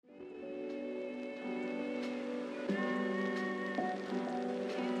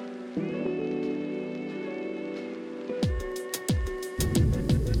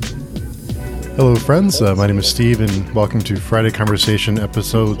Hello, friends. My name is Steve, and welcome to Friday Conversation,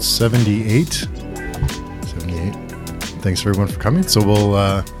 episode 78. 78. Thanks, everyone, for coming. So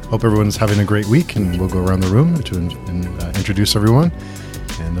we'll hope everyone's having a great week, and we'll go around the room to introduce everyone,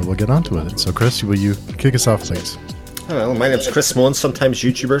 and then we'll get on to it. So, Chris, will you kick us off, please? Hello, my name's Chris Mohan, sometimes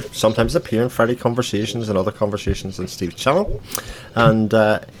YouTuber, sometimes appear in Friday Conversations and other conversations on Steve's channel. And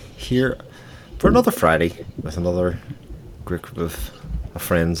here for another Friday with another group of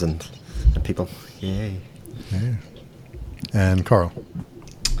friends and people. Yay. Yeah. And Carl.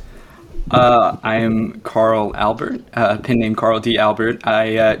 I am Carl Albert, pen name Carl D. Albert.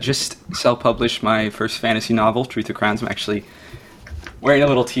 I just self-published my first fantasy novel, Truth of Crowns. I'm actually wearing a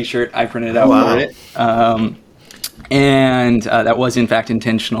little t-shirt I printed out for it. And that was, in fact,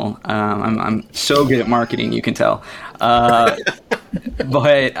 intentional. I'm so good at marketing, you can tell.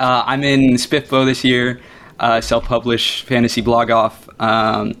 But I'm in Spiffbo this year, self-published fantasy blog off.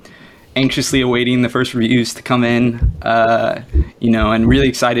 Anxiously awaiting the first reviews to come in, and really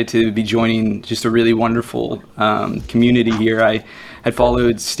excited to be joining just a really wonderful community here. I had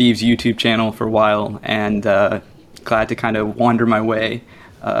followed Steve's YouTube channel for a while, and glad to kind of wander my way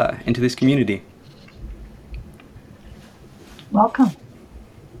into this community. Welcome.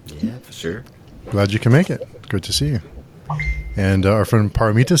 Yeah, for sure. Glad you can make it. Good to see you. And our friend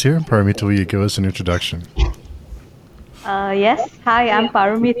Paromita's here. Paromita, will you give us an introduction? Yes. Hi, I'm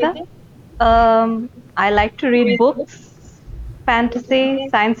Paromita. I like to read books, fantasy,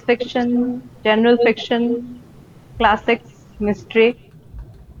 science fiction, general fiction, classics, mystery,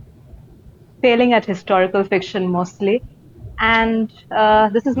 failing at historical fiction mostly. And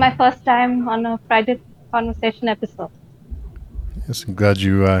this is my first time on a Friday Conversation episode. Yes, I'm glad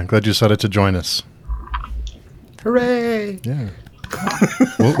you decided to join us. Hooray! Yeah.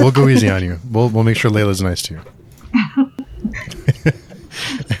 We'll go easy on you. We'll make sure Layla's nice to you.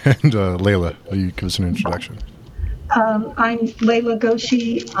 And Layla, will you give us an introduction? I'm Layla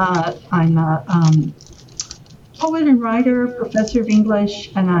Goushey. I'm a poet and writer, professor of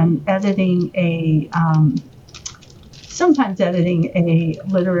English, and I'm sometimes editing a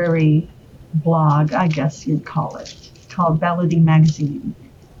literary blog, I guess you'd call it, called Ballady Magazine.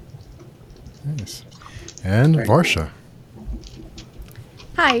 Nice. And Varsha.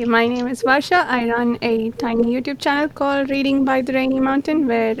 Hi, my name is Varsha. I run a tiny YouTube channel called Reading by the Rainy Mountain,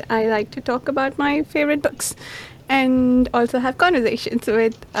 where I like to talk about my favorite books and also have conversations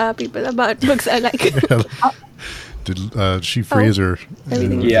with people about books I like. Did she freeze or?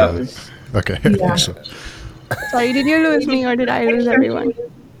 Everything. Yeah. Okay. Yeah. Sorry, did you lose me or did I lose everyone?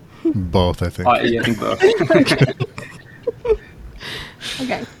 Both, I think. Yeah, I think both.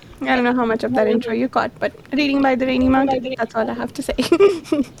 Okay. I don't know how much of that intro you caught, but Reading by the Rainy Mountain, that's all I have to say.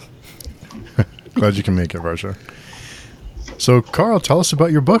 Glad you can make it, Varsha. So, Carl, tell us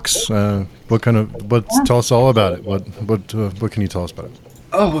about your books. Tell us all about it. What can you tell us about it?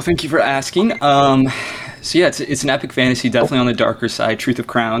 Oh, well, thank you for asking. It's an epic fantasy, definitely on the darker side, Truth of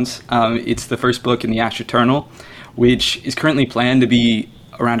Crowns. It's the first book in the Ash Eternal, which is currently planned to be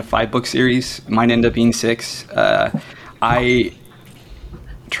around a 5-book series. Might end up being 6. I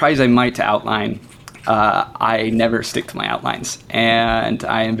try as I might to outline, I never stick to my outlines, and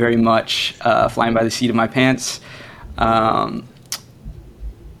I am very much flying by the seat of my pants. I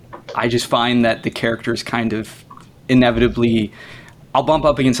just find that the characters kind of inevitably, I'll bump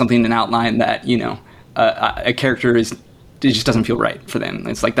up against something in an outline that, a character it just doesn't feel right for them.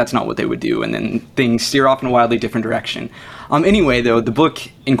 It's like, that's not what they would do, and then things steer off in a wildly different direction. Anyway, though, the book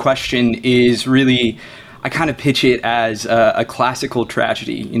in question is really, I kind of pitch it as a classical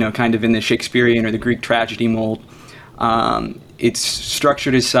tragedy, kind of in the Shakespearean or the Greek tragedy mold. It's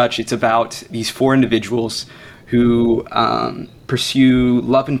structured as such. It's about these 4 individuals who pursue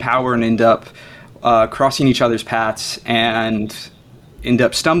love and power and end up crossing each other's paths and end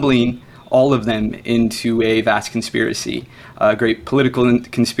up stumbling, all of them, into a vast conspiracy, a great political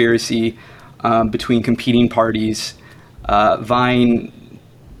conspiracy between competing parties, vying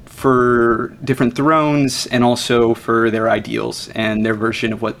for different thrones and also for their ideals and their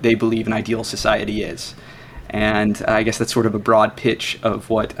version of what they believe an ideal society is. And I guess that's sort of a broad pitch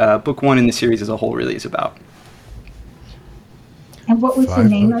of what book 1 in the series as a whole really is about. And what was the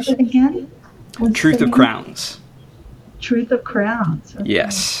name of it again? Truth of Crowns. Truth of Crowns. Okay.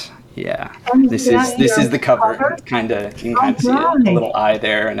 Yes. Yeah. And This is the cover. You can kind of see it, the little eye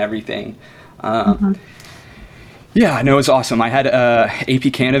there and everything. Yeah, no, it was awesome. I had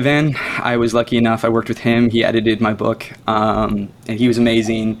AP Canavan. I was lucky enough. I worked with him. He edited my book, and he was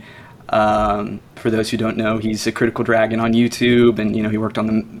amazing. For those who don't know, he's a Critical Dragon on YouTube, and he worked on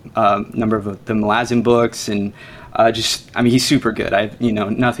the number of the Malazan books, and he's super good. I have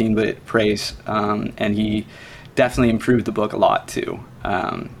nothing but praise, and he definitely improved the book a lot too.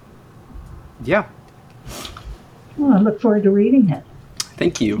 Yeah. Well, I look forward to reading it.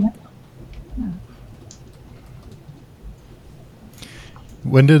 Thank you. Yeah.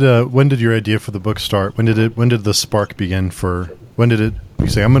 When did your idea for the book start? When did the spark begin when did you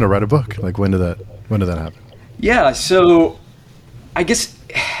say, I'm going to write a book? Like, when did that happen? Yeah, so I guess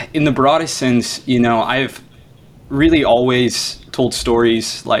in the broadest sense, I've really always told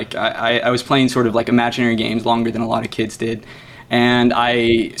stories. Like I was playing sort of like imaginary games longer than a lot of kids did. And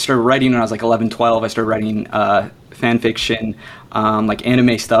I started writing when I was like 11, 12. I started writing fan fiction, like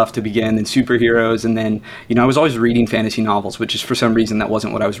anime stuff to begin, then superheroes. And then, I was always reading fantasy novels, which is for some reason that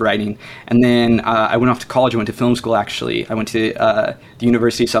wasn't what I was writing. And then I went off to college. I went to film school, actually. I went to the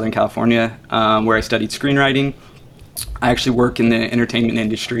University of Southern California, where I studied screenwriting. I actually work in the entertainment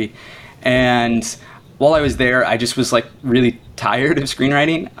industry. And while I was there, I just was like really tired of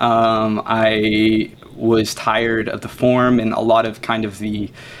screenwriting. I was tired of the form and a lot of kind of the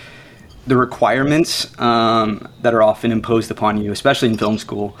requirements that are often imposed upon you, especially in film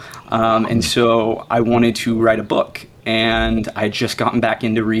school. And so I wanted to write a book. And I had just gotten back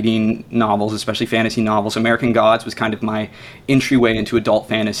into reading novels, especially fantasy novels. American Gods was kind of my entryway into adult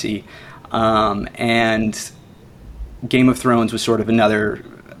fantasy. And Game of Thrones was sort of another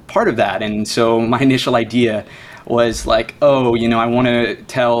part of that. And so my initial idea was like, I want to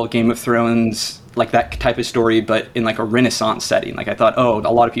tell Game of Thrones like that type of story, but in like a Renaissance setting. Like I thought, a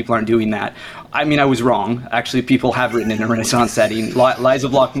lot of people aren't doing that. I mean, I was wrong. Actually, people have written in a Renaissance setting. Lies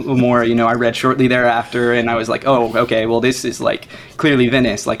of Lockmore, I read shortly thereafter, and I was like, okay, well, this is like clearly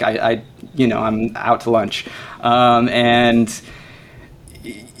Venice. Like I'm out to lunch. And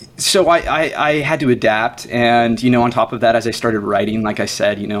so I had to adapt, and on top of that, as I started writing, like I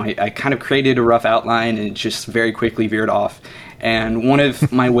said, I kind of created a rough outline, and it just very quickly veered off. And one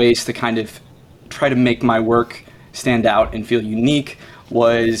of my ways to kind of try to make my work stand out and feel unique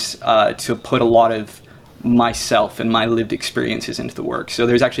was to put a lot of myself and my lived experiences into the work. So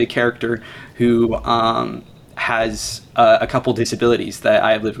there's actually a character who has a couple disabilities that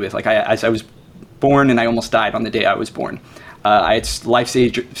I have lived with. Like as I was born, and I almost died on the day I was born. I had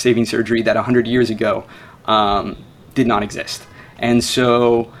life-saving surgery that 100 years ago did not exist. And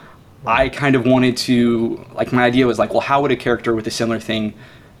so I kind of wanted to, like, my idea was like, well, how would a character with a similar thing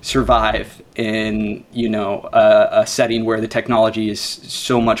survive in, a setting where the technology is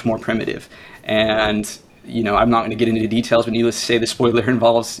so much more primitive? And, I'm not going to get into the details, but needless to say, the spoiler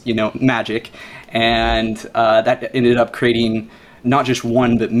involves, magic. And that ended up creating not just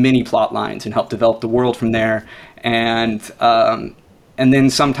one, but many plot lines, and helped develop the world from there. And then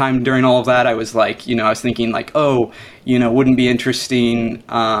sometime during all of that, I was like, I was thinking like, wouldn't be interesting.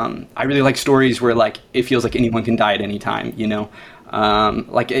 I really like stories where like it feels like anyone can die at any time,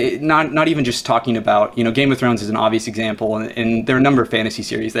 not even just talking about, Game of Thrones is an obvious example, and there are a number of fantasy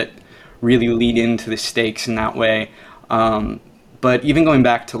series that really lead into the stakes in that way. But even going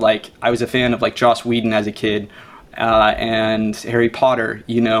back to like, I was a fan of like Joss Whedon as a kid, and Harry Potter,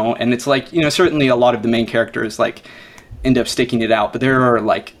 and it's like, certainly a lot of the main characters like end up sticking it out, but there are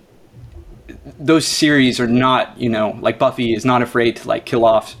like, those series are not, like Buffy is not afraid to like kill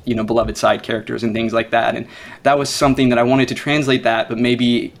off, beloved side characters and things like that. And that was something that I wanted to translate that, but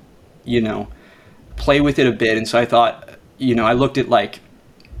maybe, play with it a bit. And so I thought, I looked at like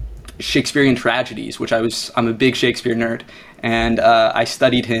Shakespearean tragedies, which I'm a big Shakespeare nerd. And I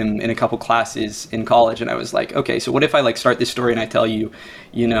studied him in a couple classes in college, and I was like, okay, so what if I like start this story and I tell you,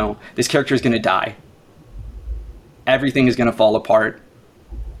 this character is going to die. Everything is going to fall apart,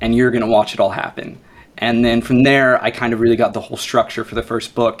 and you're going to watch it all happen. And then from there, I kind of really got the whole structure for the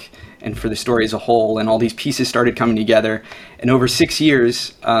first book and for the story as a whole, and all these pieces started coming together. And over 6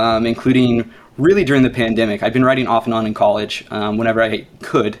 years, including really during the pandemic, I've been writing off and on in college whenever I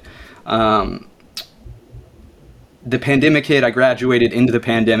could. The pandemic hit, I graduated into the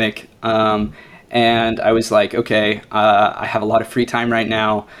pandemic, and I was like, okay, I have a lot of free time right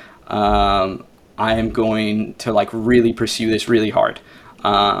now. I am going to like really pursue this really hard.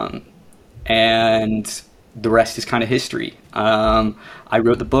 And the rest is kind of history. I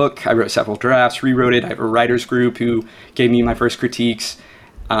wrote the book, I wrote several drafts, rewrote it. I have a writer's group who gave me my first critiques.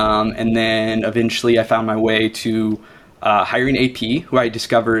 And then eventually I found my way to hiring AP, who I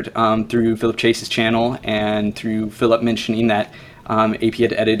discovered through Philip Chase's channel and through Philip mentioning that AP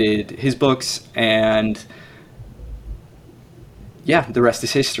had edited his books, and yeah, the rest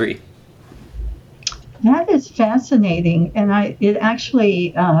is history. That is fascinating, and it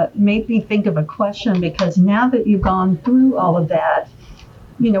actually made me think of a question, because now that you've gone through all of that,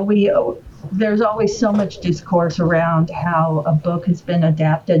 there's always so much discourse around how a book has been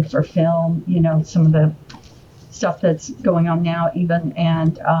adapted for film. Some of the stuff that's going on now, even,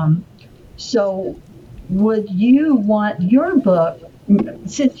 and so would you want your book,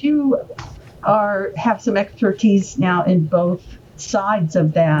 since you have some expertise now in both sides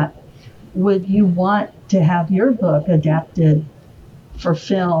of that, would you want to have your book adapted for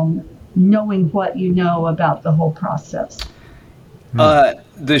film, knowing what you know about the whole process?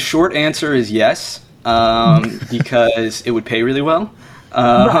 The short answer is yes, because it would pay really well.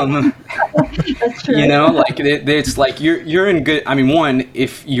 That's true. It's like you're in good. I mean, one,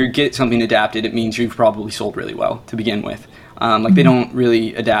 if you get something adapted, it means you've probably sold really well to begin with. They don't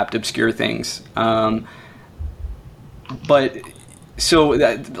really adapt obscure things. But so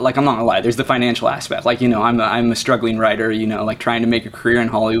that, I'm not gonna lie, there's the financial aspect. I'm a struggling writer, trying to make a career in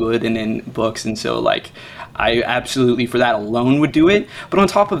Hollywood and in books, and so I absolutely, for that alone, would do it. But on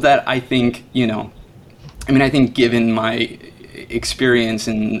top of that, I think I think given my experience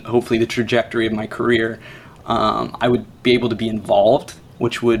and hopefully the trajectory of my career, I would be able to be involved,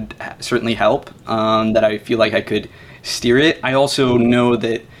 which would certainly help. That I feel like I could steer it. I also know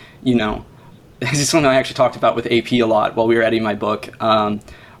that this is something I actually talked about with AP a lot while we were editing my book,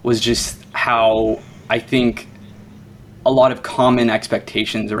 was just how I think a lot of common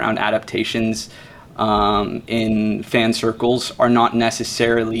expectations around adaptations in fan circles are not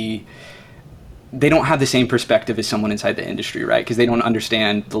necessarily, they don't have the same perspective as someone inside the industry, right? Because they don't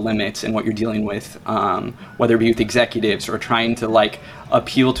understand the limits and what you're dealing with, whether it be with executives or trying to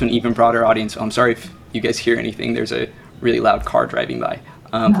appeal to an even broader audience. I'm sorry if you guys hear anything. There's a really loud car driving by,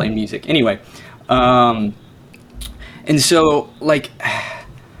 playing music. Anyway, and so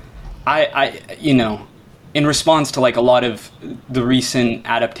I in response to a lot of the recent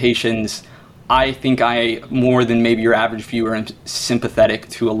adaptations, I think I, more than maybe your average viewer, am sympathetic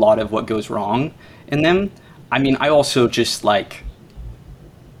to a lot of what goes wrong in them. I mean, I also just I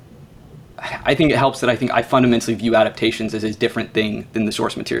think it helps that I fundamentally view adaptations as a different thing than the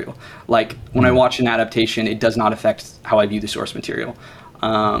source material. When I watch an adaptation, it does not affect how I view the source material.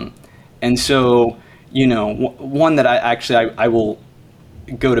 And so, one that I will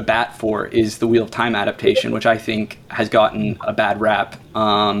go to bat for is the Wheel of Time adaptation, which I think has gotten a bad rap.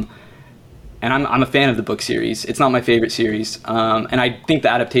 And I'm a fan of the book series. It's not my favorite series. And I think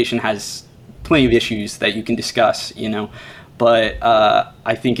the adaptation has plenty of issues that you can discuss, But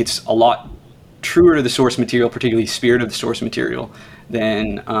I think it's a lot truer to the source material, particularly the spirit of the source material,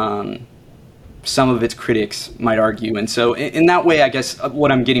 than some of its critics might argue. And so in that way, I guess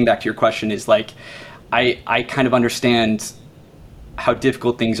what I'm getting back to your question is I kind of understand how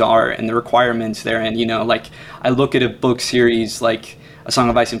difficult things are and the requirements therein. I look at a book series like A Song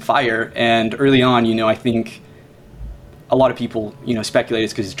of Ice and Fire, and early on, I think a lot of people, speculate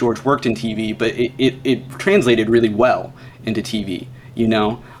it's because George worked in TV, but it translated really well into TV,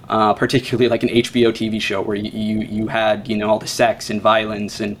 particularly like an HBO TV show where you had, all the sex and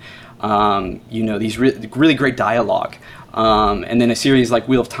violence and, these really great dialogue. And then a series like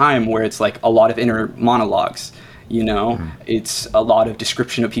Wheel of Time where it's a lot of inner monologues. It's a lot of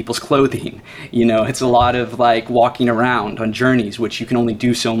description of people's clothing. It's a lot of walking around on journeys, which you can only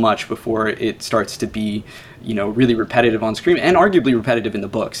do so much before it starts to be, really repetitive on screen and arguably repetitive in the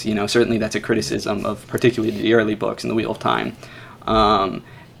books. Certainly that's a criticism of particularly the early books in the Wheel of Time.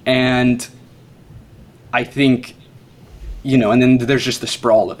 And I think, and then there's just the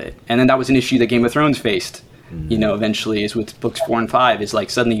sprawl of it. And then that was an issue that Game of Thrones faced. Eventually is with books 4 and 5 is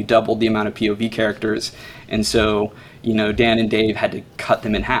suddenly you doubled the amount of POV characters. And so, Dan and Dave had to cut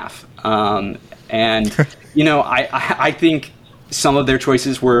them in half. And, I think some of their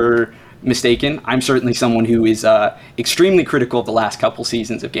choices were mistaken. I'm certainly someone who is extremely critical of the last couple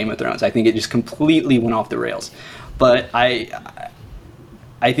seasons of Game of Thrones. I think it just completely went off the rails. But I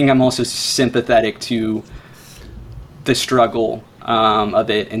think I'm also sympathetic to the struggle of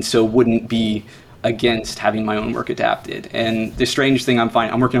it, and so wouldn't be against having my own work adapted. And the strange thing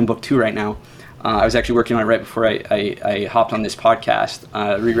I'm working on book 2 right now. I was actually working on it right before I hopped on this podcast,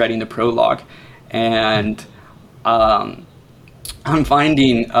 rewriting the prologue. And I'm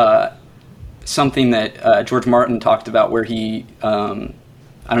finding something that George Martin talked about where he, I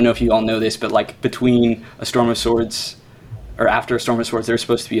don't know if you all know this, but between A Storm of Swords, or after A Storm of Swords, there's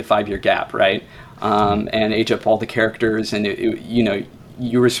supposed to be a 5-year gap, right? And age up all the characters, and I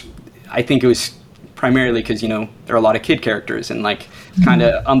think it was primarily because, there are a lot of kid characters, and kind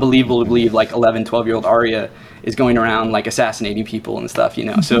of unbelievable to believe 11, 12-year-old Arya is going around assassinating people and stuff,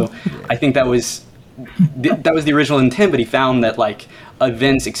 So I think that was that was the original intent, but he found that like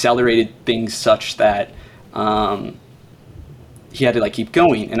events accelerated things such that he had to like keep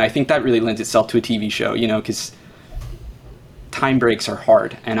going. And I think that really lends itself to a TV show, you know, because time breaks are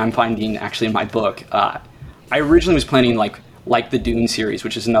hard. And I'm finding actually in my book, I originally was planning like the Dune series,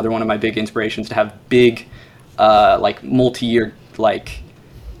 which is another one of my big inspirations, to have big like multi-year like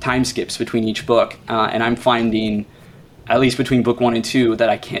time skips between each book. And I'm finding, at least between book 1 and 2, that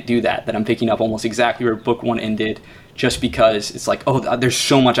I can't do that I'm picking up almost exactly where book 1 ended, just because it's like, oh, there's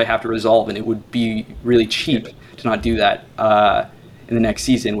so much I have to resolve, and it would be really cheap to not do that in the next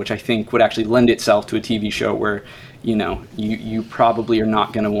season, which I think would actually lend itself to a TV show where, you know, you probably are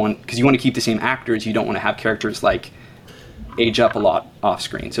not going to want, because you want to keep the same actors, you don't want to have characters like age up a lot off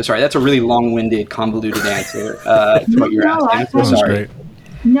screen. So sorry, that's a really long-winded, convoluted answer to what you're asking. So sorry.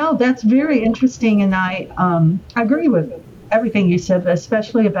 No, that's very interesting, and I agree with everything you said,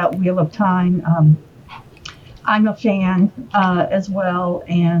 especially about Wheel of Time. I'm a fan as well,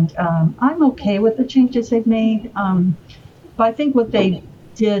 and I'm okay with the changes they've made. But I think what they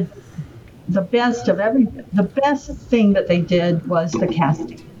did, the best thing that they did was the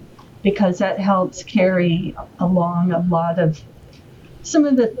casting, because that helps carry along a lot of some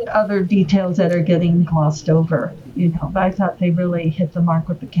of the other details that are getting glossed over, you know. But I thought they really hit the mark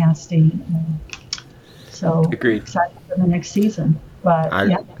with the casting. So agreed. Excited for the next season. But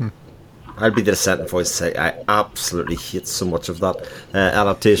I'll be the dissenting voice to say I absolutely hate so much of that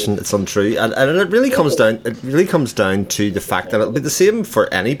adaptation. It's untrue, and it really comes down. It really comes down to the fact that it'll be the same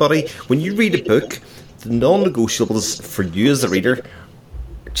for anybody. When you read a book, the non-negotiables for you as a reader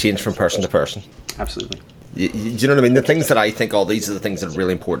change from person to person. Absolutely. Do you know what I mean? The things that I think, these are the things that are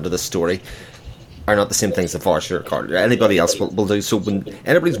really important to this story, are not the same things that Varsha or Carter or anybody else will do. So when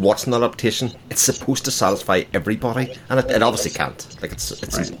anybody's watching that adaptation, it's supposed to satisfy everybody, and it obviously can't. Like, it's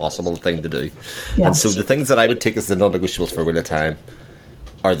right. An impossible thing to do. Yeah. And so the things that I would take as the non-negotiables for Wheel of Time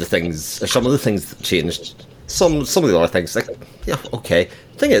are some of the things that changed. Some of the other things, like, yeah, okay.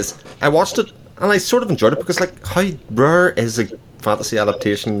 The thing is, I watched it and I sort of enjoyed it, because like, how rare is a fantasy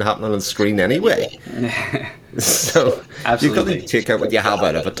adaptation happening on screen anyway? So you've got to take out what you have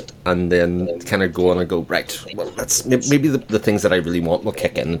out of it, and then kind of go on and go, right, well, that's maybe the things that I really want will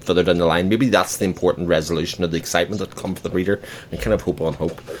kick in further down the line. Maybe that's the important resolution of the excitement that comes for the reader, and kind of hope on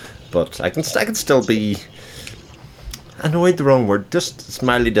hope. But I can still be annoyed, the wrong word, just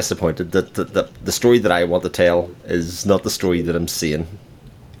mildly disappointed that the story that I want to tell is not the story that I'm seeing.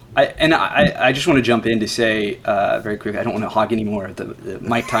 I just want to jump in to say very quickly, I don't want to hog any more of the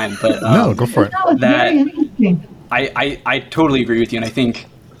mic time, but no, go for it. No, it's very interesting. I totally agree with you, and I think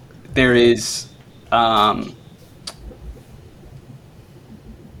there is I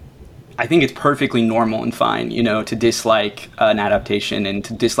think it's perfectly normal and fine, you know, to dislike an adaptation and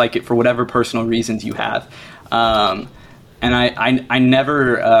to dislike it for whatever personal reasons you have. And I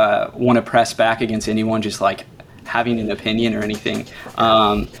never want to press back against anyone just like having an opinion or anything.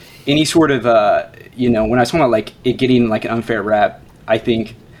 Any sort of, you know, when I was talking about like it getting like an unfair rep, I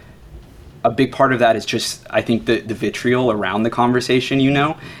think a big part of that is just, I think the vitriol around the conversation, you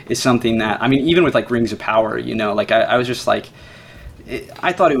know, is something that, I mean, even with like Rings of Power, you know, like I was just like,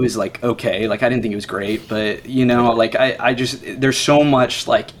 I thought it was like, okay, like I didn't think it was great, but you know, like I just, there's so much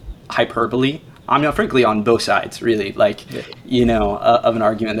like hyperbole. I mean, frankly, on both sides, really, like, you know, of an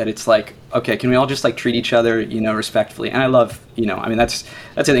argument that it's like, okay, can we all just like treat each other, you know, respectfully? And I love, you know, I mean, that's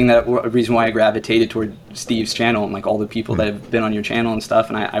a thing that a reason why I gravitated toward Steve's channel and like all the people that have been on your channel and stuff.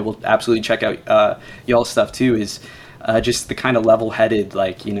 And I will absolutely check out y'all's stuff too, is just the kind of level-headed,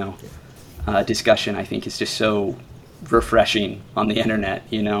 like, you know, discussion I think is just so refreshing on the internet,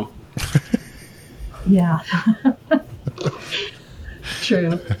 you know? Yeah.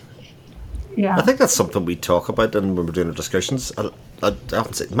 True. Yeah. I think that's something we talk about when we're doing our discussions. I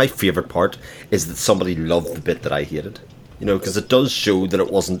often say my favourite part is that somebody loved the bit that I hated. You know, because it does show that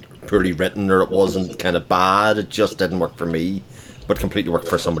it wasn't poorly written or it wasn't kind of bad. It just didn't work for me, but completely worked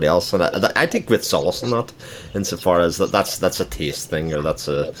for somebody else. And I take great solace in that, insofar as that's a taste thing, or that's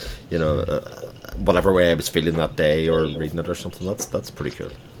a, you know, whatever way I was feeling that day or reading it or something. That's pretty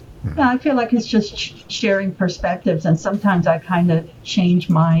cool. Yeah, I feel like it's just sharing perspectives, and sometimes I kind of change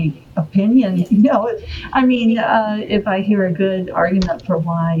my opinion. You know, I mean, if I hear a good argument for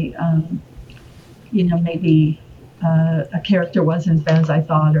why, you know, maybe a character wasn't as I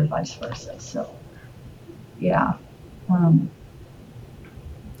thought, or vice versa. So, yeah.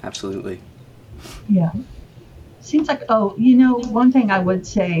 Absolutely. Yeah. Seems like, you know, one thing I would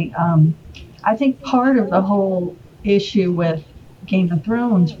say, I think part of the whole issue with Game of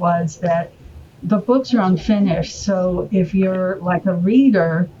Thrones was that the books are unfinished. So if you're like a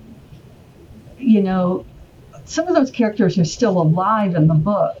reader, some of those characters are still alive in the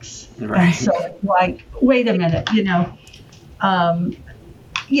books. Right. And so, like, wait a minute,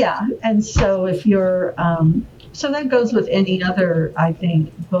 yeah. And so if you're, so that goes with any other, I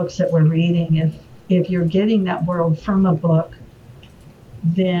think, books that we're reading. If you're getting that world from a book,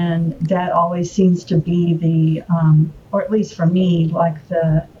 then that always seems to be the, or at least for me, like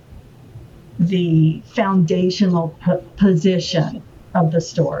the foundational position of the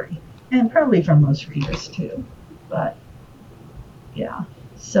story, and probably for most readers too. But yeah.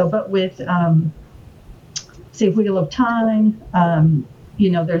 So, but with say Wheel of Time,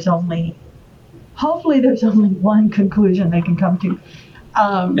 hopefully there's only one conclusion they can come to.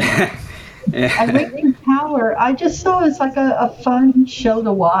 And Raging Power, I just saw it as like a fun show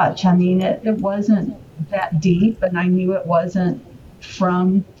to watch. I mean, it wasn't that deep, and I knew it wasn't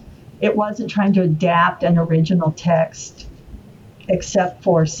trying to adapt an original text, except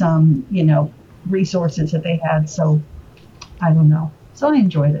for some, resources that they had. So I don't know. So I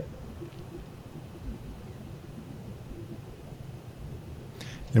enjoyed it.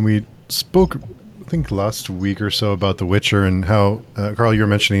 And we spoke, I think, last week or so about The Witcher and how, Carl, you were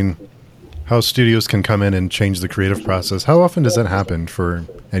mentioning how studios can come in and change the creative process. How often does that happen for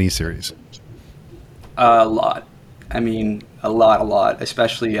any series? A lot. I mean, a lot.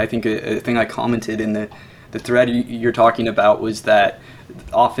 Especially, I think a thing I commented in the thread you're talking about was that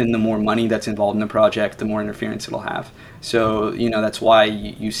often the more money that's involved in the project, the more interference it'll have. So, that's why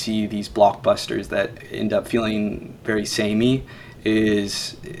you see these blockbusters that end up feeling very samey,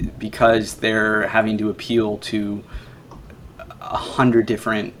 is because they're having to appeal to 100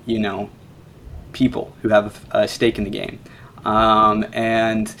 different, people who have a stake in the game.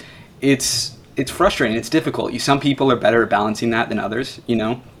 And it's frustrating. It's difficult. Some people are better at balancing that than others,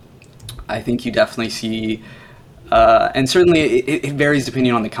 I think you definitely see, and certainly it varies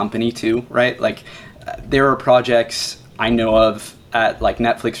depending on the company too, right? Like there are projects I know of at like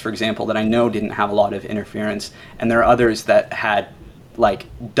Netflix, for example, that I know didn't have a lot of interference, and there are others that had like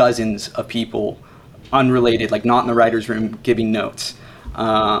dozens of people unrelated, like not in the writer's room, giving notes.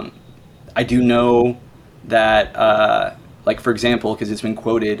 I do know that, like for example, because it's been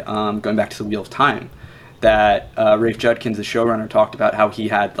quoted, going back to the Wheel of Time, that Rafe Judkins, the showrunner, talked about how he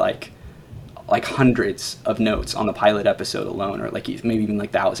had like hundreds of notes on the pilot episode alone, or like maybe even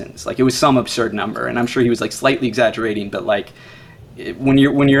like thousands. Like it was some absurd number, and I'm sure he was like slightly exaggerating, but like when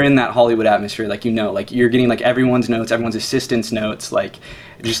you're in that Hollywood atmosphere, like like you're getting like everyone's notes, everyone's assistant's notes, like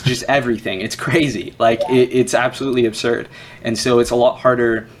just everything. It's crazy. Like it's absolutely absurd, and so it's a lot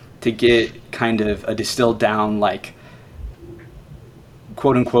harder to get kind of a distilled down, like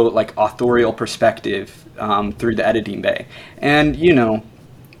quote unquote, like authorial perspective through the editing bay. And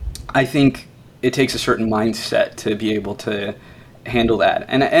I think it takes a certain mindset to be able to handle that.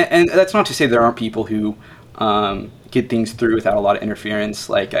 And that's not to say there aren't people who get things through without a lot of interference.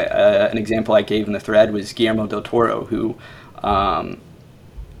 Like an example I gave in the thread was Guillermo del Toro, who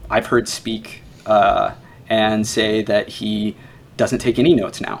I've heard speak and say that he doesn't take any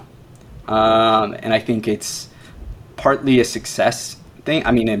notes now. And I think it's partly a success thing.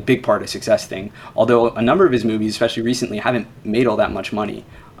 I mean, a big part of success thing. Although a number of his movies, especially recently, haven't made all that much money.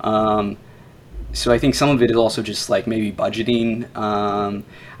 So I think some of it is also just like maybe budgeting. I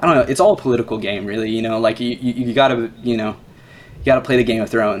don't know. It's all a political game, really. Like you gotta, you gotta play the Game of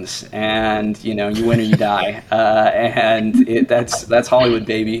Thrones, and you win or you die. And that's Hollywood,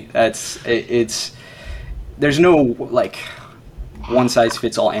 baby. It's there's no like one size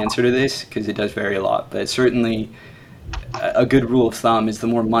fits all answer to this, because it does vary a lot. But certainly a good rule of thumb is the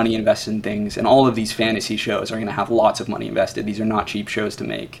more money invested in things, and all of these fantasy shows are going to have lots of money invested. These are not cheap shows to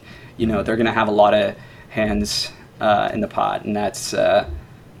make. They're going to have a lot of hands in the pot, and that's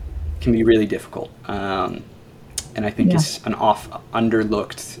can be really difficult. And I think it's an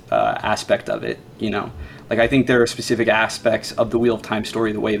underlooked aspect of it. Like I think there are specific aspects of the Wheel of Time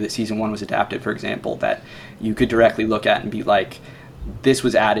story, the way that season 1 was adapted, for example, that you could directly look at and be like, this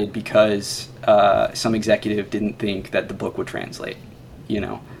was added because some executive didn't think that the book would translate,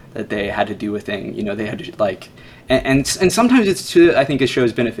 that they had to do a thing, they had to like, and sometimes it's to, I think, a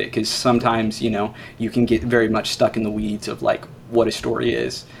show's benefit, because sometimes, you can get very much stuck in the weeds of like what a story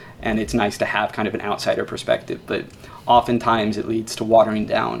is, and it's nice to have kind of an outsider perspective, but oftentimes it leads to watering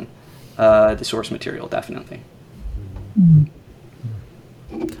down the source material, definitely.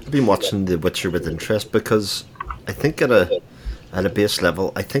 I've been watching The Witcher with interest, because I think at a base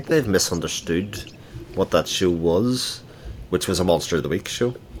level, I think they've misunderstood what that show was, which was a Monster of the Week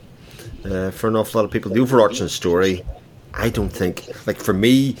show. For an awful lot of people, the overarching story, I don't think, like for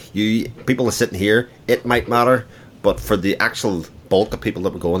me, people are sitting here, it might matter, but for the actual bulk of people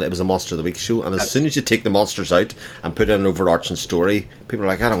that were going, it was a Monster of the Week show, and as soon as you take the monsters out and put in an overarching story, people are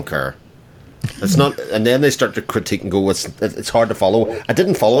like, I don't care. It's not, and then they start to critique and go, it's hard to follow. I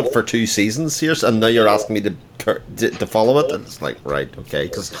didn't follow it for 2 seasons here, and now you're asking me to follow it, and it's like, right, okay,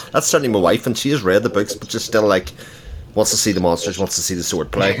 because that's certainly my wife, and she has read the books, but just still like wants to see the monsters, wants to see the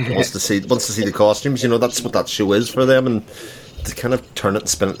swordplay, wants to see the costumes. You know, that's what that show is for them, and to kind of turn it and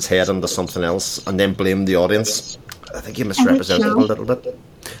spin its head into something else, and then blame the audience, I think you misrepresent it a little bit.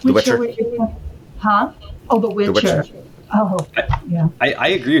 The Witcher. Huh? Oh, The Witcher. The Witcher. Oh, yeah. I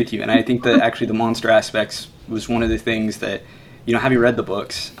agree with you, and I think that actually the monster aspects was one of the things that, you know, having read the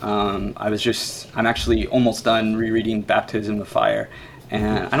books, I'm actually almost done rereading Baptism of Fire,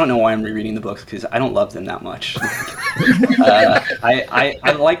 and I don't know why I'm rereading the books, because I don't love them that much. I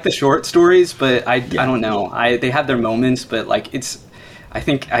like the short stories, but I don't know. They have their moments, but like I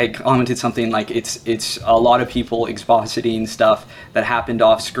think I commented something like it's a lot of people expositing stuff that happened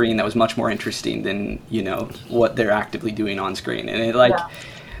off screen that was much more interesting than, you know, what they're actively doing on screen, and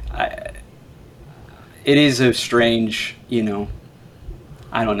it is a strange, you know,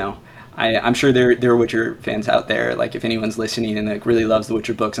 I don't know. I'm sure there are Witcher fans out there. Like, if anyone's listening and like really loves the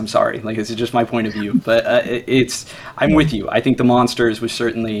Witcher books, I'm sorry. Like, this is just my point of view. But I'm with you. I think the monsters was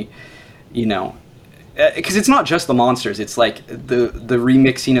certainly, you know, because it's not just the monsters. It's like the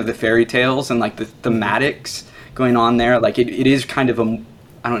remixing of the fairy tales and like the thematics going on there. Like, it is kind of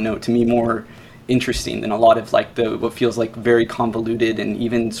I don't know, to me more interesting than a lot of like what feels like very convoluted and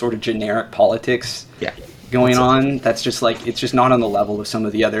even sort of generic politics. Yeah. Going on, that's just like, it's just not on the level of some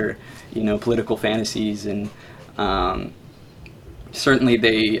of the other, you know, political fantasies, and certainly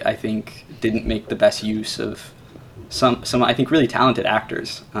they, I think, didn't make the best use of some I think really talented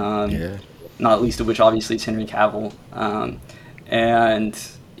actors, not least of which obviously is Henry Cavill, and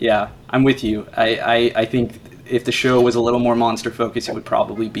yeah, I'm with you. I think if the show was a little more monster focused, it would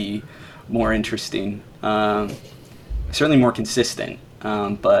probably be more interesting, certainly more consistent,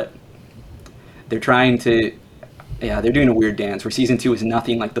 but they're trying to, they're doing a weird dance where season 2 is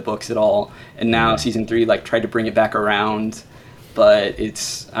nothing like the books at all, and now season 3 like tried to bring it back around, but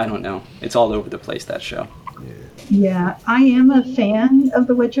I don't know, it's all over the place, that show. Yeah, I am a fan of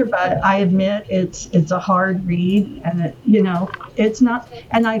The Witcher, but I admit it's a hard read, and it, you know, it's not,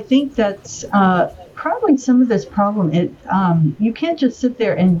 and I think that's probably some of this problem. You can't just sit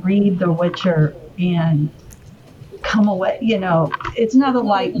there and read The Witcher and come away, you know, it's not a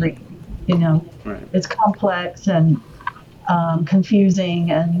light read. You know, right. It's complex and confusing,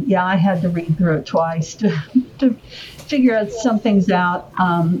 and yeah, I had to read through it twice to figure out some things out.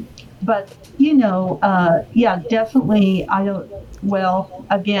 But you know, definitely, well,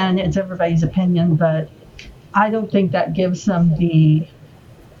 again, it's everybody's opinion, but I don't think that gives them the,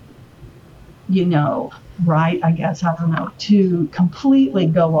 you know, right, I guess, I don't know, to completely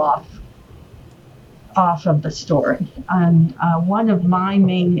go off of the story. And one of my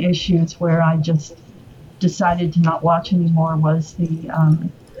main issues where I just decided to not watch anymore was the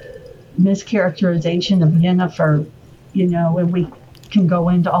mischaracterization of Yennefer, you know, and we can go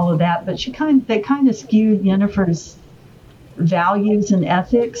into all of that, but they kind of skewed Yennefer's values and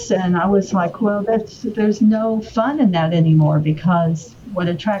ethics, and I was like, well, there's no fun in that anymore, because what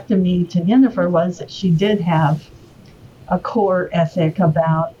attracted me to Yennefer was that she did have a core ethic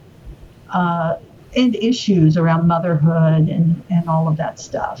about and issues around motherhood and all of that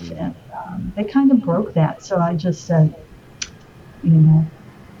stuff. And they kind of broke that. So I just said, you know,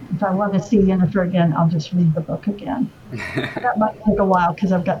 if I want to see Yennefer again, I'll just read the book again. That might take a while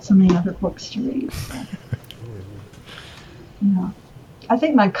because I've got so many other books to read. So. Yeah. I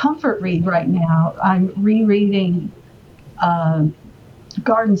think my comfort read right now, I'm rereading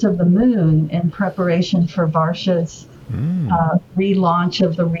Gardens of the Moon in preparation for Varsha's relaunch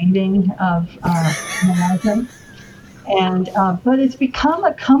of the reading of Mohan. And but it's become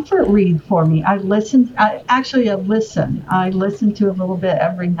a comfort read for me. I listen to it a little bit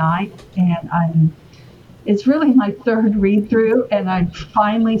every night, and it's really my third read through, and I'm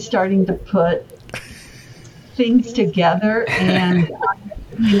finally starting to put things together, and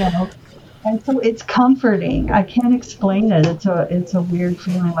you know, and so it's comforting. I can't explain it. It's a weird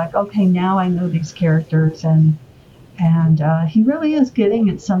feeling, like, okay, now I know these characters, and he really is getting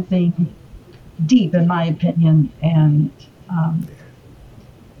at something deep, in my opinion. And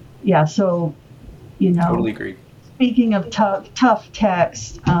so, you know, totally agree. Speaking of tough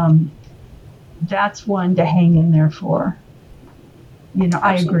text, that's one to hang in there for. You know, absolutely.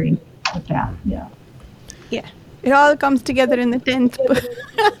 I agree with that. Yeah. Yeah, it all comes together in the 10th book.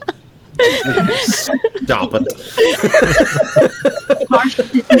 Stop it. Varsha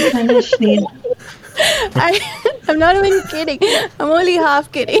didn't finish I'm not even kidding. I'm only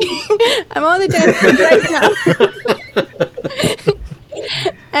half kidding. I'm on the 10th book right now.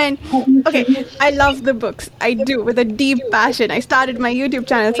 And okay, I love the books. I do, with a deep passion. I started my YouTube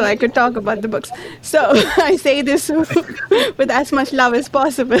channel so I could talk about the books. So I say this with as much love as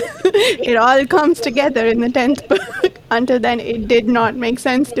possible. It all comes together in the 10th book. Until then, it did not make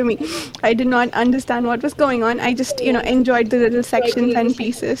sense to me. I did not understand what was going on. I just, enjoyed the little sections and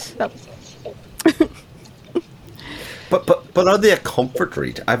pieces. So. But are they a comfort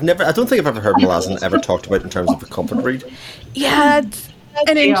read? I don't think I've ever heard Malazan ever talked about in terms of a comfort read. Yeah, that's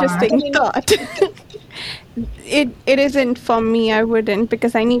an interesting thought. It isn't for me. I wouldn't,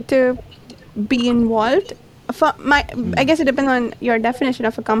 because I need to be involved. I guess it depends on your definition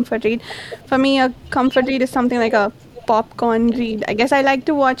of a comfort read. For me, a comfort read is something like a popcorn read. I guess I like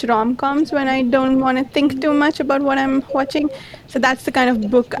to watch rom-coms when I don't want to think too much about what I'm watching. So that's the kind of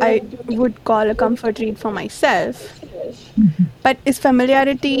book I would call a comfort read for myself. But is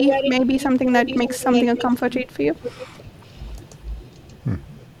familiarity maybe something that makes something a comfort read for you?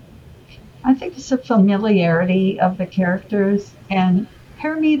 I think it's a familiarity of the characters. And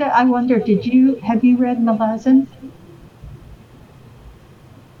Paromita, I wonder, have you read Malazan?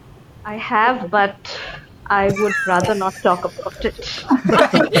 I have, but I would rather not talk about it.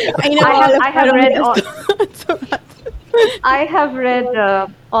 I have read all. I have read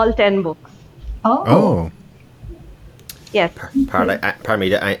all 10 books. Oh. Yes.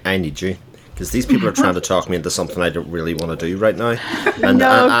 Paromita, I need you. Because these people are trying to talk me into something I don't really want to do right now, and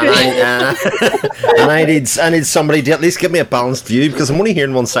I need somebody to at least give me a balanced view, because I'm only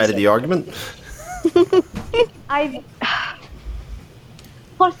hearing one side of the argument.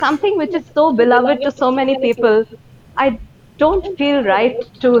 For something which is so beloved to so many people, I don't feel right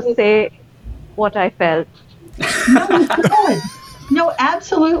to say what I felt. No, you should. No,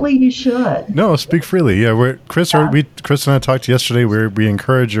 absolutely, you should. No, speak freely. Yeah, Chris and I talked yesterday. We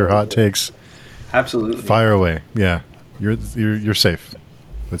encourage your hot takes. Absolutely. Fire away. Yeah, you're safe.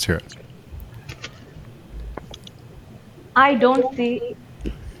 Let's hear it. I don't see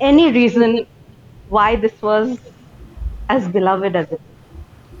any reason why this was as beloved as it.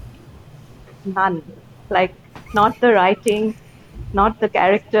 None. Like, not the writing, not the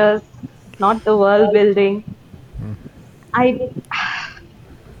characters, not the world building. Why?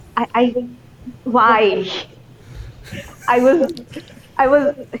 I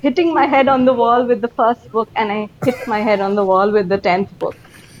was hitting my head on the wall with the first book, and I hit my head on the wall with the 10th book.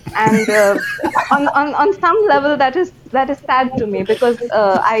 And on some level, that is sad to me, because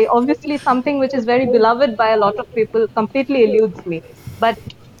I obviously, something which is very beloved by a lot of people completely eludes me. But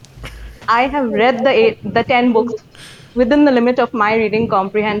I have read the 10 books within the limit of my reading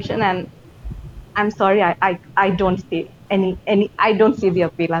comprehension, and I'm sorry, I don't see I don't see the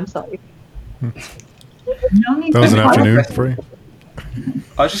appeal. I'm sorry. That was an afternoon for you.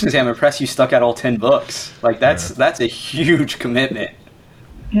 I was just gonna say, I'm impressed you stuck out all 10 books. Like, that's a huge commitment.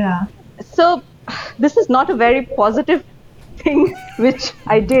 Yeah. So this is not a very positive thing which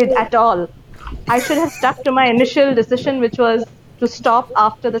I did at all. I should have stuck to my initial decision, which was to stop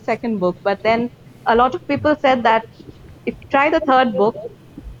after the second book. But then a lot of people said that if you try the third book,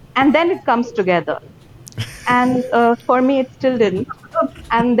 and then it comes together. And for me, it still didn't.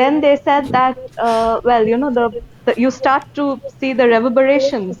 And then they said that, you start to see the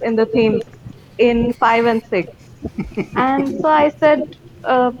reverberations in the themes in 5 and 6. And so I said,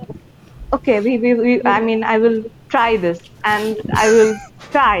 okay, I will try this, and I will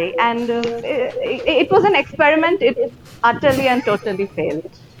try. And it was an experiment. It utterly and totally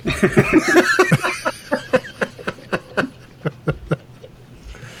failed.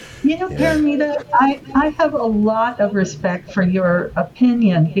 Paromita, I have a lot of respect for your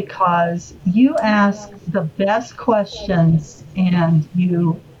opinion, because you ask the best questions and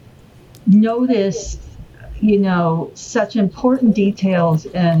you notice, such important details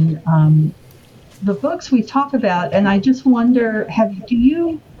in the books we talk about. And I just wonder, do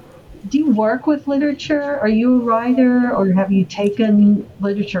you work with literature? Are you a writer, or have you taken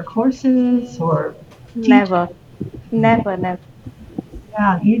literature courses or? Never.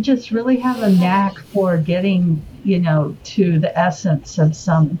 Yeah, you just really have a knack for getting, to the essence of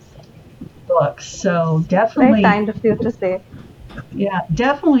some books. So definitely. Very kind of you to say. Yeah,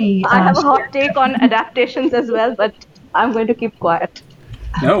 definitely. I have a hot take on adaptations as well, but I'm going to keep quiet.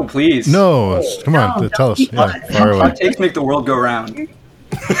 No, please. No, come on, tell us. Yeah, fire away. Hot takes make the world go round.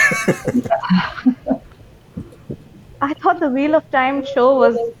 I thought the Wheel of Time show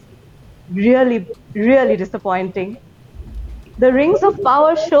was really, really disappointing. The Rings of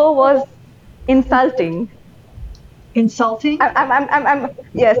Power show was insulting. Insulting?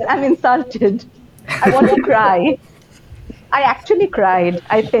 I'm insulted. I want to cry. I actually cried,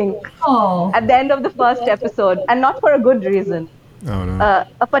 I think, at the end of the first episode, and not for a good reason. Oh no.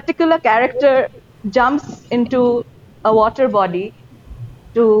 A particular character jumps into a water body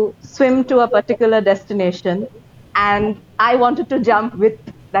to swim to a particular destination, and I wanted to jump with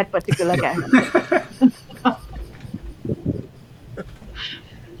that particular character.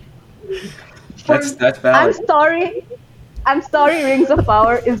 That's valid. I'm sorry, Rings of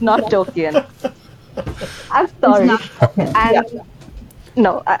Power is not Tolkien. I'm sorry. And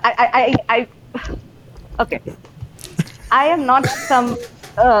no, I okay. I am not some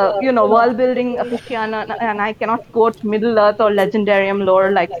world building aficionado, and I cannot quote Middle Earth or Legendarium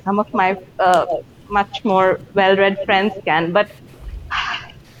lore like some of my much more well-read friends can. But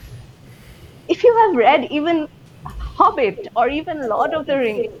if you have read even Hobbit or even Lord of the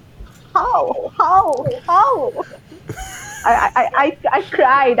Rings, how? I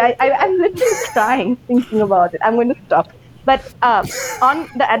cried. I'm literally crying thinking about it. I'm going to stop. But on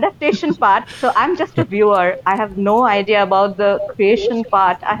the adaptation part, so I'm just a viewer. I have no idea about the creation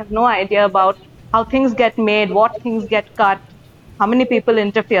part. I have no idea about how things get made, what things get cut, how many people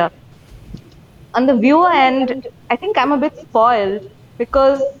interfere. On the viewer end, I think I'm a bit spoiled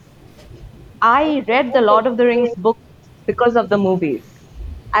because I read the Lord of the Rings books because of the movies.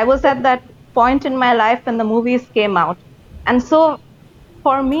 I was at that point in my life when the movies came out. And so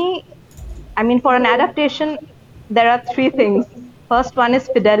for me, I mean, for an adaptation, there are three things. First one is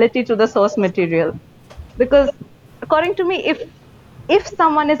fidelity to the source material. Because according to me, if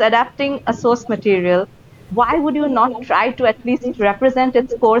someone is adapting a source material, why would you not try to at least represent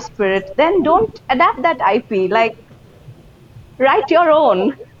its core spirit? Then don't adapt that IP. Like, write your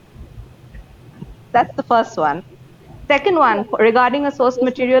own. That's the first one. Second one, regarding a source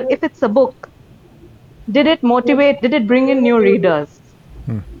material, if it's a book, did it bring in new readers?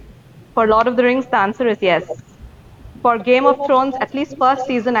 For Lord of the Rings, the answer is yes. For Game of Thrones, at least first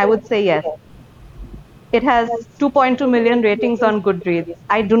season, I would say yes. It has 2.2 million ratings on Goodreads.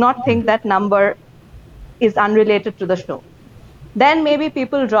 I do not think that number is unrelated to the show. Then maybe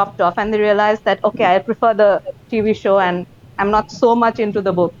people dropped off and they realized that, okay, I prefer the TV show and I'm not so much into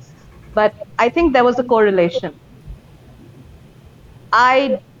the books. But I think there was a correlation.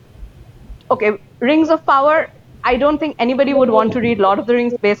 Rings of Power, I don't think anybody would want to read Lord of the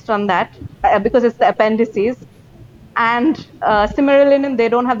Rings based on that because it's the appendices. And Silmarillion, they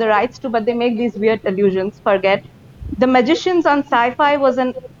don't have the rights to, but they make these weird allusions. Forget. The Magicians on Sci-Fi was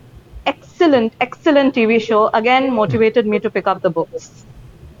an excellent TV show. Again, motivated me to pick up the books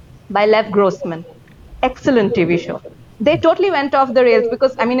by Lev Grossman. Excellent TV show. They totally went off the rails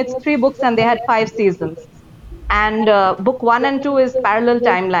because, I mean, it's 3 books and they had 5 seasons. And book 1 and 2 is parallel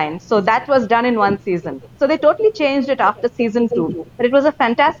timeline. So that was done in 1 season. So they totally changed it after season 2. But it was a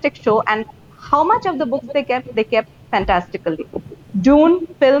fantastic show. And how much of the books they kept fantastically. Dune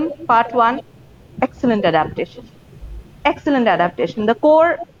film part 1, excellent adaptation. Excellent adaptation. The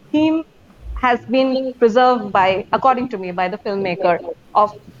core theme has been preserved according to me, by the filmmaker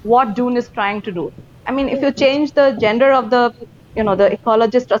of what Dune is trying to do. I mean, if you change the gender of the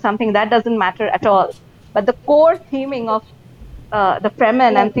ecologist or something, that doesn't matter at all. But the core theming of the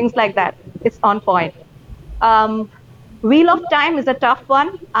Fremen and things like that is on point. Wheel of Time is a tough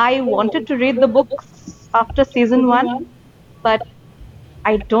one. I wanted to read the books after season 1, but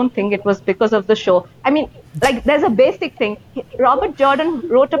I don't think it was because of the show. I mean, like, there's a basic thing. Robert Jordan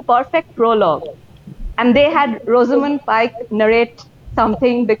wrote a perfect prologue, and they had Rosamund Pike narrate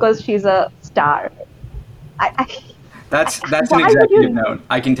something because she's a star. That's an executive note.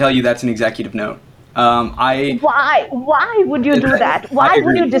 I can tell you that's an executive note. Why would you do that? Why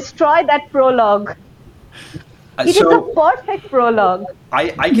would you destroy that prologue? It is a perfect prologue.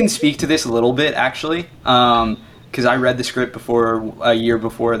 I can speak to this a little bit, actually, because I read the script a year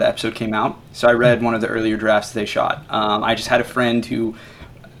before the episode came out. So I read one of the earlier drafts they shot. I just had a friend who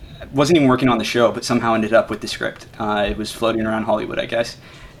wasn't even working on the show, but somehow ended up with the script. It was floating around Hollywood, I guess.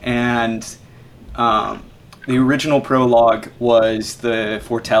 And the original prologue was the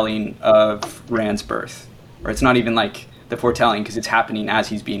foretelling of Rand's birth. Or it's not even like the foretelling, because it's happening as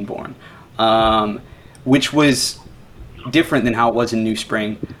he's being born. Which was different than how it was in New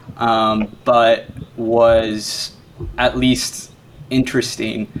Spring, but was at least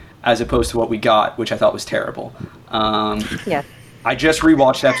interesting as opposed to what we got, which I thought was terrible. Yes. I just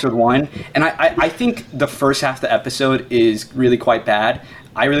rewatched episode 1, and I think the first half of the episode is really quite bad.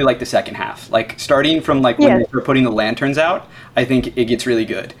 I really like the second half. Like, starting from when they were putting the lanterns out, I think it gets really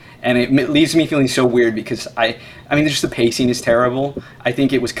good. And it leaves me feeling so weird because I mean, just the pacing is terrible. I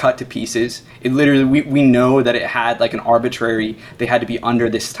think it was cut to pieces. It literally, we know that it had like an arbitrary, they had to be under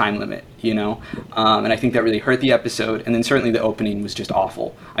this time limit. you know? And I think that really hurt the episode. And then certainly the opening was just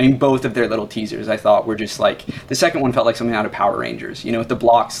awful. I mean, both of their little teasers I thought were just like, the second one felt like something out of Power Rangers, you know, with the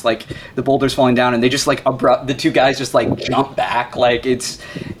blocks, like the boulders falling down, and they just like the two guys just like jump back. Like it's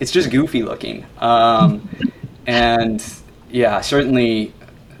just goofy looking. And yeah, certainly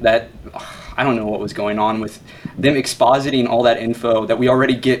that, I don't know what was going on with them expositing all that info that we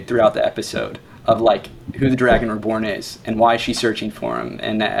already get throughout the episode of like who the Dragon Reborn is and why she's searching for him,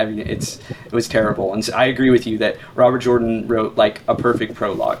 and everything. It was terrible. And so I agree with you that Robert Jordan wrote like a perfect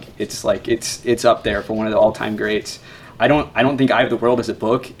prologue. It's like it's up there for one of the all-time greats. I don't think Eye of the World as a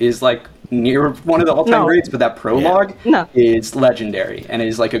book is like near one of the all-time greats, but that prologue is legendary and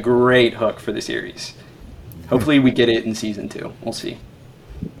is like a great hook for the series. Hopefully we get it in season 2. We'll see.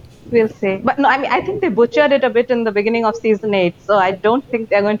 We'll see. But no, I mean, I think they butchered it a bit in the beginning of season 8, so I don't think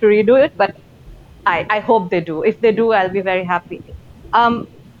they're going to redo it, but I hope they do. If they do, I'll be very happy.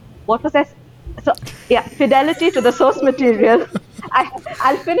 What was I? So, yeah, fidelity to the source material.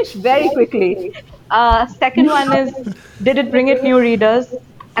 I'll finish very quickly. Second one is, did it bring it new readers?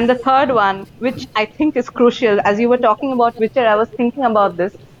 And the third one, which I think is crucial, as you were talking about Witcher, I was thinking about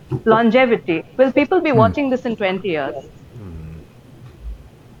this, longevity. Will people be watching this in 20 years?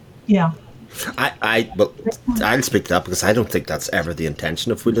 Yeah. I'll speak to that because I don't think that's ever the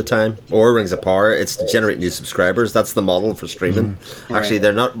intention of Wheel of Time or Rings of Power. It's to generate new subscribers. That's the model for streaming. Actually,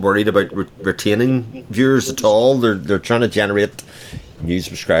 they're not worried about retaining viewers at all. They're trying to generate new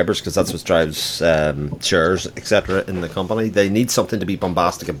subscribers because that's what drives shares, etc. in the company. They need something to be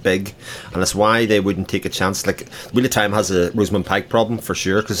bombastic and big, and that's why they wouldn't take a chance. Like Wheel of Time has a Rosamund Pike problem for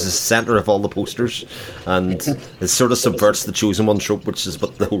sure because it's the centre of all the posters, and it sort of subverts the chosen one trope, which is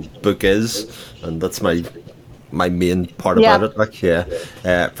what the whole book is, and that's my main part about it. Like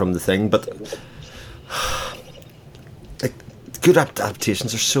from the thing, but like good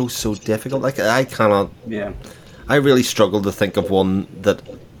adaptations are so difficult. Like I cannot. Yeah. I really struggle to think of one that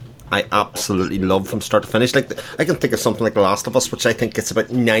I absolutely love from start to finish. Like I can think of something like The Last of Us, which I think gets about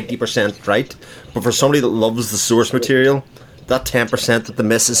 90% right. But for somebody that loves the source material, that 10% that they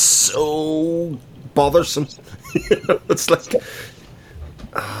miss is so bothersome. It's like,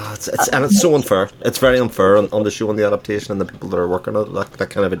 and it's so unfair. It's very unfair on the show and the adaptation and the people that are working on it. That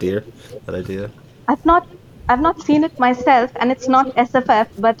kind of idea. I've not seen it myself, and it's not SFF,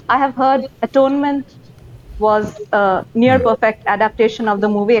 but I have heard Atonement was a near perfect adaptation of the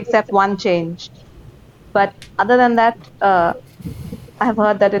movie except one change. But other than that, I have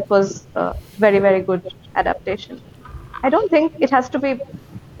heard that it was a very, very good adaptation. I don't think it has to be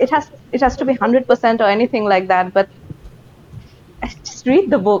 100% or anything like that, but just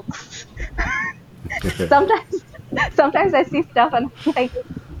read the books. Sometimes I see stuff and I'm like,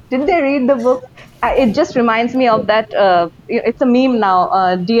 did they read the book? It just reminds me of that, it's a meme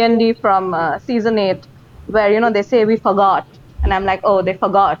now, D&D from season 8, where, they say we forgot. And I'm like, oh, they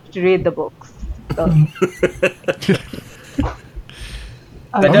forgot to read the books. So.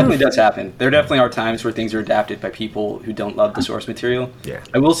 That definitely does happen. There definitely are times where things are adapted by people who don't love the source material. Yeah.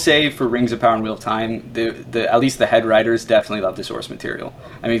 I will say for Rings of Power and Wheel of Time, the at least the head writers definitely love the source material.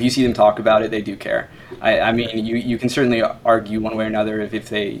 I mean, if you see them talk about it, they do care. I mean, you can certainly argue one way or another if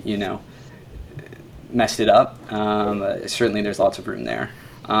they, messed it up. Certainly there's lots of room there.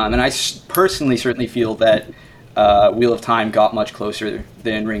 And I personally certainly feel that Wheel of Time got much closer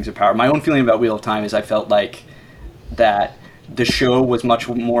than Rings of Power. My own feeling about Wheel of Time is I felt like that the show was much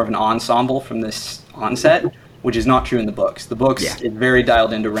more of an ensemble from this onset, which is not true in the books. The books is very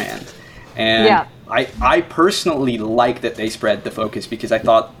dialed into Rand. And I personally like that they spread the focus because I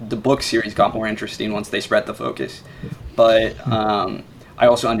thought the book series got more interesting once they spread the focus. But I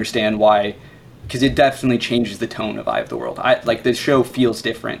also understand why, because it definitely changes the tone of Eye of the World. The show feels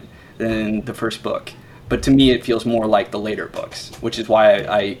different than the first book. But to me, it feels more like the later books, which is why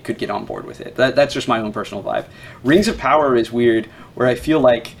I could get on board with it. That's just my own personal vibe. Rings of Power is weird, where I feel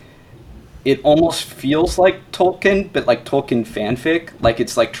like it almost feels like Tolkien, but like Tolkien fanfic. Like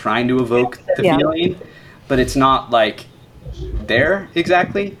it's like trying to evoke the feeling, but it's not like there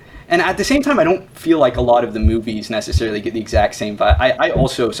exactly. And at the same time, I don't feel like a lot of the movies necessarily get the exact same vibe. I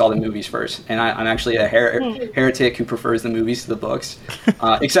also saw the movies first, and I'm actually a heretic who prefers the movies to the books,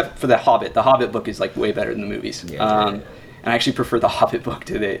 except for The Hobbit. The Hobbit book is like way better than the movies. And I actually prefer the Hobbit book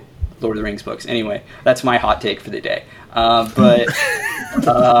to the Lord of the Rings books. Anyway, that's my hot take for the day. But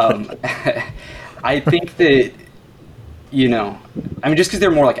I think that, I mean, just because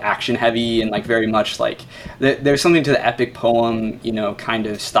they're more like action heavy and like very much like there's something to the epic poem, kind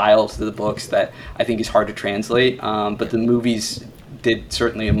of style to the books that I think is hard to translate. But the movies did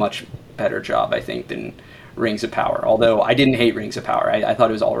certainly a much better job, I think, than Rings of Power. Although I didn't hate Rings of Power. I thought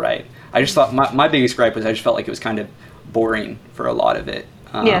it was all right. I just thought my biggest gripe was I just felt like it was kind of boring for a lot of it.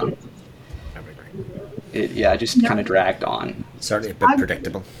 Yeah. It just kind of dragged on. Certainly a bit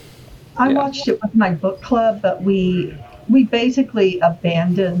predictable. I watched it with my book club, but we basically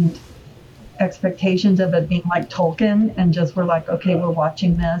abandoned expectations of it being like Tolkien and just were like, okay, we're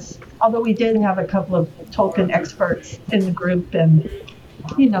watching this. Although we did have a couple of Tolkien experts in the group, and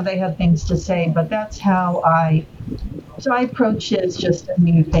they had things to say, but that's how I approach it as just a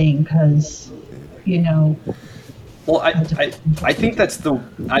new thing because, Well, I think that's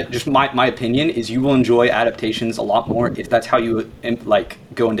just my opinion is you will enjoy adaptations a lot more if that's how you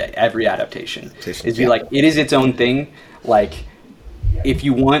go into every adaptation. Is be like, it is its own thing. Like, if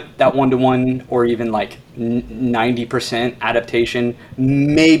you want that 1-to-1 or even 90% adaptation,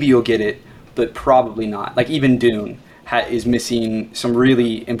 maybe you'll get it, but probably not. Like, even Dune is missing some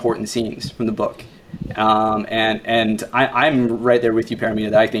really important scenes from the book. And I'm right there with you, Paromita,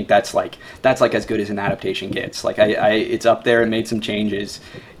 that I think that's as good as an adaptation gets. Like, it's up there and made some changes.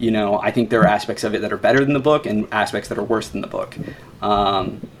 I think there are aspects of it that are better than the book and aspects that are worse than the book.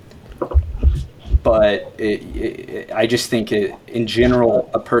 But I just think in general,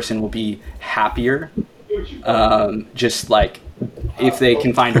 a person will be happier, just if they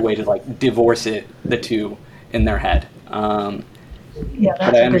can find a way to divorce the two in their head. But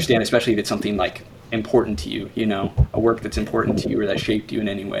I understand, especially if it's something important to you, a work that's important to you or that shaped you in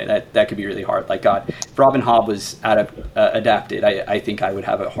any way, that could be really hard. Like, God, if Robin Hobb was adapted, I think I would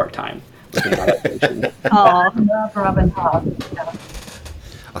have a hard time with an adaptation. Oh, I love Robin Hobb. Yeah.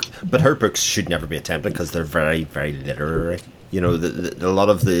 But her books should never be attempted because they're very, very literary. A lot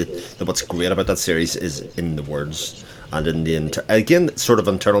of the what's great about that series is in the words and in the again sort of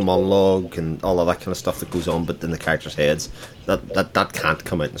internal monologue and all of that kind of stuff that goes on, but in the characters' heads that can't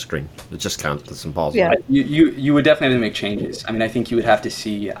come out on the screen. It just can't. It's impossible. Yeah, you would definitely have to make changes. I mean, I think you would have to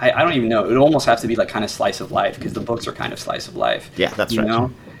see. I don't even know. It would almost have to be kind of slice of life because the books are kind of slice of life. Yeah, that's right.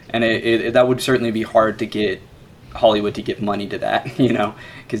 And it that would certainly be hard to get Hollywood to give money to that,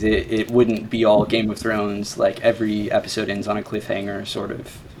 because it wouldn't be all Game of Thrones, every episode ends on a cliffhanger sort of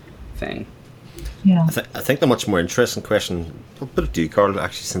thing. Yeah. I think the much more interesting question, I'll put it to you, Carl,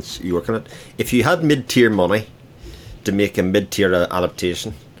 actually, since you work on it. If you had mid-tier money to make a mid-tier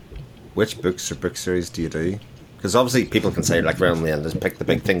adaptation, which books or book series do you do? Because obviously people can say, right on the end, just pick the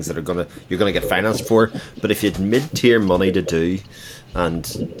big things that you're gonna get financed for. But if you had mid-tier money to do and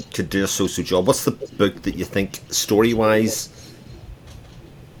could do a so-so job, what's the book that you think story-wise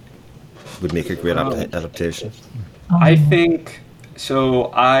would make a great adaptation? I think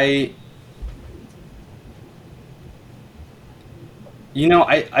so. I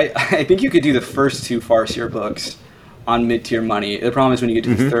think you could do the first two Farseer books on mid-tier money. The problem is when you get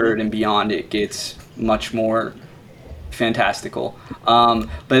to the third and beyond, it gets much more fantastical.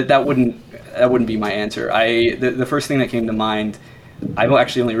 But that wouldn't be my answer. The first thing that came to mind, I've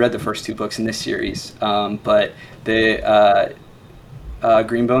actually only read the first two books in this series, but the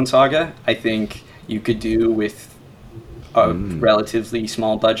Greenbone Saga, I think you could do with a relatively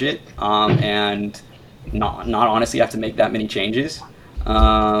small budget and not honestly have to make that many changes.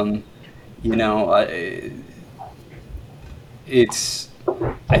 It's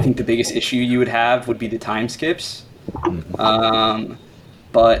I think the biggest issue you would have would be the time skips.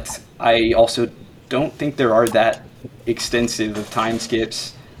 But I also don't think there are that extensive of time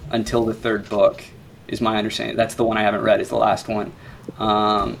skips until the third book, is my understanding. That's the one I haven't read, is the last one.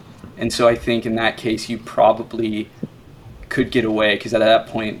 And so I think in that case you probably could get away, because at that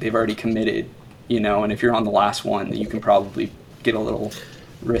point they've already committed, and if you're on the last one, you can probably get a little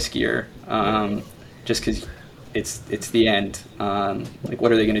riskier, just because it's the end.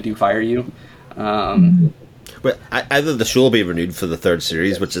 What are they going to do, fire you? Well, either the show will be renewed for the third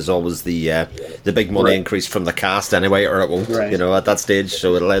series, which is always the big money increase from the cast anyway, or it won't, at that stage.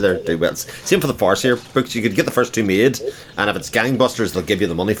 So it'll either do well. Same for the Farseer books. You could get the first two made, and if it's gangbusters, they'll give you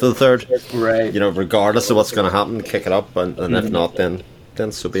the money for the third. Right. Regardless of what's going to happen, kick it up, and if not, then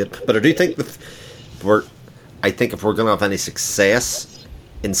so be it. But I do think if we're going to have any success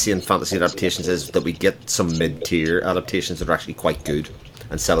in seeing fantasy adaptations, is that we get some mid-tier adaptations that are actually quite good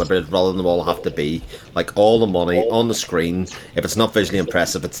and celebrated, rather than them all have to be all the money on the screen. If it's not visually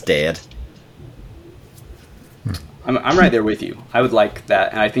impressive, it's dead. I'm right there with you. I would like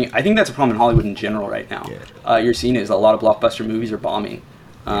that, and I think that's a problem in Hollywood in general right now. You're seeing is a lot of blockbuster movies are bombing.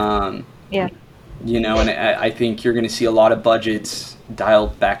 And I think you're going to see a lot of budgets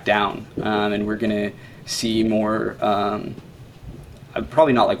dialed back down, and we're going to see more.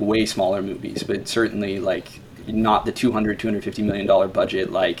 Probably not way smaller movies, but certainly not the $250 million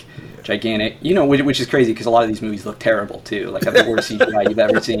budget gigantic, which is crazy because a lot of these movies look terrible too, like have the worst CGI you've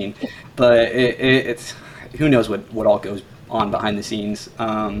ever seen. But it's who knows what all goes on behind the scenes.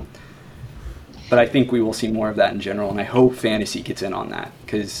 But I think we will see more of that in general, and I hope fantasy gets in on that,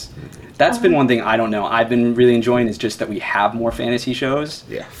 because that's been one thing I don't know I've been really enjoying, is just that we have more fantasy shows.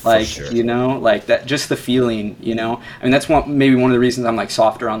 Yeah, like for sure. Like that, just the feeling. I mean, that's maybe one of the reasons I'm like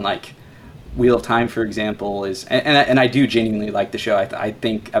softer on like Wheel of Time, for example, is and I do genuinely like the show. I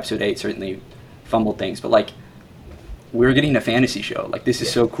think episode 8 certainly fumbled things, but like, we're getting a fantasy show. Like, this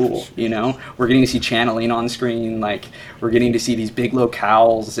is so cool, We're getting to see channeling on screen. Like, we're getting to see these big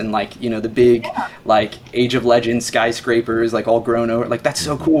locales and, like, the big, like, Age of Legends skyscrapers, like, all grown over. Like, that's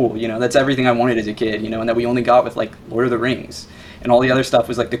so cool, That's everything I wanted as a kid, and that we only got with, like, Lord of the Rings. And all the other stuff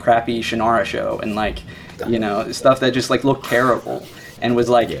was, like, the crappy Shannara show and, like, stuff that just, like, looked terrible. And was,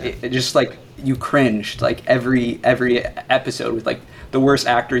 like, it just, like, you cringed, like, every episode with, like, the worst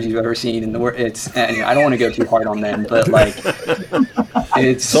actors you've ever seen, and it's. Anyway, I don't want to go too hard on them, but like,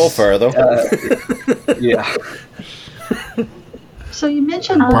 it's so fair though. Yeah. So you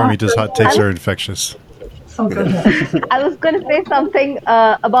mentioned Paromita's hot takes are infectious. Oh, go ahead. I was going to say something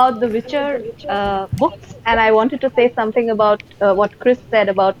about the Witcher books, and I wanted to say something about what Chris said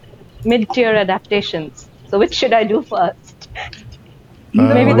about mid-tier adaptations. So which should I do first?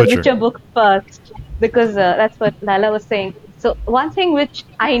 Maybe the Witcher books first, because that's what Layla was saying. So one thing which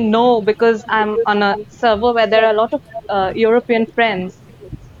I know, because I'm on a server where there are a lot of European friends,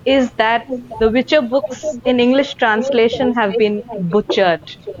 is that the Witcher books in English translation have been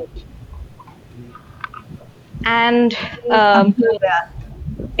butchered. And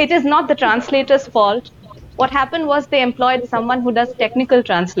it is not the translator's fault. What happened was they employed someone who does technical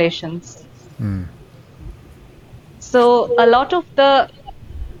translations. So a lot of the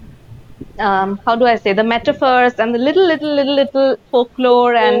the metaphors and the little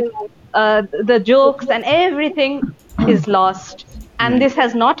folklore and the jokes and everything is lost. And this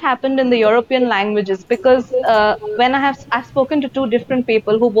has not happened in the European languages, because when I've spoken to 2 different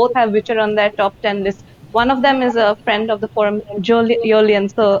people who both have Witcher on their top 10 list. One of them is a friend of the forum, Jolien.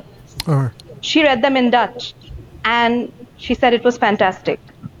 So she read them in Dutch, and she said it was fantastic.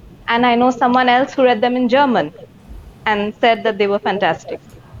 And I know someone else who read them in German and said that they were fantastic.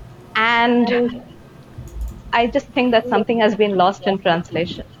 And I just think that something has been lost in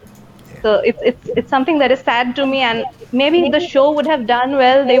translation. So it's something that is sad to me, and maybe the show would have done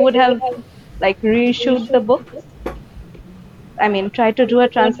well. They would have like reissued the books. I mean, try to do a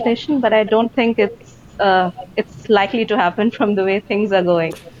translation, but I don't think it's likely to happen from the way things are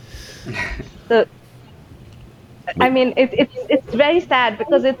going. So I mean, it's very sad,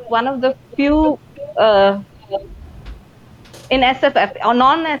 because it's one of the few. In SFF or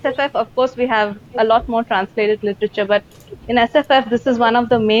non-SFF, of course, we have a lot more translated literature, but in SFF, this is one of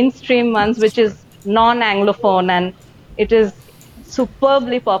the mainstream ones, which is non-Anglophone, and it is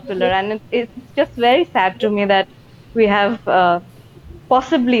superbly popular. And it's just very sad to me that we have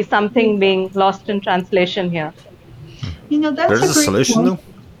possibly something being lost in translation here. That's There's a solution, point. though.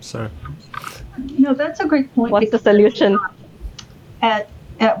 Sorry. That's a great point. What's the solution? At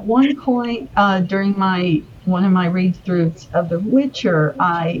one point during one of my read-throughs of The Witcher,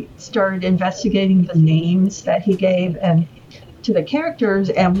 I started investigating the names that he gave and to the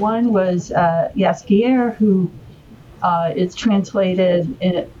characters, and one was Jaskier, who is translated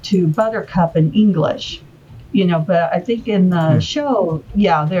to Buttercup in English. But I think in the show,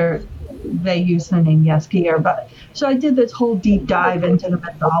 they use the name Jaskier. But so I did this whole deep dive into the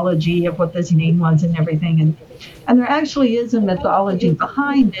mythology of what this name was and everything, and there actually is a mythology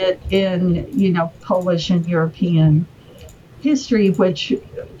behind it in Polish and European history, which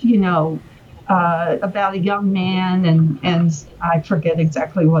about a young man, and I forget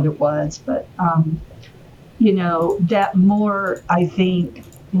exactly what it was, but that more, I think,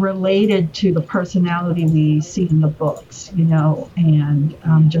 related to the personality we see in the books, and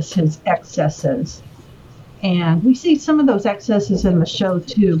just his excesses. And we see some of those excesses in the show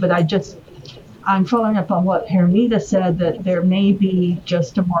too, but I'm following up on what Paromita said, that there may be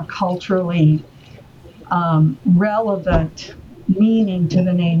just a more culturally relevant meaning to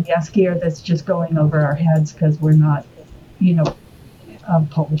the name Jaskier that's just going over our heads because we're not, of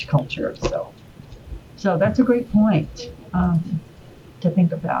Polish culture. So that's a great point to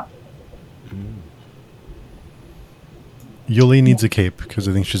think about. Yuli needs a cape because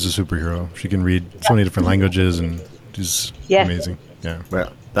I think she's a superhero. She can read so many different languages, and she's amazing. Yeah.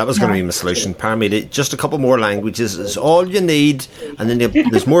 Well, that was going to be my solution. Paromita, just a couple more languages is all you need, and then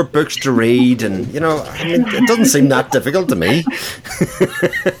there's more books to read, and it doesn't seem that difficult to me.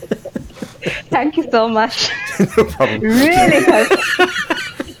 Thank you so much. No problem. Really helps.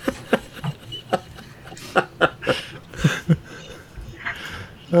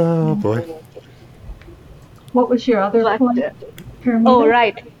 Oh boy. What was your other point? Paromita? Oh,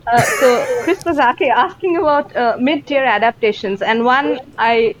 right. So Chris was asking about mid-tier adaptations, and one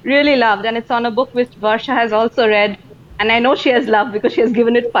I really loved, and it's on a book which Varsha has also read, and I know she has loved because she has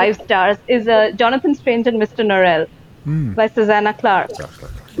given it 5 stars, is Jonathan Strange and Mr. Norrell by Susanna Clarke.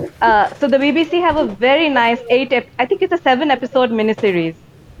 So the BBC have a very nice I think it's a 7-episode miniseries.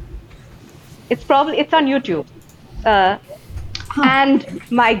 It's on YouTube.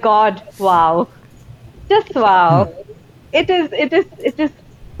 And my God, wow. Just wow. It is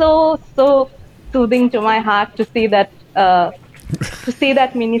so soothing to my heart to see that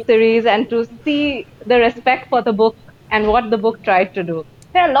miniseries and to see the respect for the book and what the book tried to do.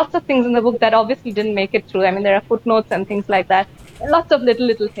 There are lots of things in the book that obviously didn't make it through. I mean, there are footnotes and things like that. Lots of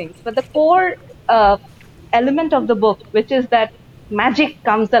little things. But the core element of the book, which is that magic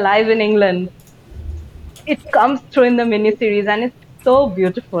comes alive in England, it comes through in the miniseries, and it's so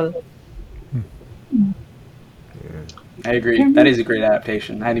beautiful. I agree. That is a great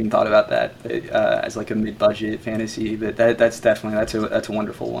adaptation. I hadn't even thought about that as like a mid-budget fantasy, but that's a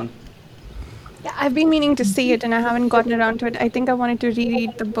wonderful one. Yeah, I've been meaning to see it and I haven't gotten around to it. I think I wanted to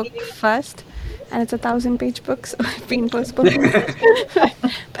reread the book first, and it's a 1,000-page book, so I've been postponing.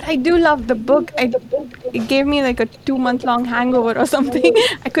 But I do love the book. It gave me like a 2-month-long hangover or something.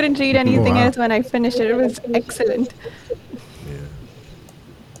 I couldn't read anything else when I finished it. It was excellent.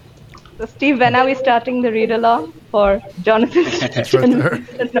 So Steve, when are we starting the read-along for Jonathan? It's right there.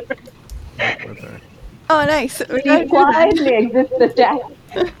 Right there. Oh, nice. Steve quietly exits the chat.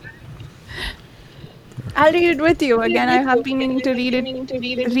 I'll read it with you again. I have been meaning to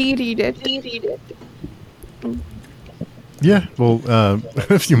reread it. Yeah, well, a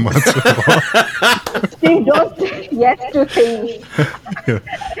few months ago. Steve, don't say yes to things.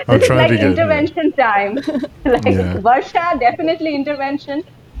 I'm This is trying like to get intervention time. Varsha, definitely intervention.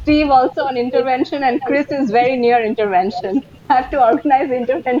 Steve also on intervention, and Chris is very near intervention. I have to organize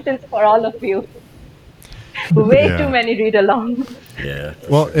interventions for all of you. Way too many read-alongs. Yeah.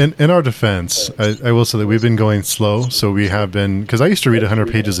 Well, in our defense, I will say that we've been going slow. So we have been, because I used to read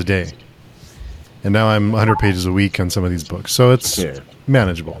 100 pages a day. And now I'm 100 pages a week on some of these books. So it's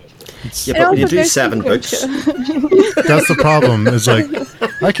manageable. Yeah, but when you do 7 books. That's the problem. Is like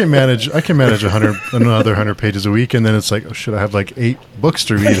I can manage another 100 pages a week, and then it's like, oh shit, I have like 8 books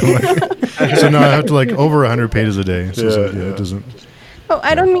to read. So now I have to like over 100 pages a day. So it doesn't. Oh,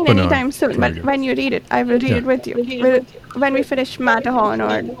 I don't mean But no, anytime soon, but when you read it, I will read it with you. When we finish Matterhorn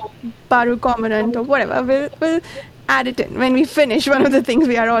or Baru Commandant or whatever, we'll add it in when we finish one of the things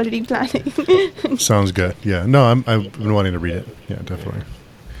we are already planning. Sounds good. Yeah. No, I've been wanting to read it. Yeah, definitely.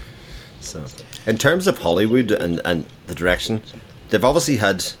 So, in terms of Hollywood and the direction, they've obviously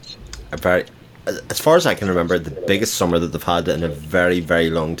had a very, as far as I can remember, the biggest summer that they've had in a very, very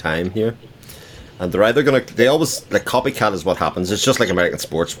long time here. And they're either going to, they always, like, copycat is what happens. It's just like American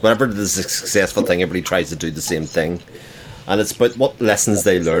sports. Whenever there's a successful thing, everybody tries to do the same thing. And it's about what lessons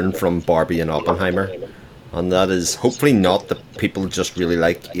they learn from Barbie and Oppenheimer. And that is hopefully not that people just really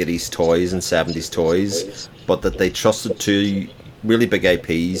like 80s toys and 70s toys, but that they trusted 2 really big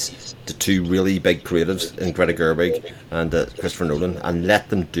IPs to 2 really big creatives in Greta Gerwig and Christopher Nolan, and let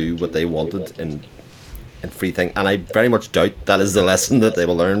them do what they wanted in free thing. And I very much doubt that is the lesson that they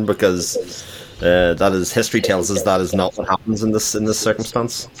will learn, because that is, history tells us that is not what happens in this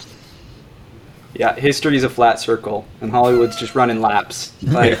circumstance. Yeah, history is a flat circle, and Hollywood's just running laps.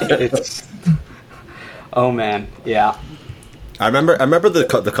 Like it's. Oh man, yeah. I remember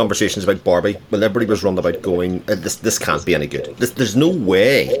the conversations about Barbie. Well, everybody was running about going, this can't be any good. There's no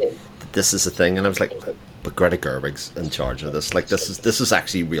way that this is a thing. And I was like, but Greta Gerwig's in charge of this. Like, this is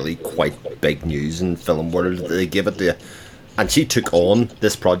actually really quite big news in film world. They give it to, and she took on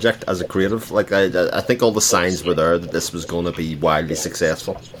this project as a creative. Like, I think all the signs were there that this was going to be wildly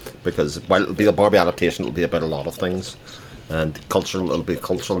successful, because while it'll be a Barbie adaptation, it'll be about a lot of things, and it'll be a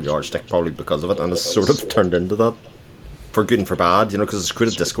cultural yardstick probably because of it, and it's sort of turned into that. For good and for bad, because it's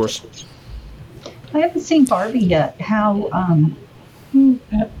creative discourse. I haven't seen Barbie yet. How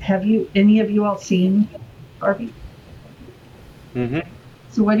have you? Any of you all seen Barbie? Mm-hmm.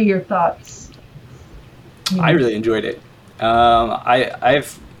 So, what are your thoughts? I really enjoyed it.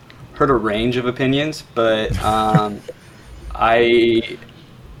 I've heard a range of opinions, but I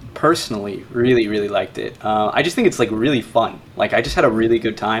personally really liked it. I just think it's like really fun. Like, I just had a really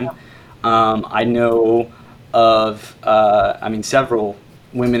good time. I know of several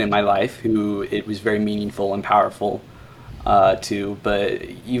women in my life who it was very meaningful and powerful to, but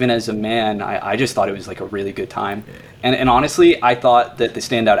even as a man, I just thought it was like a really good time. And honestly, I thought that the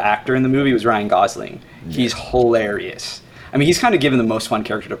standout actor in the movie was Ryan Gosling. He's hilarious. I mean, he's kind of given the most fun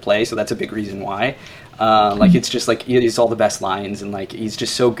character to play, so that's a big reason why. Like, it's just like he's all the best lines, and like he's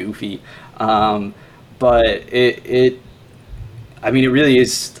just so goofy. But it really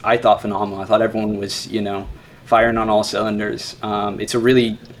is, I thought, phenomenal. I thought everyone was, firing on all cylinders. It's a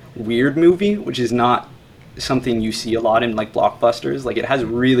really weird movie, which is not something you see a lot in like blockbusters. Like, it has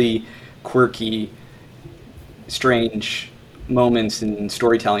really quirky, strange moments and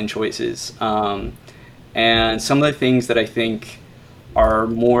storytelling choices. And some of the things that I think are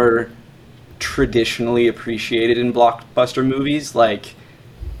more traditionally appreciated in blockbuster movies, like,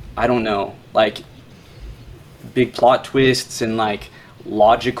 I don't know, like big plot twists and like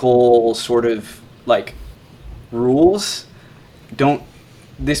logical sort of like rules,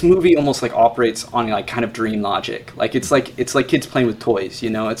 this movie almost like operates on like kind of dream logic. Like it's like kids playing with toys,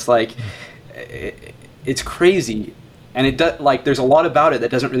 it's like it's crazy, and it does, like, there's a lot about it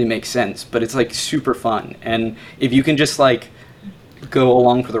that doesn't really make sense, but it's like super fun. And if you can just like go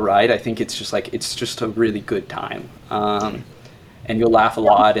along for the ride, I think it's just a really good time. And you'll laugh a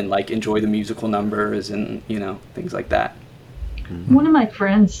lot and like enjoy the musical numbers and things like that. One of my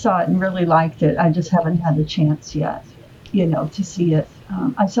friends saw it and really liked it. I just haven't had a chance yet, to see it.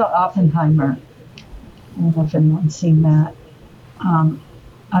 I saw Oppenheimer. I don't know if anyone's seen that.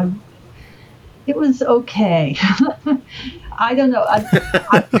 It was okay. I don't know.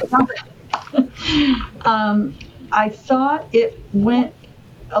 I thought it went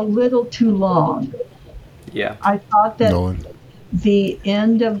a little too long. Yeah. I thought that the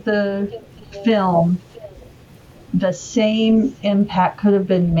end of the film, the same impact could have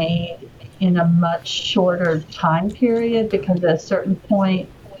been made in a much shorter time period, because at a certain point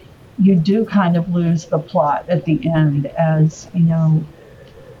you do kind of lose the plot at the end, as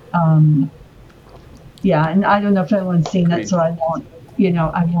yeah, and I don't know if anyone's seen it, so I won't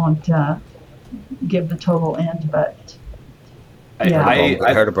give the total end, but yeah.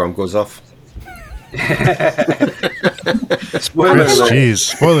 I heard a bomb goes off. Spoiler alert. Jeez,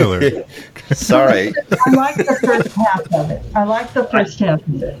 spoiler alert. Sorry. I like the first half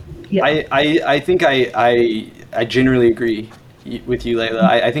of it. Yeah. I think I generally agree with you, Layla.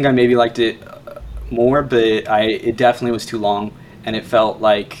 I think I maybe liked it more, but it definitely was too long, and it felt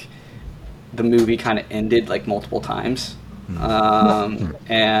like the movie kind of ended like multiple times.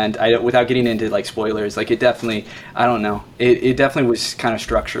 And without getting into like spoilers, like it definitely, I don't know, it definitely was kind of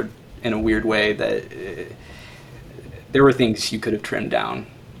structured in a weird way that there were things you could have trimmed down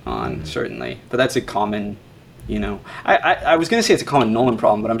on, certainly. But that's a common, I was going to say it's a common Nolan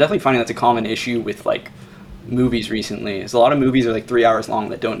problem, but I'm definitely finding that's a common issue with like movies recently. Is a lot of movies are like 3 hours long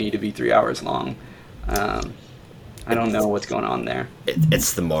that don't need to be 3 hours long. I don't know what's going on there.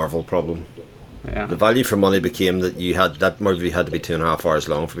 It's the Marvel problem. Yeah. The value for money became that that movie had to be 2.5 hours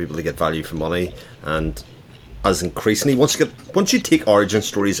long for people to get value for money, and as increasingly once you take origin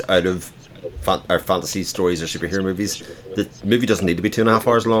stories out of our fantasy stories or superhero movies, the movie doesn't need to be 2.5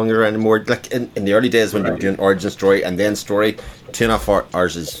 hours longer anymore. Like in the early days when you were doing origin story and then story, 2.5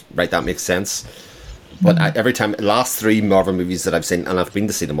 hours is right. That makes sense. But every time, the last 3 Marvel movies that I've seen, and I've been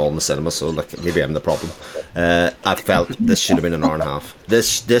to see them all in the cinema, so like maybe I'm the problem. I felt this should have been an hour and a half.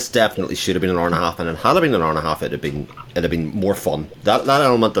 This definitely should have been an hour and a half, and had it been an hour and a half, it'd have been more fun. That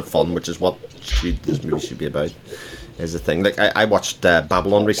element of fun, which is what this movie should be about, is the thing. Like I watched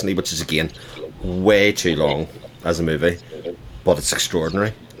Babylon recently, which is again way too long as a movie, but it's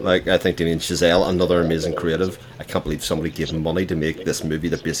extraordinary. Like, I think Damien Chazelle, another amazing creative. I can't believe somebody gave him money to make this movie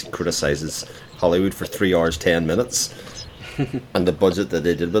that basically criticises Hollywood for 3 hours 10 minutes and the budget that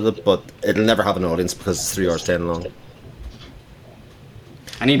they did with it, but it'll never have an audience because it's 3 hours 10 long.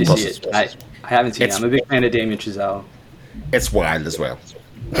 I need to see it. I haven't seen it. I'm a big fan of Damien Chazelle. It's wild as well.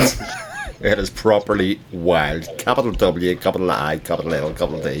 It is properly wild. Capital W, capital I, capital L,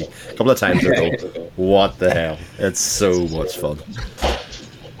 capital D. A couple of times I go, what the hell? It's so much fun.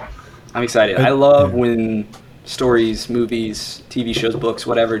 I'm excited. I love when stories, movies, TV shows, books,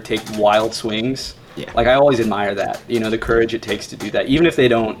 whatever, take wild swings. Yeah. Like, I always admire that. The courage it takes to do that. Even if they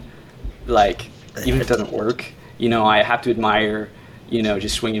don't, like, even if it doesn't work, I have to admire,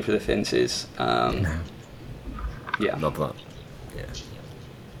 just swinging for the fences. Yeah. Love that.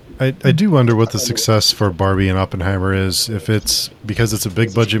 I do wonder what the success for Barbie and Oppenheimer is, if it's because it's a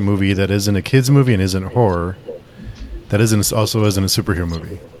big budget movie that isn't a kids movie and isn't horror, that also isn't a superhero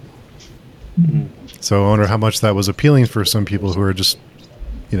movie. So I wonder how much that was appealing for some people who are just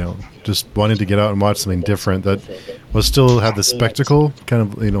wanting to get out and watch something different that was still had the spectacle kind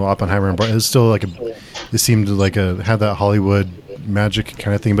of, Oppenheimer and Barbie. It was still like it seemed like had that Hollywood magic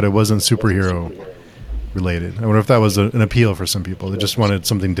kind of thing, but it wasn't superhero related. I wonder if that was an appeal for some people. They just wanted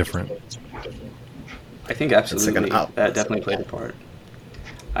something different. I think absolutely like that definitely played a part.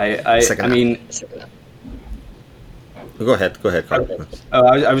 I mean, go ahead, Carl.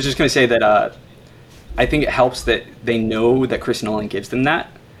 I was just going to say that I think it helps that they know that Chris Nolan gives them that,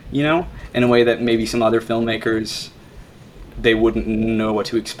 you know, in a way that maybe some other filmmakers, they wouldn't know what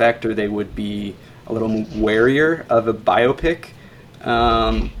to expect, or they would be a little warier of a biopic.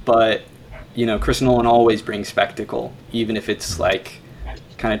 But, you know, Chris Nolan always brings spectacle, even if it's like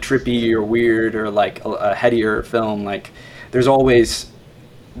kind of trippy or weird or like a headier film. Like, there's always,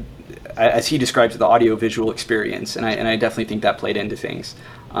 as he describes, the audio-visual experience, and I definitely think that played into things,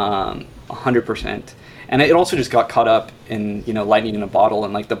 100%. And it also just got caught up in, you know, lightning in a bottle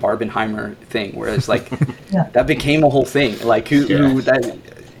and like the Barbenheimer thing, whereas like that became a whole thing. Like who that,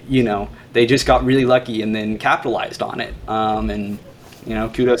 you know, they just got really lucky and then capitalized on it. And you know,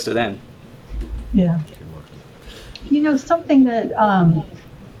 kudos to them. Yeah. You know, something that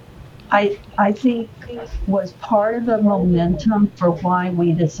I think was part of the momentum for why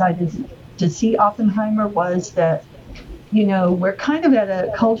we decided to see Oppenheimer was that, you know, we're kind of at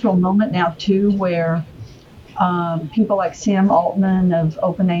a cultural moment now too, where people like Sam Altman of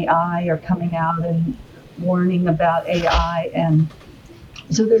OpenAI are coming out and warning about AI, and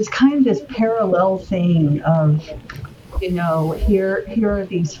so there's kind of this parallel thing of, you know, here are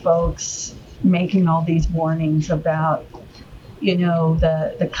these folks making all these warnings about, you know,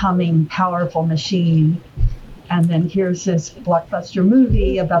 the coming powerful machine, and then here's this blockbuster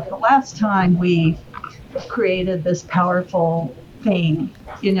movie about the last time we created this powerful thing,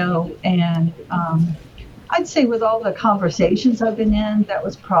 you know, and I'd say with all the conversations I've been in, that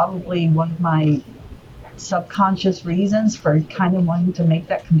was probably one of my subconscious reasons for kind of wanting to make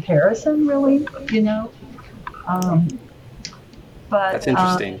that comparison, really, you know. But that's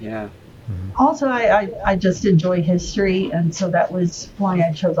interesting, yeah. Also, I just enjoy history, and so that was why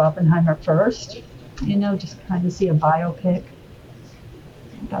I chose Oppenheimer first, you know, just kind of see a biopic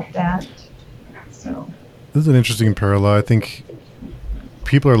about that. So this is an interesting parallel. I think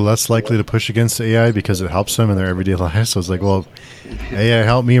people are less likely to push against AI because it helps them in their everyday life. So it's like, well, AI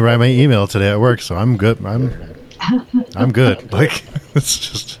helped me write my email today at work, so I'm good. I'm good. Like, it's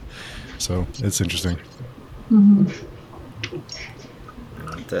just, so it's interesting. Mm-hmm.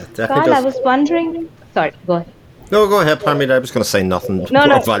 Carl, I was wondering. Sorry, go ahead. No, go ahead, Paromita. I was going to say nothing.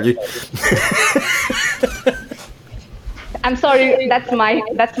 No. Value. I'm sorry. That's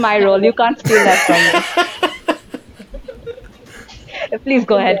my role. You can't steal that from me. Please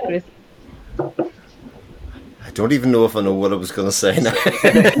go ahead, Chris. I don't even know if I know what I was going to say now.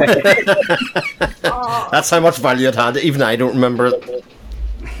 That's how much value it had. Even I don't remember it.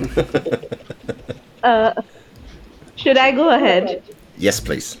 Should I go ahead? Yes,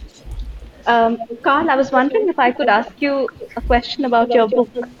 please. Carl, I was wondering if I could ask you a question about your book.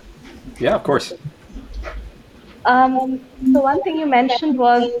 Yeah, of course. So one thing you mentioned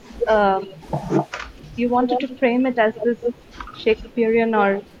was you wanted to frame it as this Shakespearean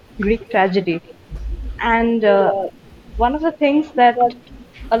or Greek tragedy. And one of the things that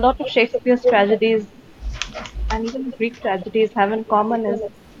a lot of Shakespeare's tragedies and even Greek tragedies have in common is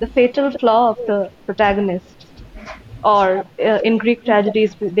the fatal flaw of the protagonist. Or in Greek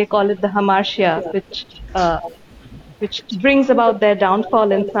tragedies, they call it the hamartia, which brings about their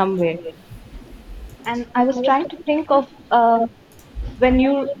downfall in some way. And I was trying to think of when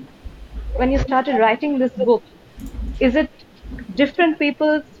you started writing this book, is it different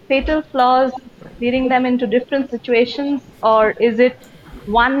people's fatal flaws leading them into different situations, or is it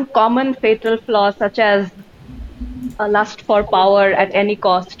one common fatal flaw, such as a lust for power at any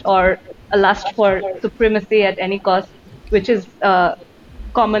cost, or a lust for supremacy at any cost, which is a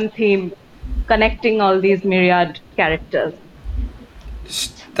common theme connecting all these myriad characters?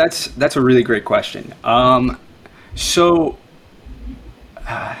 That's a really great question. So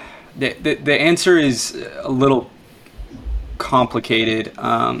the answer is a little complicated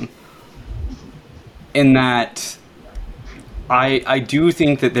in that I do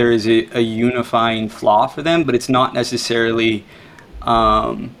think that there is a unifying flaw for them, but it's not necessarily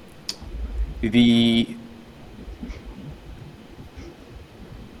the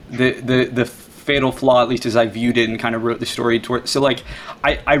fatal flaw, at least as I viewed it and kind of wrote the story toward. So like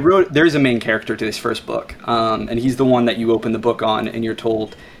I wrote, there's a main character to this first book, and he's the one that you open the book on and you're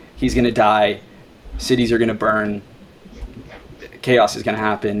told he's going to die, cities are going to burn, chaos is going to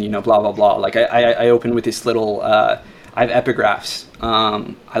happen, you know, blah, blah, blah. Like I open with this little, I have epigraphs.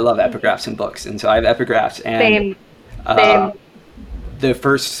 I love epigraphs in books. And so I have epigraphs, and Same. The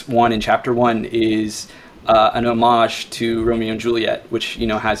first one in chapter 1 is an homage to Romeo and Juliet, which, you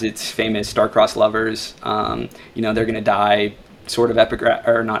know, has its famous star-crossed lovers. You know, they're going to die, sort of epigraph,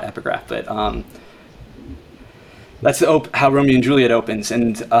 or not epigraph, but that's how Romeo and Juliet opens,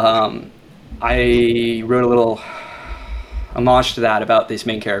 and I wrote a little homage to that about this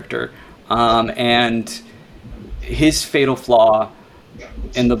main character, and his fatal flaw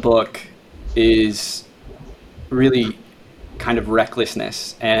in the book is really kind of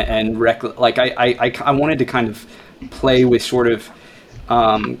recklessness and like I wanted to kind of play with sort of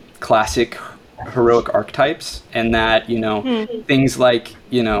classic heroic archetypes, and that, you know, things like,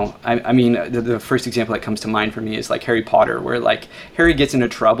 you know, I mean, the first example that comes to mind for me is like Harry Potter, where like Harry gets into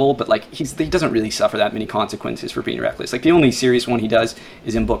trouble, but like he doesn't really suffer that many consequences for being reckless. Like the only serious one he does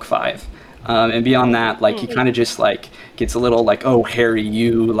is in book 5. And beyond that, like he kind of just like gets a little like, oh, Harry,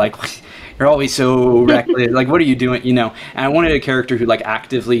 you like, you're always so reckless. Like, what are you doing? You know, and I wanted a character who like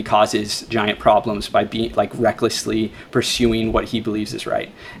actively causes giant problems by being like recklessly pursuing what he believes is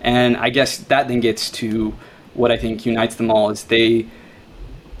right. And I guess that then gets to what I think unites them all is they,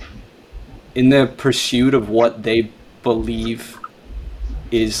 in the pursuit of what they believe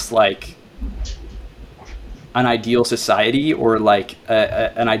is like an ideal society, or like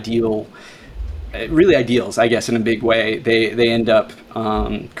an ideal, really ideals, I guess, in a big way, they end up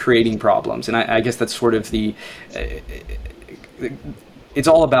creating problems. And I guess that's sort of the, it's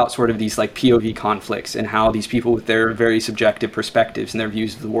all about sort of these like POV conflicts, and how these people with their very subjective perspectives and their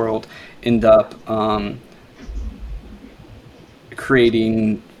views of the world end up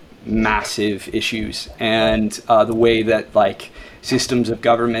creating massive issues. And the way that like systems of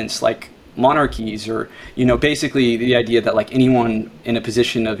governments like monarchies, or, you know, basically the idea that like anyone in a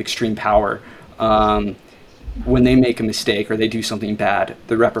position of extreme power, when they make a mistake or they do something bad,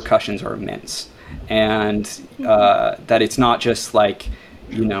 the repercussions are immense. And that it's not just like,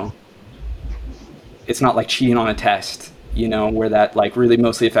 you know, it's not like cheating on a test, you know, where that like really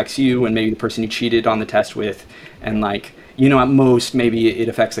mostly affects you and maybe the person you cheated on the test with, and like, you know, at most maybe it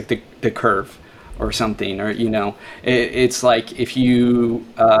affects like the curve or something, or, you know, it's like if you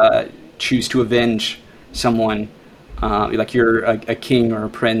choose to avenge someone, like you're a king or a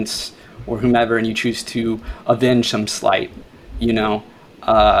prince or whomever, and you choose to avenge some slight, you know,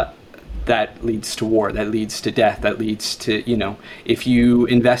 that leads to war, that leads to death, that leads to, you know, if you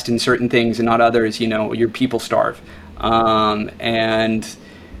invest in certain things and not others, you know, your people starve. And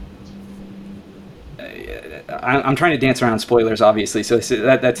I'm trying to dance around spoilers, obviously, so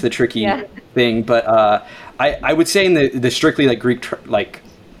that's the tricky thing. But I would say in the strictly like Greek like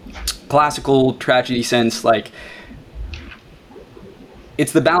classical tragedy sense, like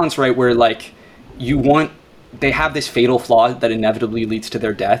it's the balance, right, where like they have this fatal flaw that inevitably leads to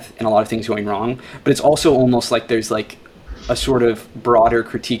their death and a lot of things going wrong, but it's also almost like there's like a sort of broader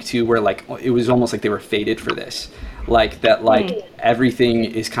critique too, where like it was almost like they were fated for this, like that, like everything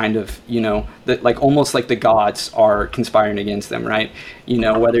is kind of, you know, that like almost like the gods are conspiring against them, right? You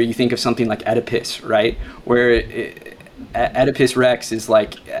know, whether you think of something like Oedipus, right, where Oedipus Rex is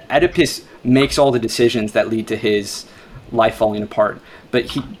like, Oedipus makes all the decisions that lead to his life falling apart, but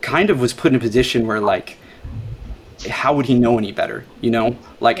he kind of was put in a position where like, how would he know any better, you know,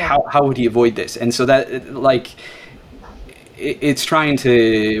 like how would he avoid this? And so that like it's trying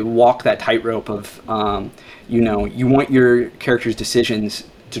to walk that tightrope of you know, you want your character's decisions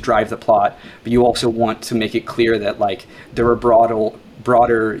to drive the plot, but you also want to make it clear that like there are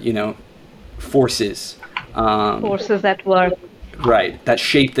broader, you know, forces at work, right, that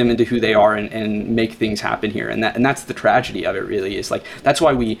shape them into who they are and make things happen here. And that's the tragedy of it, really, is like, that's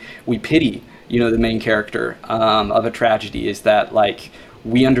why we pity, you know, the main character of a tragedy, is that like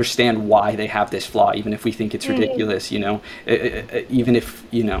we understand why they have this flaw, even if we think it's ridiculous, you know, even if,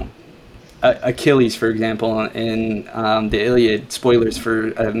 you know, Achilles, for example, in the Iliad, spoilers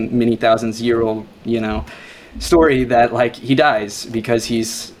for a many thousands-year-old, you know, story, that like he dies because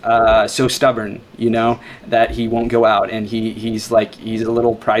he's so stubborn, you know, that he won't go out, and he's a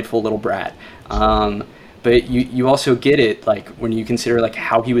little prideful little brat. But you also get it like when you consider like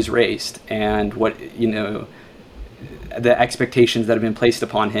how he was raised and what, you know, the expectations that have been placed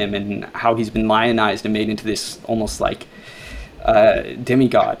upon him, and how he's been lionized and made into this almost like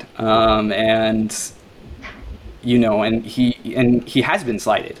demigod, and you know, and he has been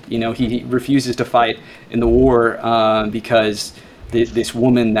slighted. You know, he refuses to fight in the war because this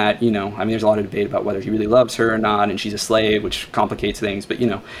woman that, you know, I mean, there's a lot of debate about whether he really loves her or not, and she's a slave, which complicates things. But, you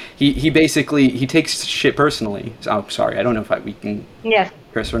know, he basically, he takes shit personally. So, sorry, I don't know if we can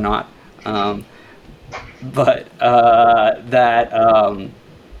curse or not. But that,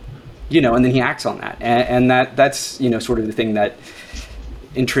 you know, and then he acts on that. And that's, you know, sort of the thing that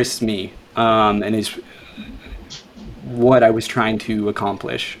interests me, and is what I was trying to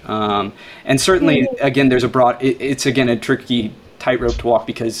accomplish. And certainly, again, there's it's again a tricky tightrope to walk,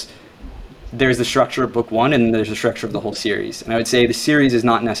 because there's the structure of book one and there's the structure of the whole series. And I would say the series is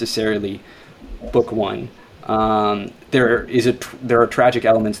not necessarily book one. There are tragic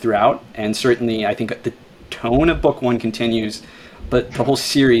elements throughout, and certainly I think the tone of book one continues, but the whole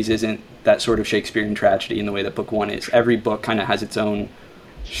series isn't that sort of Shakespearean tragedy in the way that book one is. Every book kind of has its own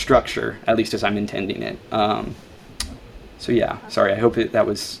structure, at least as I'm intending it. So yeah, sorry, I hope that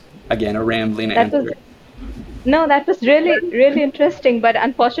was, again, a rambling answer. No, that was really, really interesting, but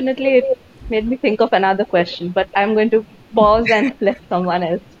unfortunately it made me think of another question, but I'm going to pause and let someone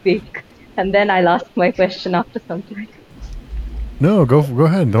else speak, and then I'll ask my question after some time. No, go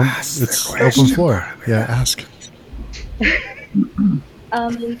ahead. Don't. It's open floor. Yeah, ask.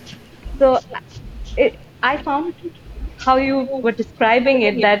 I found how you were describing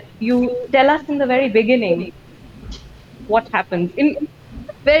it, that you tell us in the very beginning what happens in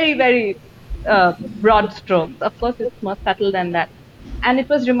very, very broad strokes. Of course, it's more subtle than that. And it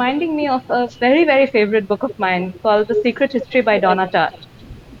was reminding me of a very, very favorite book of mine called The Secret History by Donna Tartt.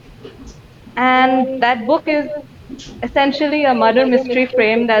 And that book is essentially a murder mystery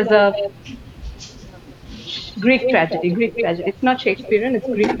framed as a Greek tragedy. It's not Shakespearean, it's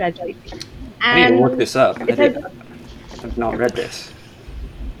Greek tragedy. I need to look this up. I've not read this.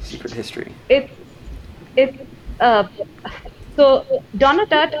 Secret History. So Donna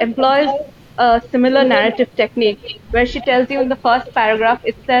Tartt employs a similar narrative technique where she tells you in the first paragraph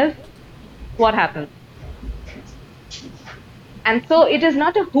itself what happens. And so it is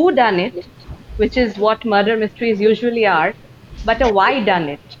not a whodunit, which is what murder mysteries usually are, but a why done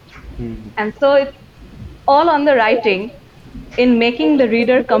it. And so it's all on the writing in making the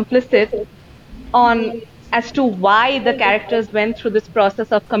reader complicit as to why the characters went through this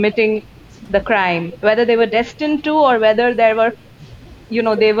process of committing the crime, whether they were destined to, or whether there were,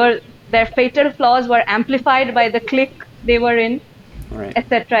 their fatal flaws were amplified by the clique they were in, right,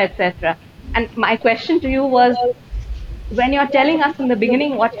 etc., etc. And my question to you was, when you're telling us in the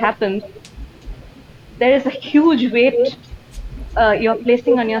beginning what happens, there is a huge weight you're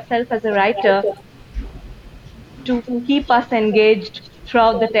placing on yourself as a writer to keep us engaged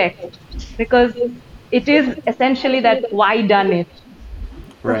throughout the text, because it is essentially that why done it.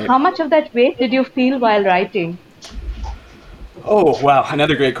 Right. So how much of that weight did you feel while writing? Oh, wow.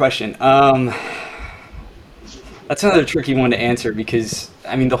 Another great question. That's another tricky one to answer because,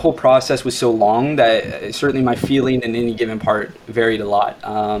 the whole process was so long that certainly my feeling in any given part varied a lot.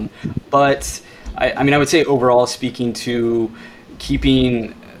 But I would say overall, speaking to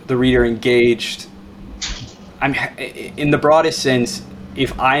keeping the reader engaged, in the broadest sense,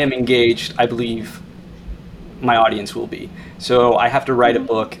 if I am engaged, I believe my audience will be. So I have to write a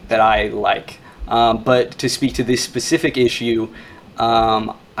book that I like. But to speak to this specific issue,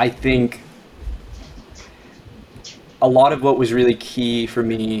 I think a lot of what was really key for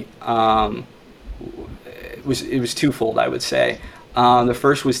me was twofold, I would say. The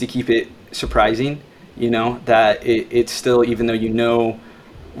first was to keep it surprising, that it's still, even though you know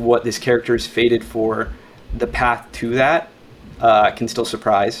what this character is fated for, the path to that can still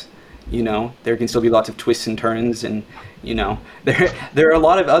surprise. There can still be lots of twists and turns, and there are a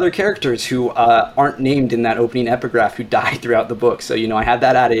lot of other characters who aren't named in that opening epigraph who die throughout the book. So I had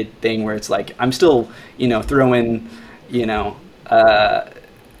that added thing where it's like I'm still throwing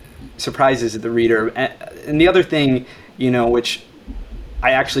surprises at the reader. And the other thing which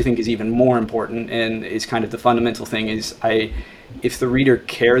I actually think is even more important and is kind of the fundamental thing is if the reader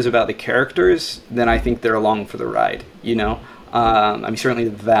cares about the characters, then I think they're along for the ride. Certainly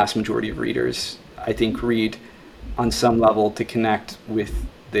the vast majority of readers, I think, read on some level to connect with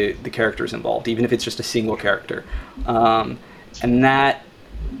the characters involved, even if it's just a single character. And that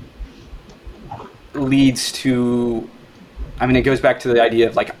leads to, it goes back to the idea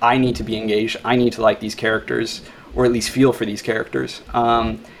of like, I need to be engaged, I need to like these characters, or at least feel for these characters.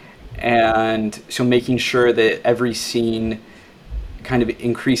 And so making sure that every scene kind of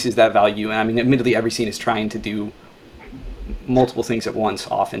increases that value. And admittedly, every scene is trying to do multiple things at once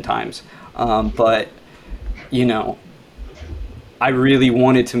oftentimes, but I really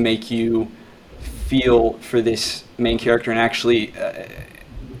wanted to make you feel for this main character. And actually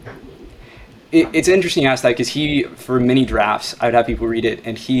it's interesting you ask that, because for many drafts I would have people read it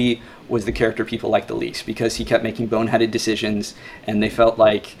and he was the character people liked the least because he kept making boneheaded decisions and they felt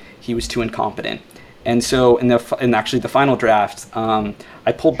like he was too incompetent. And so in actually the final draft,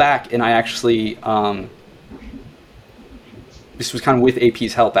 I pulled back and I actually this was kind of with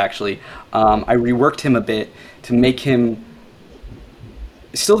AP's help, actually. I reworked him a bit to make him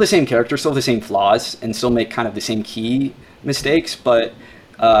still the same character, still the same flaws, and still make kind of the same key mistakes, but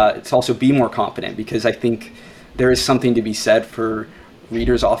it's also be more competent, because I think there is something to be said for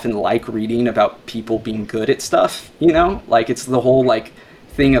readers often like reading about people being good at stuff, you know? Like, it's the whole, like,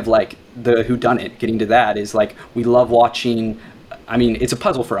 thing of, like, the whodunit, getting to that is, like, we love watching, I mean, it's a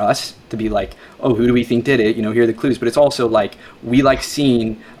puzzle for us to be like, oh, who do we think did it? You know, here are the clues. But it's also, like, we like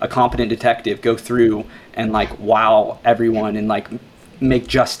seeing a competent detective go through and, like, wow everyone and, like, make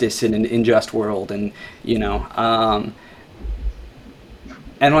justice in an unjust world. And, you know,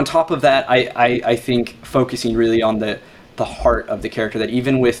 and on top of that, I think focusing really on the heart of the character, that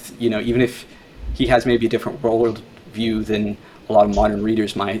even with, you know, even if he has maybe a different world view than a lot of modern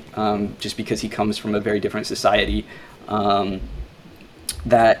readers might, just because he comes from a very different society,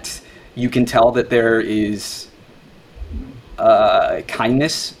 that you can tell that there is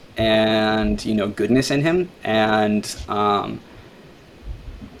kindness and, you know, goodness in him, and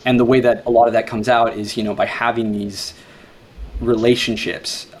the way that a lot of that comes out is, you know, by having these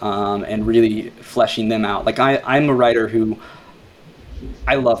relationships and really fleshing them out. Like, I'm a writer who,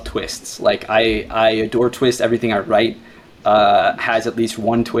 I love twists. Like, I adore twists. Everything I write has at least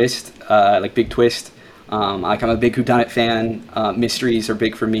one twist, like big twist. Like, I'm a big whodunit fan. Mysteries are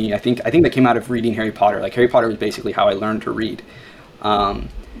big for me. I think that came out of reading Harry Potter. Like, Harry Potter was basically how I learned to read. And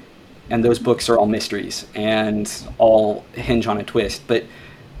those books are all mysteries and all hinge on a twist. But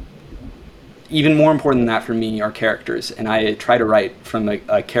even more important than that for me are characters. And I try to write from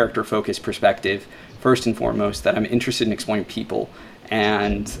a character-focused perspective, first and foremost, that I'm interested in exploring people,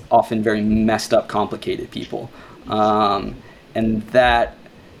 and often very messed up, complicated people. And that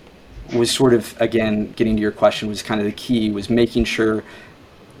was sort of, again, getting to your question, was kind of the key, was making sure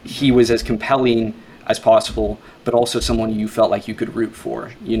he was as compelling as possible, but also someone you felt like you could root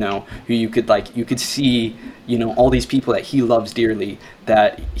for, you know, who you could see, you know, all these people that he loves dearly,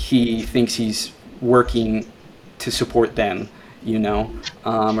 that he thinks he's working to support them, you know,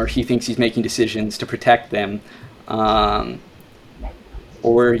 or he thinks he's making decisions to protect them,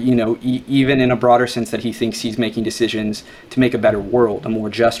 or, you know, even in a broader sense, that he thinks he's making decisions to make a better world, a more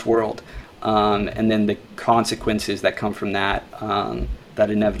just world, and then the consequences that come from that, that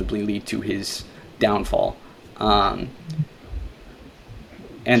inevitably lead to his downfall. And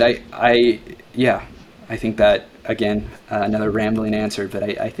I think that, again, another rambling answer, but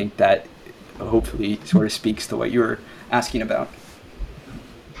I think that hopefully sort of speaks to what you were asking about.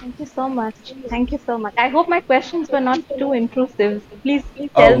 Thank you so much. Thank you so much. I hope my questions were not too intrusive. Please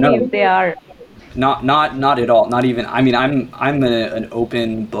tell me if they are. Not at all. Not even. I mean, I'm an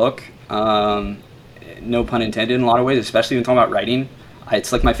open book. No pun intended in a lot of ways, especially when talking about writing.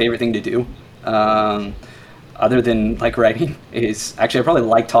 It's like my favorite thing to do. Other than like writing, is actually I probably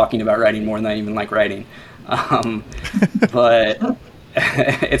like talking about writing more than I even like writing. But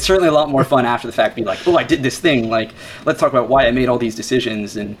it's certainly a lot more fun after the fact, be like, oh, I did this thing, like, let's talk about why I made all these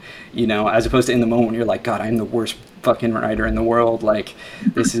decisions, and, you know, as opposed to in the moment when you're like, God, I'm the worst fucking writer in the world, like,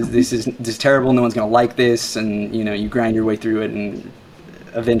 this is terrible, no one's gonna like this, and, you know, you grind your way through it and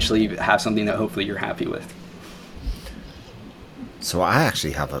eventually have something that hopefully you're happy with. So I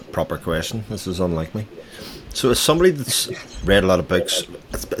actually have a proper question. This is unlike me. So as somebody that's read a lot of books,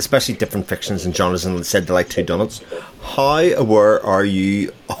 especially different fictions and genres, and said they like whodunits, how aware are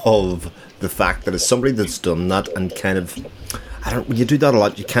you of the fact that as somebody that's done that and kind of, when you do that a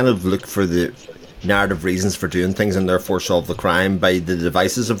lot, you kind of look for the narrative reasons for doing things and therefore solve the crime by the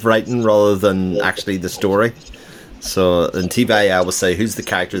devices of writing rather than actually the story. So in TV, I always say, who's the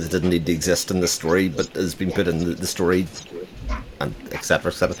character that didn't need to exist in the story but has been put in the story, and et cetera,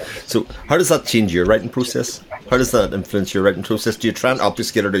 et cetera. So how does that change your writing process? How does that influence your writing process? Do you try and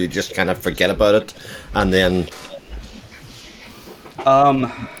obfuscate it, or do you just kind of forget about it and then...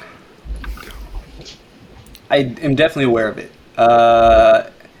 I am definitely aware of it.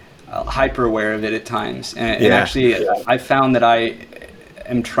 Hyper aware of it at times. And actually, I found that I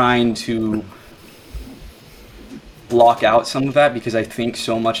am trying to block out some of that, because I think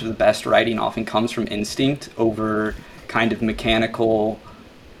so much of the best writing often comes from instinct over kind of mechanical,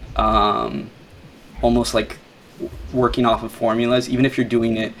 almost like working off of formulas. Even if you're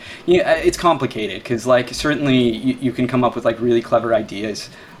doing it, it's complicated, because like certainly you can come up with like really clever ideas,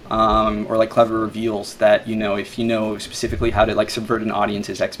 or like clever reveals that, you know, if you know specifically how to like subvert an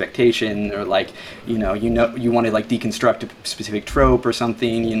audience's expectation, or like you want to like deconstruct a specific trope or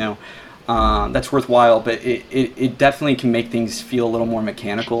something, you know, that's worthwhile. But it definitely can make things feel a little more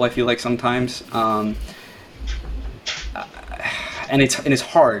mechanical, I feel like sometimes. And it's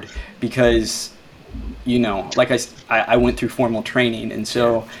hard because, you know, like I went through formal training, and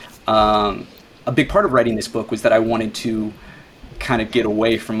so a big part of writing this book was that I wanted to kind of get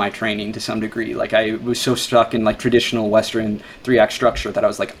away from my training to some degree. Like I was so stuck in like traditional Western 3-act structure that I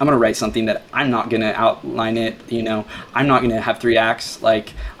was like, I'm going to write something that I'm not going to outline it, you know, I'm not going to have 3 acts,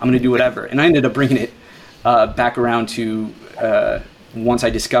 like I'm going to do whatever. And I ended up bringing it back around to once I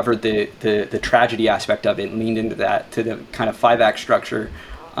discovered the tragedy aspect of it and leaned into that, to the kind of 5-act structure,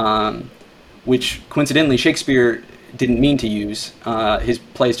 which coincidentally Shakespeare didn't mean to use. His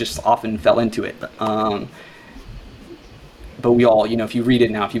plays just often fell into it. But we all, you know, if you read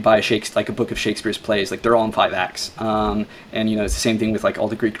it now, if you buy a book of Shakespeare's plays, like they're all in 5 acts. And, you know, it's the same thing with like all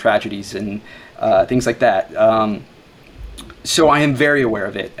the Greek tragedies and things like that. So I am very aware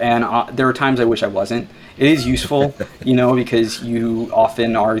of it. And there are times I wish I wasn't. It is useful, you know, because you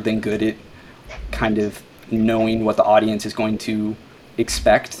often are then good at kind of knowing what the audience is going to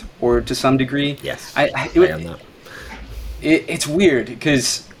expect, or to some degree. Yes, I am that. It's weird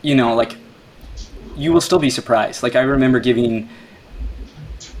because, you know, like, you will still be surprised. Like I remember giving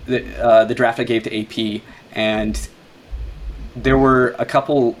the draft I gave to AP, and there were a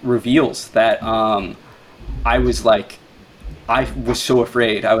couple reveals that I was so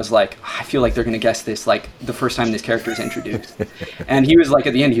afraid. I was like, I feel like they're going to guess this like the first time this character is introduced. And he was like,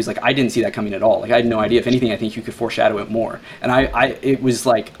 at the end, he was like, I didn't see that coming at all. Like I had no idea. If anything, I think you could foreshadow it more. And I was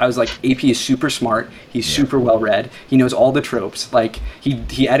like, AP is super smart. He's super well read. He knows all the tropes. Like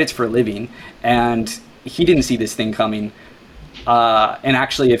he edits for a living, and he didn't see this thing coming. And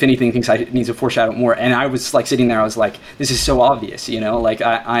actually, if anything, thinks I need to foreshadow it more. And I was like sitting there, I was like, this is so obvious, you know, like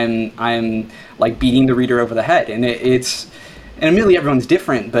I'm like beating the reader over the head. And and admittedly everyone's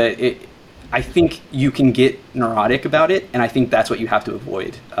different, but I think you can get neurotic about it. And I think that's what you have to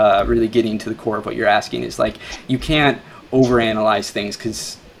avoid, really getting to the core of what you're asking is like, you can't overanalyze things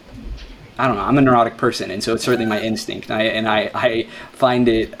because, I don't know, I'm a neurotic person. And so it's certainly my instinct. And I find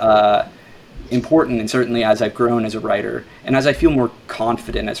it important, and certainly as I've grown as a writer and as I feel more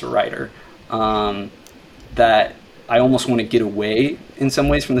confident as a writer, that I almost want to get away in some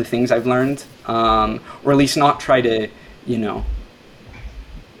ways from the things I've learned, or at least not try to, you know,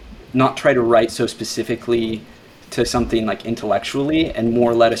 not try to write so specifically to something like intellectually, and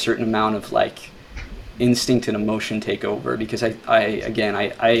more let a certain amount of like instinct and emotion take over. Because I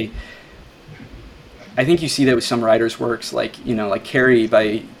think you see that with some writers' works, like, you know, like Carrie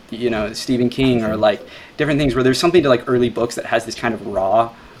by, you know, Stephen King, or like different things where there's something to like early books that has this kind of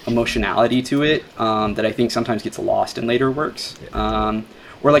raw emotionality to it, that I think sometimes gets lost in later works.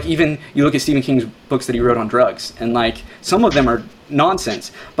 Or like even you look at Stephen King's books that he wrote on drugs, and like some of them are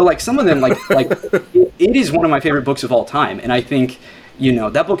nonsense, but like some of them like it is one of my favorite books of all time. And I think, you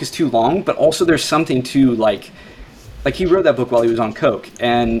know, that book is too long, but also there's something to like he wrote that book while he was on coke,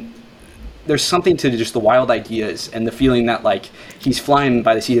 and there's something to just the wild ideas and the feeling that like he's flying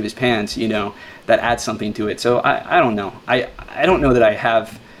by the seat of his pants, you know, that adds something to it. So I don't know. I don't know that I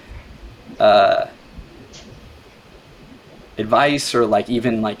have advice or like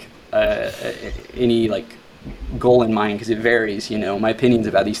even like any like goal in mind, because it varies, you know. My opinions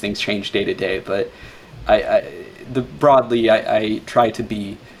about these things change day to day, but broadly I try to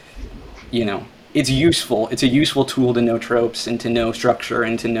be, you know, it's useful. It's a useful tool to know tropes and to know structure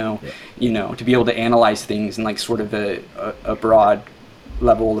and to know, you know, to be able to analyze things in like sort of a broad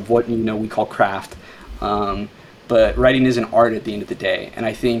level of what, you know, we call craft. But writing is an art at the end of the day. And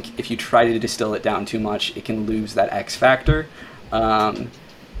I think if you try to distill it down too much, it can lose that X factor. And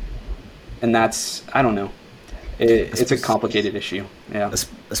that's, I don't know. It's a complicated issue. Yeah. I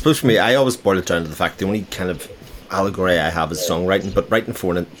suppose for me, I always boil it down to the fact the only kind of allegory I have is songwriting, but writing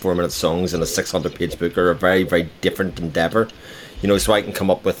 4-minute songs in a 600-page book are a very, very different endeavour. You know, so I can come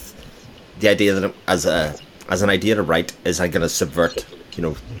up with the idea that as an idea to write, is I'm going to subvert, you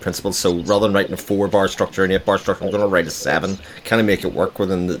know, principles. So rather than writing a 4-bar structure, an 8-bar structure, I'm going to write a 7, kind of make it work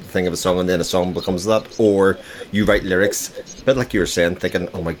within the thing of a song, and then a song becomes that. Or you write lyrics, a bit like you were saying, thinking,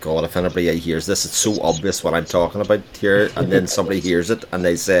 oh my god, if anybody hears this, it's so obvious what I'm talking about here, and then somebody hears it and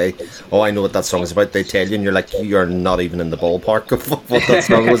they say, oh, I know what that song is about. They tell you, and you're like, you're not even in the ballpark of what that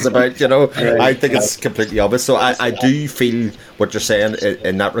song was about, you know. I think it's completely obvious. So I do feel what you're saying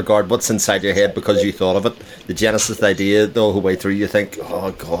in that regard. What's inside your head because you thought of it, the genesis of the idea, the whole way through, you think,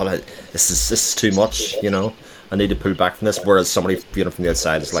 oh god, this is too much, you know, I need to pull back from this. Whereas somebody viewing it from the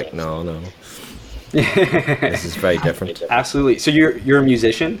outside is like, no, this is very different. Absolutely. So you're a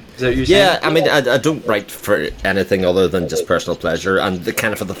musician? Is that what you're saying? Yeah, I mean, I don't write for anything other than just personal pleasure and the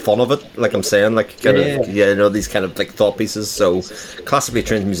kind of for the fun of it, like I'm saying, like kind of, you know, these kind of like thought pieces. So classically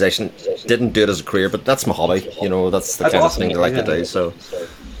trained musician, didn't do it as a career, but that's my hobby, you know, that's kind of thing I like to do. So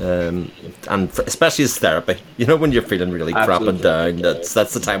and especially as therapy, you know, when you're feeling really crap and down, that's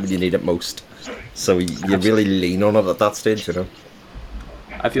the time when you need it most. So you really lean on it at that stage, you know.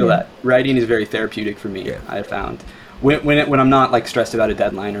 I feel that writing is very therapeutic for me. I found when I'm not like stressed about a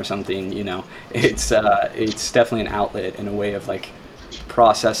deadline or something, it's definitely an outlet and a way of like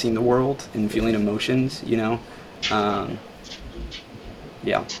processing the world and feeling emotions.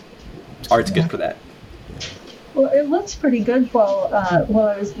 Art's good for that. Well, it looks pretty good. While I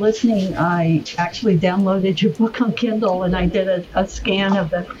was listening, I actually downloaded your book on Kindle, and I did a scan of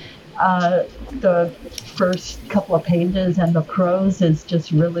the first couple of pages, and the prose is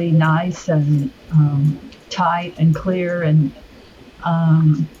just really nice and tight and clear and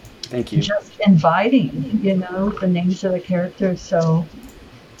thank you. Just inviting, the names of the characters. So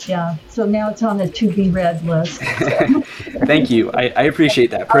yeah, so now it's on the to-be-read list. Thank you. I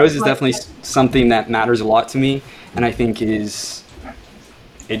appreciate that. Prose is definitely something that matters a lot to me, and I think it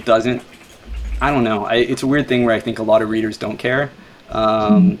doesn't, I don't know. It's a weird thing where I think a lot of readers don't care,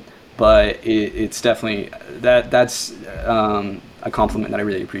 but it's definitely, that's a compliment that I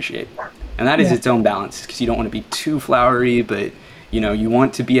really appreciate. And that is its own balance, because you don't want to be too flowery, but, you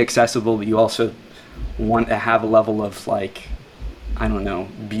want to be accessible, but you also want to have a level of, like, I don't know,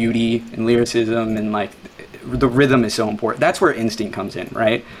 beauty and lyricism, and like the rhythm is so important. That's where instinct comes in,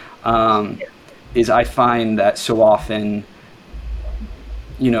 right? Is I find that so often,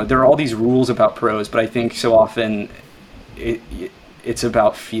 there are all these rules about prose, but I think so often it's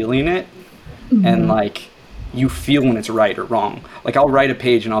about feeling it, and like you feel when it's right or wrong. Like I'll write a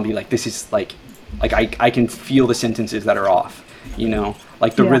page and I'll be like, this is like I can feel the sentences that are off,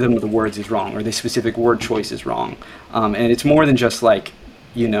 like the rhythm of the words is wrong, or the specific word choice is wrong. And it's more than just like,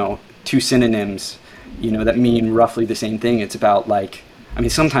 two synonyms, that mean roughly the same thing. It's about like,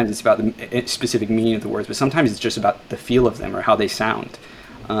 sometimes it's about the specific meaning of the words, but sometimes it's just about the feel of them or how they sound.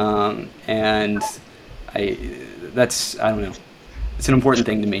 And I don't know. It's an important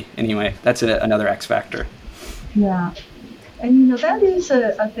thing to me. Anyway, that's another X factor. Yeah. And, that is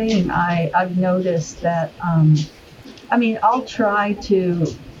a thing I've noticed that, I'll try to,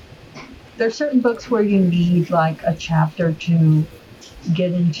 there's certain books where you need like a chapter to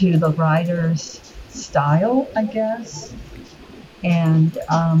get into the writer's style, I guess. And,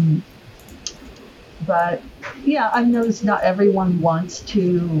 but yeah, I've noticed not everyone wants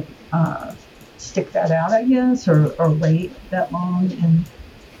to stick that out, I guess, or wait that long. And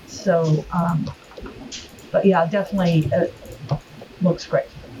so, but yeah, definitely it looks great.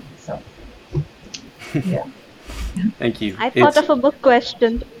 So, yeah. Thank you. I thought of a book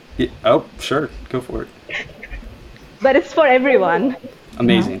question. Yeah, oh, sure. Go for it. But it's for everyone.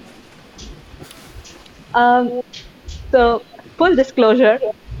 Amazing. So, full disclosure,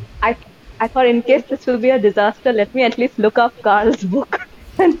 I thought in case this will be a disaster, let me at least look up Carl's book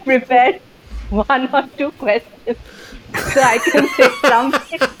and prepare 1 or 2 questions so I can say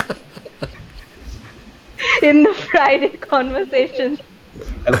something in the Friday conversation.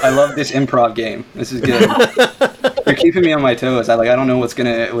 I love this improv game. This is good. You're keeping me on my toes. I don't know what's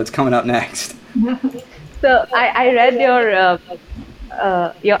coming up next. So I read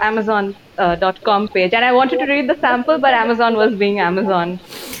your Amazon.com page, and I wanted to read the sample, but Amazon was being Amazon.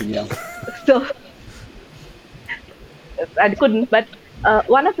 Yeah. So I couldn't. But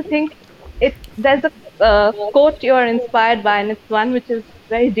one of the things, there's a quote you're inspired by, and it's one which is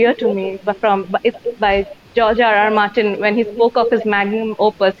very dear to me. It's by George R.R. Martin. When he spoke of his magnum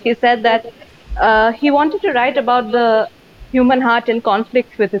opus, he said that he wanted to write about the human heart in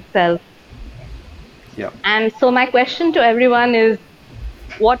conflict with itself. Yeah. And so my question to everyone is,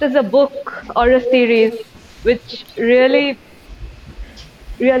 what is a book or a series which really,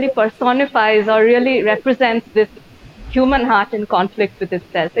 really personifies or really represents this human heart in conflict with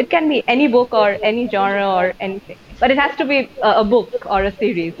itself? It can be any book or any genre or anything, but it has to be a book or a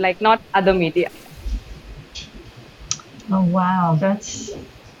series, like not other media. Oh, wow. That's...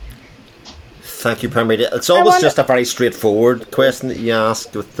 Thank you, Paromita. It's always just a very straightforward question that you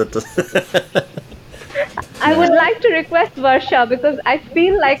ask. I would like to request Varsha, because I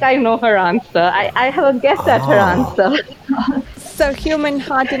feel like I know her answer. I have a guess at her answer. So, Human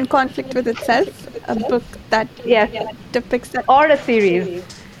Heart in Conflict with Itself, a book that depicts that. Or a series.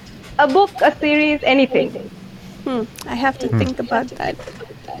 A book, a series, anything. I have to think about that.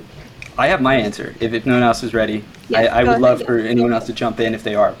 I have my answer, if no one else is ready. Yeah, I would love ahead. for anyone else to jump in if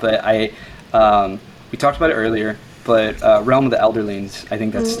they are. But we talked about it earlier, but Realm of the Elderlings, I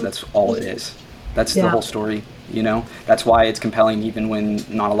think that's all it is. That's the whole story, That's why it's compelling even when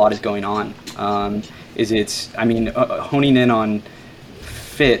not a lot is going on. Honing in on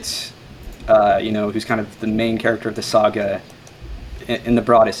Fitz, who's kind of the main character of the saga in the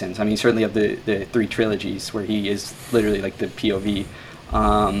broadest sense. Certainly of the 3 trilogies where he is literally like the POV.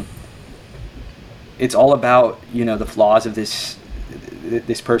 It's all about, the flaws of this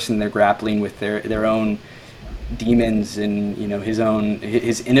this person, they're grappling with their own demons and, you know,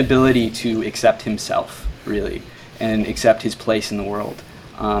 his inability to accept himself, really, and accept his place in the world,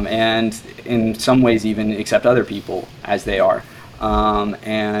 and in some ways even accept other people as they are.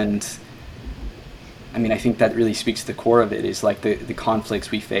 And I mean, I think that really speaks to the core of it, is like the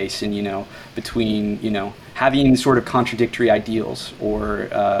conflicts we face, and, you know, between, you know, having sort of contradictory ideals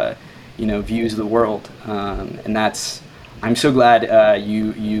or you know, views of the world, and that's, I'm so glad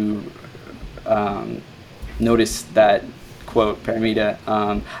you noticed that quote, Paromita.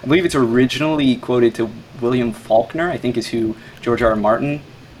 I believe it's originally quoted to William Faulkner, I think is who George R. R. Martin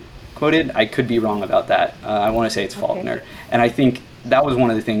quoted. I could be wrong about that. I want to say it's Faulkner. And I think that was one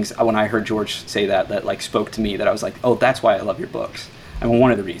of the things when I heard George say that like spoke to me, that I was like, oh, that's why I love your books. I mean,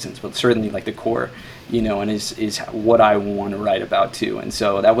 one of the reasons, but certainly like the core, you know, and is what I want to write about too. And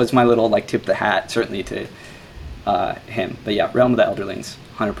so that was my little like tip of the hat, certainly to him. But yeah, Realm of the Elderlings,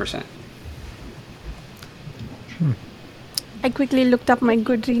 100%. I quickly looked up my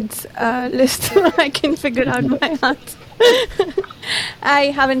Goodreads list so I can figure out my answer.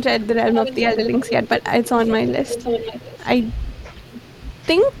 I haven't read The Realm of the Elderlings yet, but it's on my list. I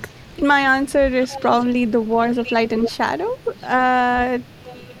think my answer is probably The Wars of Light and Shadow. But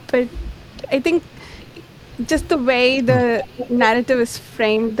I think just the way the narrative is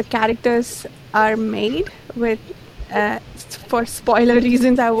framed, the characters are made with, for spoiler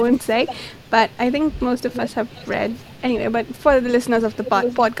reasons I won't say, but I think most of us have read anyway. But for the listeners of the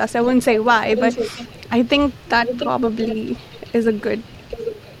podcast, I wouldn't say why, but I think that probably is a good,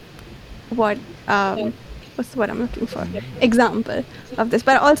 what's the word I'm looking for? Example of this.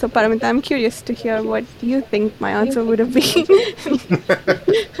 But also, Paromita, I'm curious to hear what you think my answer would have been.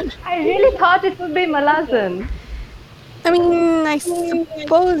 I really thought it would be Malazan. I mean, I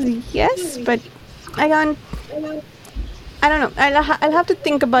suppose yes, but I don't know. I'll have to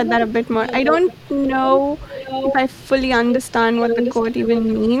think about that a bit more. I don't know if I fully understand what the quote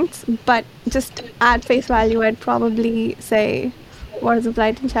even means, but just at face value, I'd probably say Wars of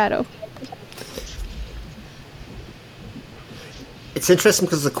Light and Shadow. It's interesting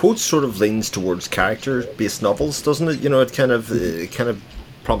because the quote sort of leans towards character-based novels, doesn't it? You know, it kind of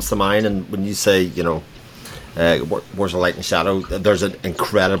prompts the mind. And when you say, you know, Wars of Light and Shadow, there's an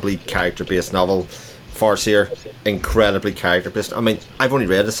incredibly character-based novel. Farseer, incredibly character-based. I mean, I've only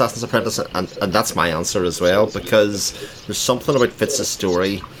read Assassin's Apprentice, and that's my answer as well, because there's something about Fitz's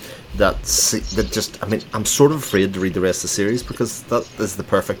story that just, I mean, I'm sort of afraid to read the rest of the series, because that is the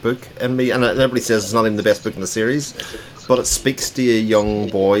perfect book in me. And everybody says it's not even the best book in the series, but it speaks to a young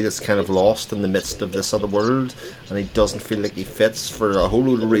boy that's kind of lost in the midst of this other world, and he doesn't feel like he fits for a whole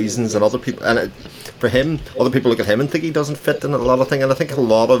load of reasons, and other people, and for him, other people look at him and think he doesn't fit in a lot of things. And I think a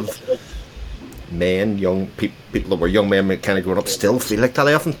lot of men, young people that were young men kind of growing up, still feel like that.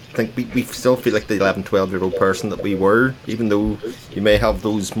 I often think we still feel like the 11, 12-year-old person that we were, even though you may have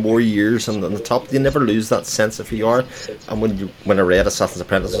those more years on the top, you never lose that sense of who you are. And when I read Assassin's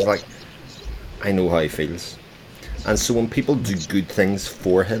Apprentice, I was like, I know how he feels. And so when people do good things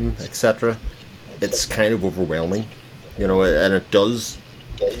for him, etc., it's kind of overwhelming, you know, and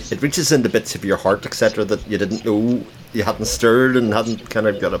it reaches into bits of your heart, etc., that you didn't know you hadn't stirred and hadn't kind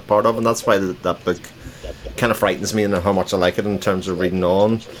of got a part of. And that's why that book kind of frightens me, and how much I like it in terms of reading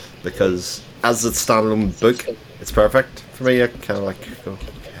on, because as a standalone book, it's perfect for me. I kind of like go, okay.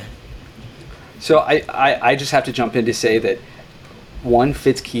 So I just have to jump in to say that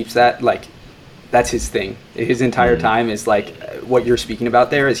Fitz keeps that, like, that's his thing. His entire time is like what you're speaking about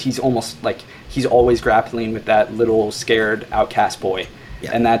there, is he's almost like he's always grappling with that little scared outcast boy.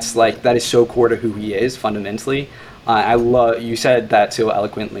 Yeah. And that is so core to who he is fundamentally. I love, you said that so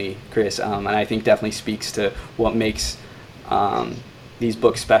eloquently, Chris, and I think definitely speaks to what makes these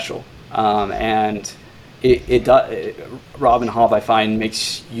books special. And it does, Robin Hobb, I find,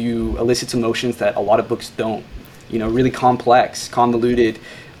 makes you elicits emotions that a lot of books don't. You know, really complex, convoluted.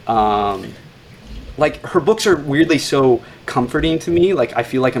 Like, her books are weirdly so comforting to me. Like, I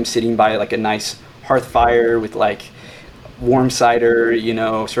feel like I'm sitting by like a nice hearth fire with like warm cider, you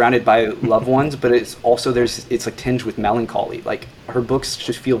know, surrounded by loved ones, but it's also it's like tinged with melancholy. Like, her books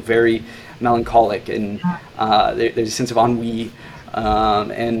just feel very melancholic, and there's a sense of ennui,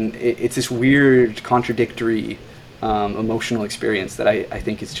 and it's this weird, contradictory, emotional experience that I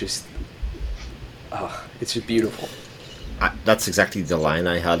think is just, it's just beautiful. That's exactly the line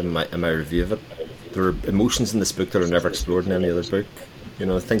I had in my review of it. There are emotions in this book that are never explored in any other book. You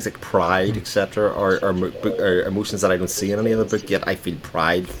know, things like pride, etc., are emotions that I don't see in any other book. Yet I feel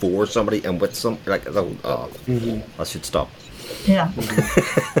pride for somebody and with some, like, I should stop. Yeah.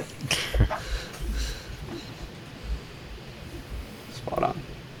 Spot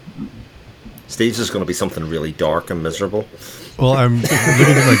Steve's is going to be something really dark and miserable. Well, I'm looking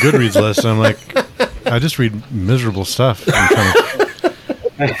at my Goodreads list, and I'm like, I just read miserable stuff. I'm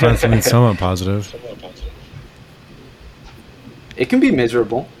trying to find something somewhat positive. It can be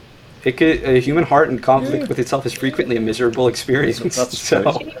miserable. A human heart in conflict with itself is frequently a miserable experience. That's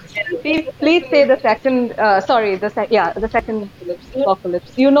so. Please say the second. The second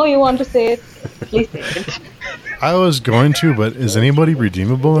apocalypse. You know you want to say it. Please say it. I was going to, but is anybody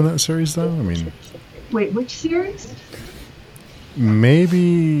redeemable in that series, though? I mean, Wait, which series?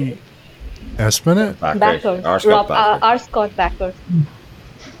 maybe Espinette? Backer. R. Scott Backer. R. Scott Backer.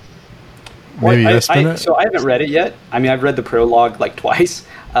 Maybe Well, Espinette? so I haven't read it yet. I mean, I've read the prologue like twice.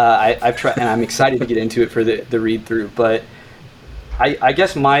 I've tried, and I'm excited to get into it for the read through. But I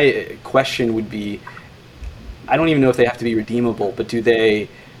guess my question would be, I don't even know if they have to be redeemable, but do they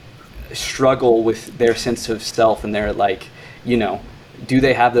struggle with their sense of self and their do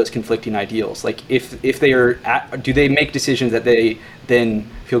they have those conflicting ideals? Like if they are, do they make decisions that they then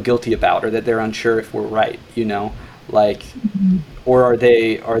feel guilty about, or that they're unsure if we're right? Or are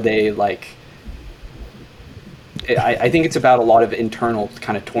they like? I think it's about a lot of internal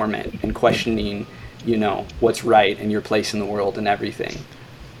kind of torment and questioning, what's right and your place in the world and everything.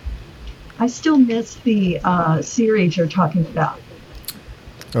 I still miss the series you're talking about.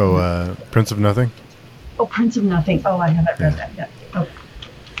 Oh, Prince of Nothing? Oh, Prince of Nothing. Oh, I haven't read that yet.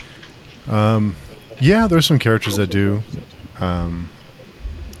 Oh. Yeah, there's some characters that do.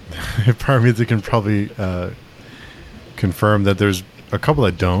 Paromita can probably confirm that there's a couple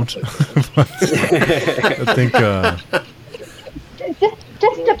that don't. I think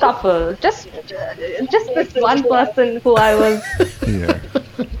just a couple. Just this one person who I was. yeah.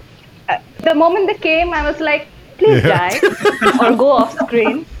 The moment they came, I was like, please die or go off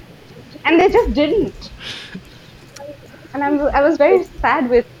screen, and they just didn't. And I was very sad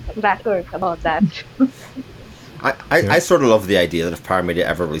with Backer about that. I sort of love the idea that if Paromita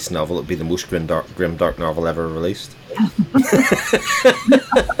ever released a novel, it would be the most grim dark novel ever released.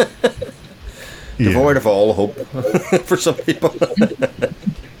 Devoid of all hope for some people.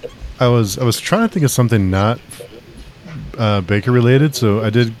 I was trying to think of something not Baker related, so I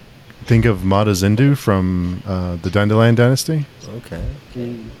did think of Mata Zindu from the Dandelion Dynasty. Okay.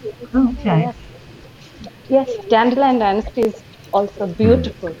 Okay. Yes, Dandelion Dynasty is also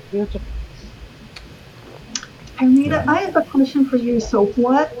beautiful, beautiful. Paromita, I have a question for you. So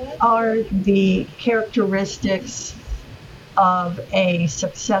what are the characteristics of a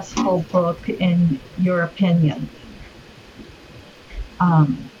successful book in your opinion?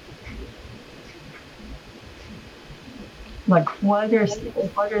 What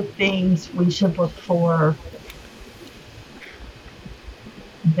are things we should look for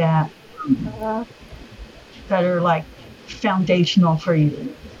that are like foundational for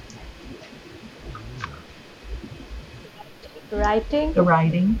you? Writing. The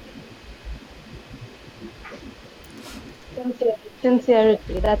writing.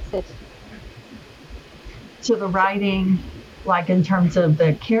 Sincerity, that's it. So the writing, like in terms of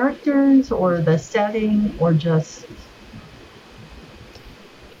the characters or the setting, or just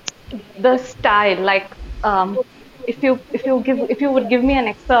the style. Like if you would give me an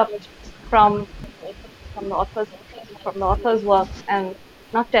excerpt from the author's work and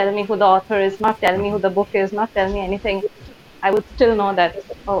not tell me who the author is, not tell me who the book is, not tell me anything, I would still know that,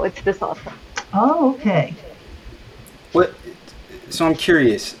 oh, it's this author. Oh, okay. What? So I'm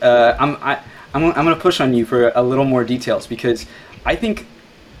curious. I'm going to push on you for a little more details, because I think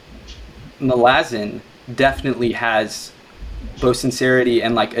Malazan definitely has both sincerity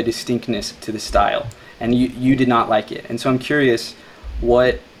and like a distinctness to the style, and you did not like it, and so I'm curious,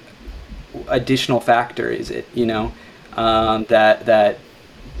 what additional factor is it? That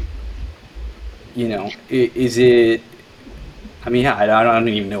is it? I mean, yeah, I don't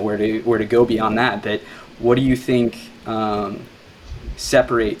even know where to go beyond that. But what do you think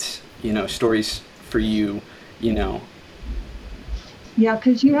separates stories for you? Yeah,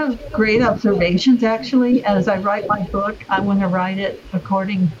 because you have great observations. Actually, as I write my book, I want to write it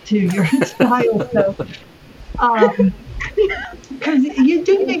according to your style. So, because you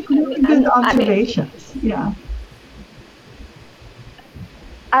do make really good observations. Yeah.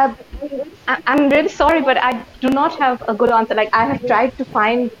 I'm really sorry, but I do not have a good answer. Like, I have tried to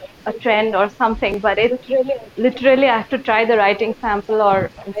find a trend or something, but it's literally I have to try the writing sample, or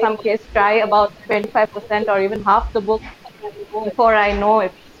in some case try about 25% or even half the book before I know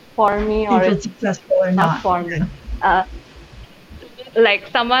it's for me or if it's successful or not for me. Like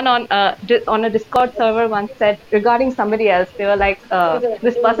someone on a Discord server once said regarding somebody else, they were like,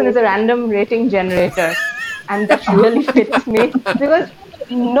 this person is a random rating generator, and that really fits me, because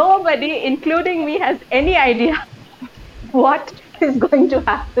nobody, including me, has any idea what is going to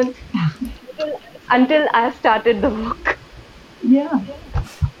happen until I started the book. Yeah.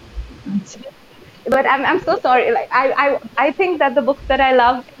 But I'm so sorry. Like I think that the books that I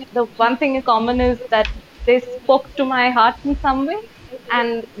love, the one thing in common is that they spoke to my heart in some way,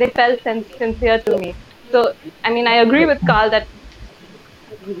 and they felt sincere to me. So I mean, I agree with Carl that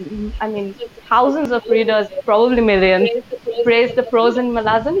thousands of readers, probably millions, praised the prose in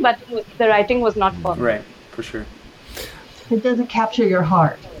Malazan, but the writing was not for me. Right, for sure. It doesn't capture your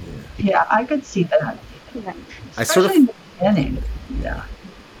heart. Yeah, I could see that. Yeah. Especially in the beginning. Yeah.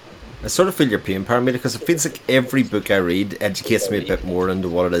 I sort of feel your pain, Paromita, because it feels like every book I read educates me a bit more into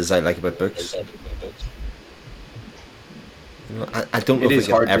what it is I like about books. I don't know if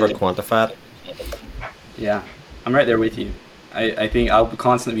we can ever quantify it. Yeah, I'm right there with you. I think I'll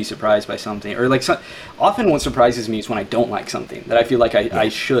constantly be surprised by something, or like often what surprises me is when I don't like something that I feel like I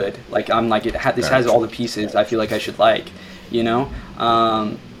should. Like I'm like this has all the pieces I feel like I should like, you know,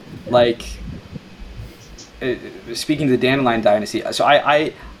 like speaking to the Dandelion Dynasty. So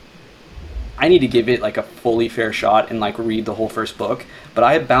I need to give it like a fully fair shot and like read the whole first book, but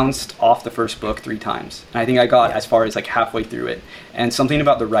I had bounced off the first book 3 times, and I think I got as far as like halfway through it. And something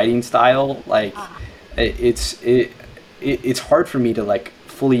about the writing style, like it's hard for me to like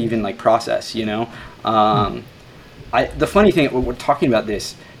fully even like process, you know. The funny thing, we're talking about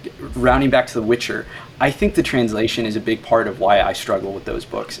this, rounding back to The Witcher, I think the translation is a big part of why I struggle with those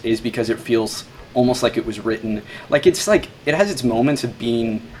books, is because it feels almost like it was written like it's like it has its moments of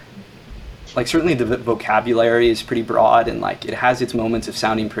being like, certainly the vocabulary is pretty broad, and like it has its moments of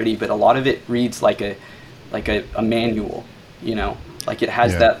sounding pretty, but a lot of it reads like a manual, you know, like it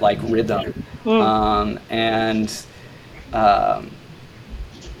has that like rhythm.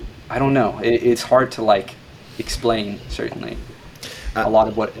 I don't know, it's hard to like explain, certainly a lot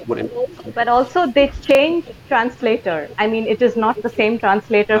of what it. But also they changed translator. I mean, it is not the same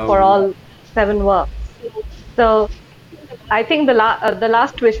translator for all 7 works. So I think the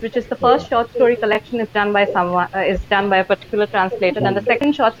Last Wish, which is the first short story collection, is done by a particular translator. Then the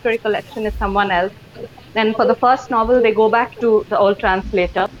second short story collection is someone else. Then for the first novel, they go back to the old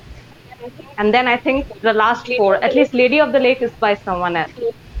translator. And then I think the last 4, at least Lady of the Lake, is by someone else.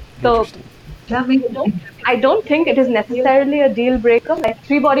 So I don't think it is necessarily a deal breaker. Like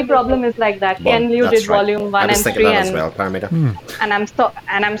Three Body Problem is like that. Ken Liu did volume 1 and 3, and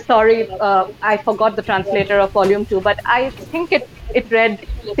I'm sorry, I forgot the translator of volume 2, but I think it read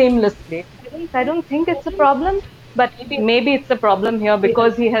seamlessly. I don't think it's a problem, but maybe it's a problem here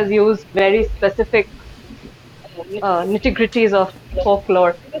because he has used very specific nitty-gritties of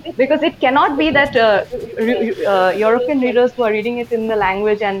folklore. Because it cannot be that European readers who are reading it in the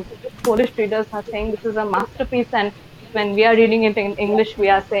language and Polish readers are saying this is a masterpiece, and when we are reading it in English, we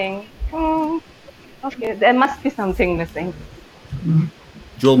are saying, okay, there must be something missing.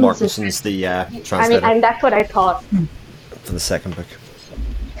 Joel Martinson's the translator. And that's what I thought. For the second book.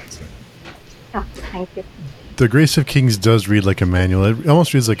 Oh, thank you. The Grace of Kings does read like a manual. It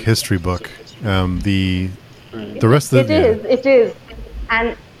almost reads like a history book. The rest of it is.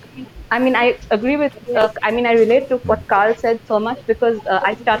 And I mean, I agree with, I relate to what Carl said so much because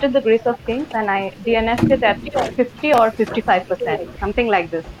I started The Grace of Kings and I DNF'd it at 50 or 55%, something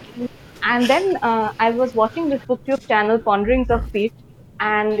like this. And then I was watching this booktube channel, Ponderings of Feet,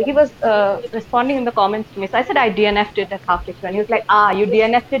 and he was responding in the comments to me. So I said I DNF'd it at halfway through. And he was like, you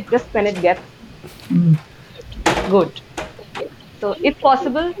DNF'd it just when it gets good. So if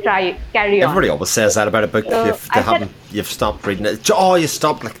possible, carry on. Everybody always says that about a book. So you've stopped reading it. You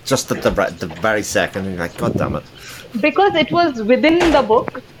stopped like just at the very second, and you're like, God damn it. Because it was within the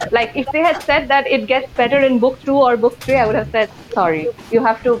book. Like if they had said that it gets better in book 2 or book 3, I would have said, sorry, you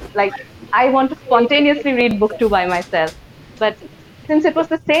have to, like, I want to spontaneously read book 2 by myself. But since it was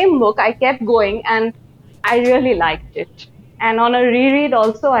the same book, I kept going and I really liked it. And on a reread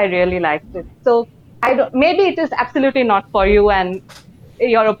also, I really liked it. So maybe it is absolutely not for you and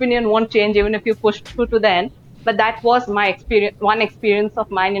your opinion won't change even if you push through to the end. But that was my experience, one experience of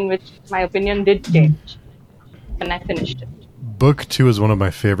mine in which my opinion did change when I finished it. Book 2 is one of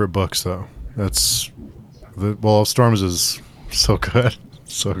my favorite books, though. Storms is so good.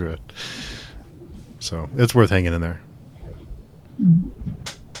 So good. So it's worth hanging in there.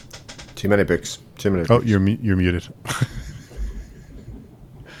 Too many books. Oh, you're muted.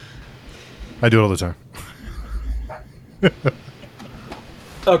 I do it all the time.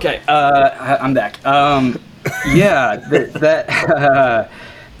 Okay, I'm back. I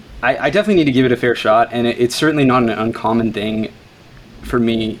definitely need to give it a fair shot, and it's certainly not an uncommon thing for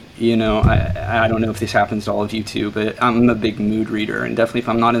me, I don't know if this happens to all of you too, but I'm a big mood reader, and definitely if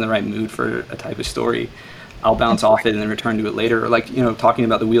I'm not in the right mood for a type of story, I'll bounce off it and then return to it later. Like, talking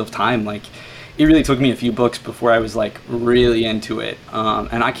about the Wheel of Time, like, it really took me a few books before I was like really into it,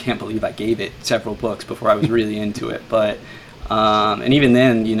 and I can't believe I gave it several books before I was really into it. But and even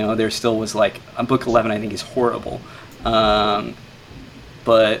then, there still was like book 11 I think is horrible, but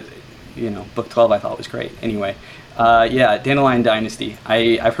book 12 I thought was great. Anyway, Dandelion Dynasty.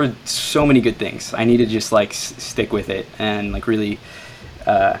 I've heard so many good things. I need to just like stick with it and like really,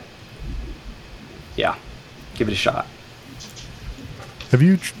 give it a shot. Have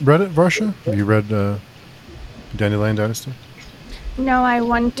you read it, Varsha? Have you read Dandelion Dynasty? No, I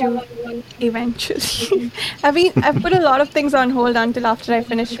want to eventually. I've put a lot of things on hold until after I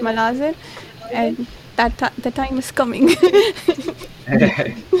finish Malazan, and the time is coming.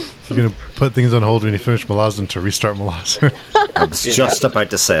 You're going to put things on hold when you finish Malazan to restart Malazan. I was just about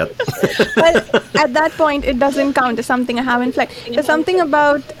to say it. But at that point, it doesn't count as something I haven't played. There's something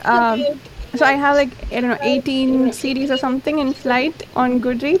about... so I have 18 CDs or something in flight on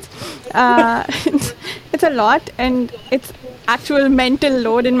Goodreads. It's a lot, and it's actual mental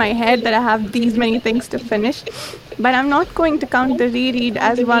load in my head that I have these many things to finish. But I'm not going to count the reread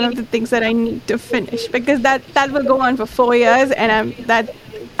as one of the things that I need to finish, because that will go on for 4 years, and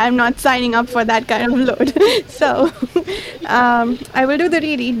I'm not signing up for that kind of load. So I will do the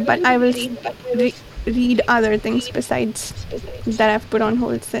reread, but I will read other things besides that I've put on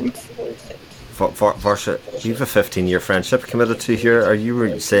hold since. Varsha, you have a 15-year friendship committed to here. Are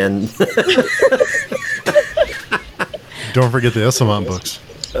you saying... Don't forget the Esselmont books.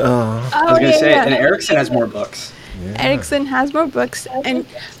 I was going to say, and Erickson has more books. Yeah. Erickson has more books. And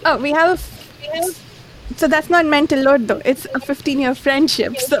we have so that's not mental load though. It's a 15-year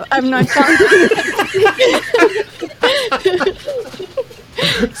friendship, so I'm not counting.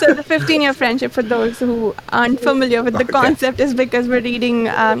 So the 15-year friendship, for those who aren't familiar with the concept, is because we're reading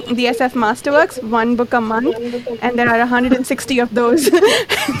the SF Masterworks, one book a month, and there are 160 of those.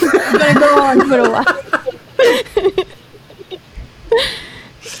 It's going to go on for a while.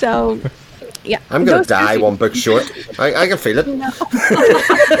 So, yeah. I'm going to die one book short. I can feel it. No.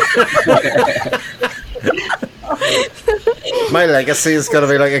 My legacy is going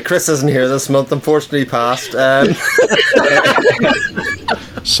to be like, Chris isn't here this month, unfortunately passed.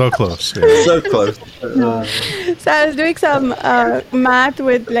 So close. Yeah. So close. So I was doing some math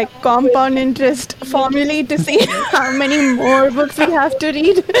with compound interest formulae to see how many more books we have to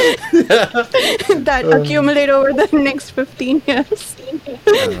read that accumulate over the next 15 years.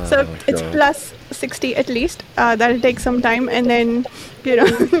 So it's plus 60 at least. That'll take some time, and then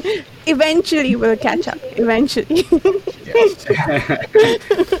eventually we'll catch up. Eventually. It's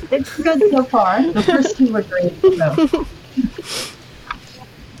good so far. The first two were great. So.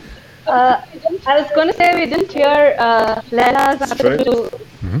 I was going to say we didn't hear Layla's answer to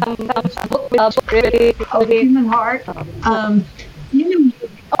some book really. Human Heart.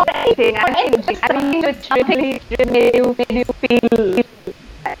 Anything. I mean, which really made you feel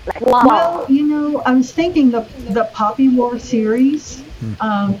like wow. Well, I was thinking the Poppy War series,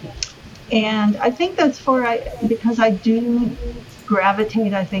 and I think that's because I do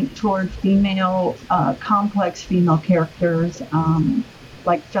gravitate, I think, toward female, complex female characters.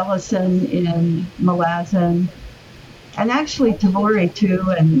 Like Felison in Malazan, and actually Tavori too,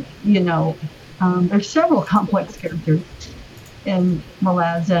 and there's several complex characters in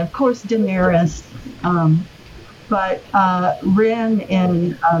Malazan. Of course, Daenerys, but Ren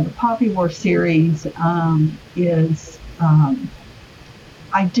in the Poppy War series is,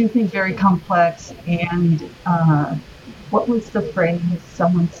 I do think, very complex. And what was the phrase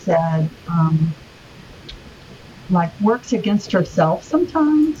someone said? Works against herself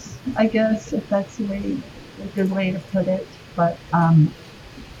sometimes, I guess, if that's a good way to put it. But and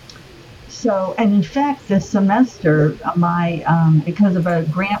in fact, this semester, because of a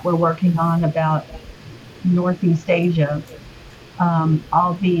grant we're working on about Northeast Asia,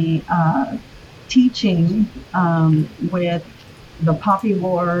 I'll be teaching with the Poppy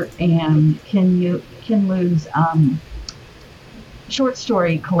War and Kin Lu's short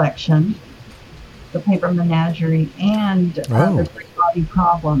story collection, The Paper Menagerie, and The Great Body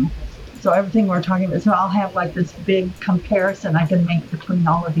Problem. So everything we're talking about, so I'll have this big comparison I can make between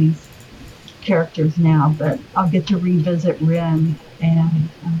all of these characters now, but I'll get to revisit Ren and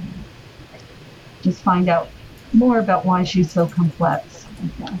just find out more about why she's so complex, I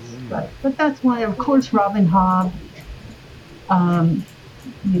guess. But that's why, of course, Robin Hobb,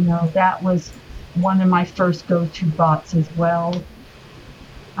 that was one of my first go-to bots as well.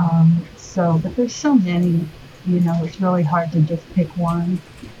 But there's so many. it's really hard to just pick one,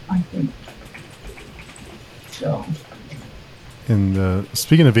 I think. So. And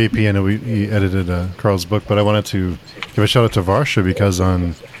speaking of AP, I know we edited Carl's book, but I wanted to give a shout out to Varsha because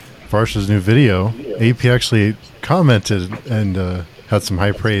on Varsha's new video, AP actually commented and had some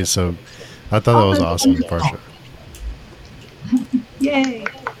high praise. So I thought that was awesome, Varsha. Yay!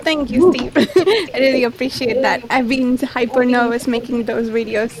 Thank you, Steve. I really appreciate that. I've been hyper nervous making those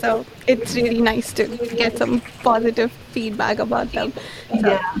videos, so it's really nice to get some positive feedback about them.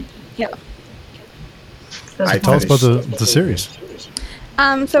 So, yeah. Tell us about the series.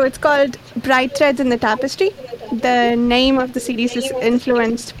 So it's called Bright Threads in the Tapestry. The name of the series is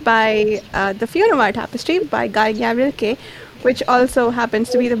influenced by the Funoir Tapestry by Guy Gabriel Kay, which also happens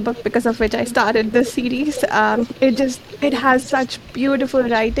to be the book because of which I started the series. It has such beautiful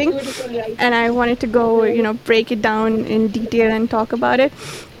writing, and I wanted to go, break it down in detail and talk about it.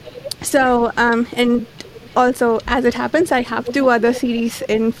 So, and also, as it happens, I have 2 other series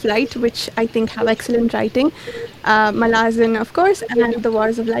in flight, which I think have excellent writing. Malazan, of course, and The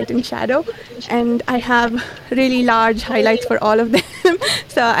Wars of Light and Shadow. And I have really large highlights for all of them.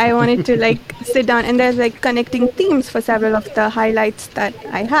 So I wanted to sit down, and there's connecting themes for several of the highlights that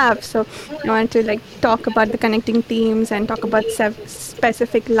I have. So I wanted to talk about the connecting themes and talk about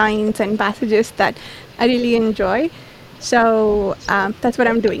specific lines and passages that I really enjoy. So that's what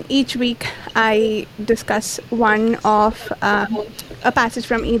I'm doing. Each week I discuss one of a passage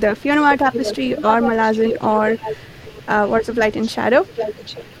from either Funoir Tapestry or Malazan or Wars of Light and Shadow.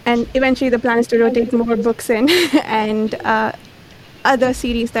 And eventually the plan is to rotate more books in. And other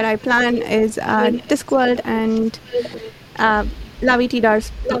series that I plan is Discworld and Lavi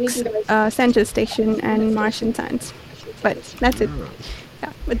Tidar's books, Central Station and Martian Science. But that's it.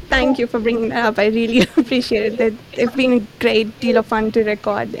 Yeah, but thank you for bringing that up. I really appreciate it. It's been a great deal of fun to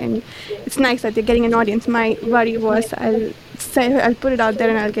record, and it's nice that they're getting an audience. My worry was I'll put it out there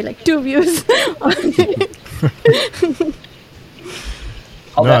and I'll get 2 views on it.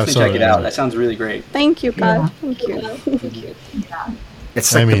 I'll definitely check it out. That sounds really great. Thank you, Carl. Yeah. Thank you. Yeah.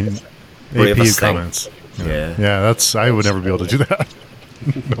 It's AP comments. Yeah, I would never be able to do that.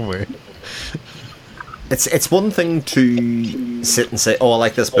 No way. It's one thing to sit and say, I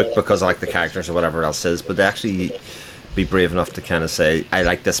like this book because I like the characters or whatever else is, but to actually be brave enough to kind of say, I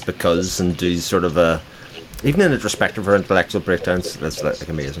like this because, and do sort of even in retrospective or intellectual breakdowns, that's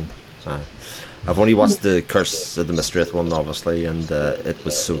amazing. I've only watched the Curse of the Mistress one, obviously, and it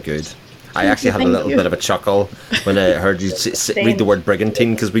was so good. I actually had a little bit of a chuckle when I heard you read the word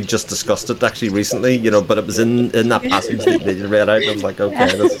brigantine, because we just discussed it actually recently, but it was in that passage that you read out, and I was like,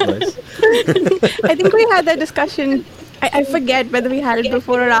 okay, this is nice. I think we had that discussion. I forget whether we had it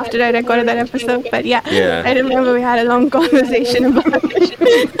before or after I recorded that episode, but yeah. I remember we had a long conversation about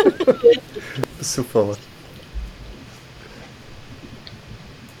it. It's so funny.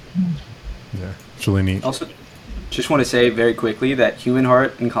 Yeah, it's really neat. Also, just want to say very quickly that Human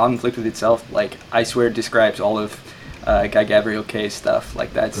Heart in Conflict with Itself, I swear, describes all of Guy Gabriel Kay's stuff.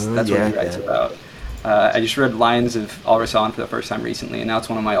 That's what he writes about. I just read Lions of Al-Rasan for the first time recently, and now it's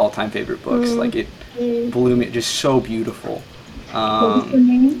one of my all-time favorite books. It blew me, just so beautiful. What was the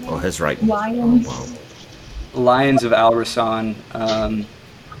name? His writing. Lions. Oh, wow. Lions of Al-Rasan.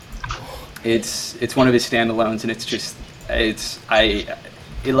 It's one of his standalones, and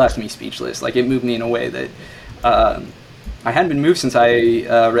it left me speechless. It moved me in a way that I hadn't been moved since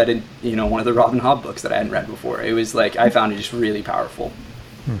I read one of the Robin Hobb books that I hadn't read before. It was I found it just really powerful.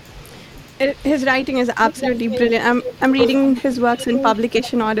 His writing is absolutely brilliant. I'm reading his works in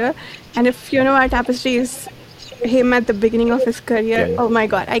publication order, and if Our Tapestry is him at the beginning of his career, oh my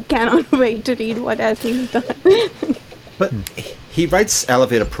god, I cannot wait to read what else he's done. But he writes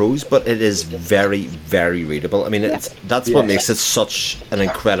elevated prose, but it is very, very readable. I mean, that's what makes it such an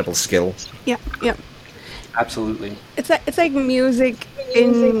incredible skill. Yeah. Absolutely. It's like music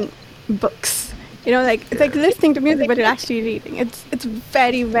in books. It's like listening to music, but you're actually reading. It's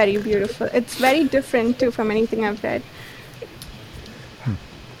very, very beautiful. It's very different too from anything I've read.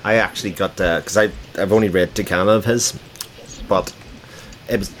 I actually got because I've only read Decana of his, but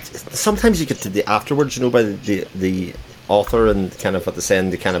it was sometimes you get to the afterwards, by the author and kind of what they're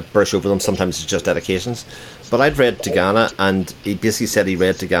saying, they kind of brush over them. Sometimes it's just dedications. But I'd read Tegana, and he basically said he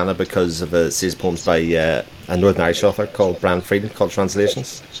read Tegana because of a series of poems by a Northern Irish author called Brian Frieden called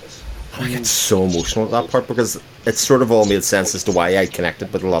Translations. And I get so emotional at that part because it sort of all made sense as to why I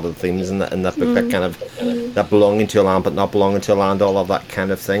connected with a lot of the themes in that book, that kind of that belonging to a land but not belonging to a land, all of that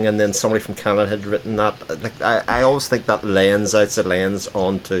kind of thing. And then somebody from Canada had written that. I always think that lens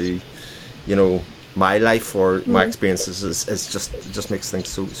onto my life or my experiences is just it just makes things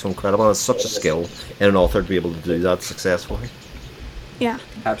so incredible. And it's such a skill in an author to be able to do that successfully. Yeah.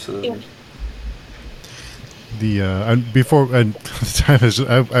 Absolutely. I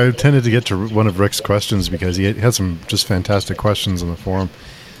tended to get to one of Rick's questions because he had some just fantastic questions on the forum.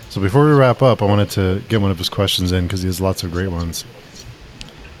 So before we wrap up, I wanted to get one of his questions in because he has lots of great ones.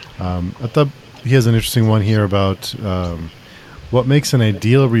 I thought he has an interesting one here about what makes an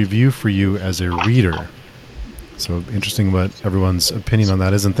ideal review for you as a reader. So interesting what everyone's opinion on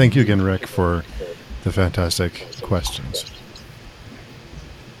that is. And thank you again, Rick, for the fantastic questions.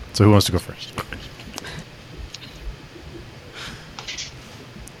 So who wants to go first?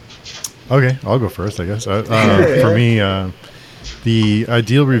 Okay, I'll go first, I guess. For me, the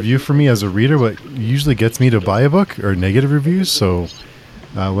ideal review for me as a reader, what usually gets me to buy a book are negative reviews. So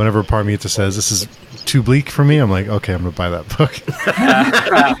whenever Paromita says this is too bleak for me, I'm like, okay, I'm going to buy that book.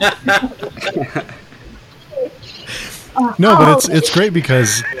 No, but it's great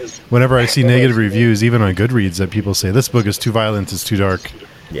because whenever I see negative reviews, even on Goodreads, that people say this book is too violent, it's too dark.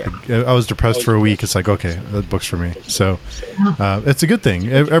 Yeah, I was depressed for a week. It's like, okay, that book's for me. So it's a good thing.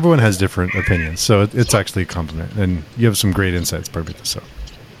 Everyone has different opinions, so it's actually a compliment. And you have some great insights, Paromita. So,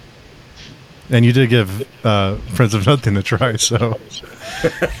 and you did give Friends of Nothing a try. So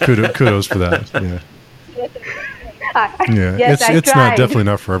kudos for that. Yeah, yeah. Yes, it's not definitely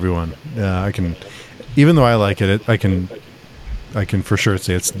not for everyone. I can, even though I like it, I can for sure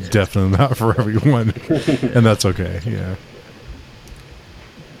say it's definitely not for everyone, and that's okay. Yeah.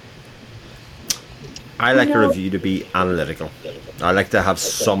 I like a review to be analytical. I like to have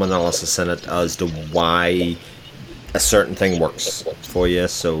some analysis in it as to why a certain thing works for you.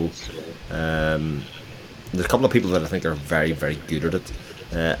 So there's a couple of people that I think are very, very good at it.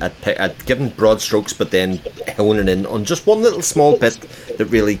 At giving broad strokes, but then honing in on just one little small bit that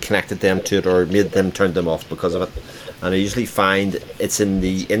really connected them to it or made them turn them off because of it. And I usually find it's in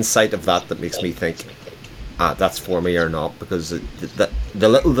the insight of that makes me think, that's for me or not, because the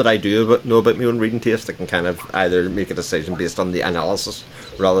little that I do know about my own reading taste, I can kind of either make a decision based on the analysis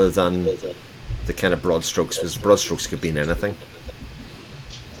rather than the kind of broad strokes, because broad strokes could mean anything.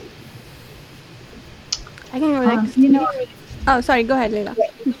 I can go next. Oh, sorry. Go ahead,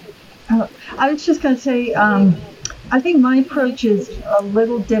 Layla. I was just going to say, I think my approach is a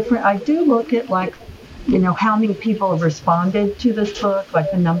little different. I do look at how many people have responded to this book,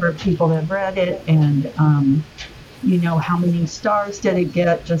 like the number of people that have read it, and how many stars did it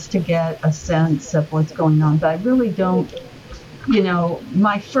get, just to get a sense of what's going on. But I really don't,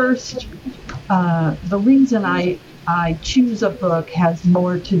 my first, the reason I choose a book has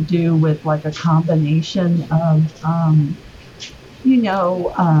more to do with like a combination of,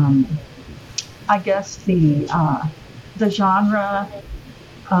 I guess the genre,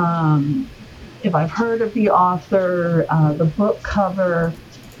 if I've heard of the author, the book cover,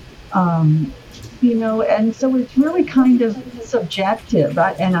 and so it's really kind of subjective.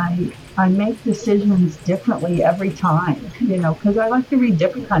 I make decisions differently every time, because I like to read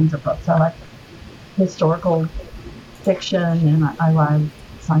different kinds of books. I like historical fiction, and I like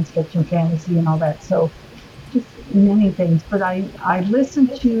science fiction, fantasy, and all that. So just many things. But I listen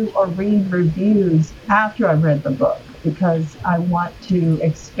to or read reviews after I've read the book because I want to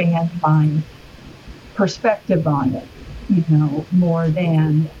expand my perspective on it, more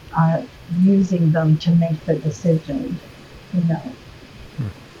than using them to make the decision,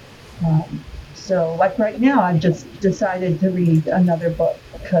 So like right now, I've just decided to read another book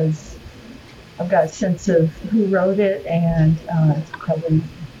because I've got a sense of who wrote it, and it's probably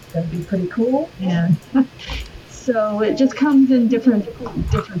going to be pretty cool. And so it just comes in different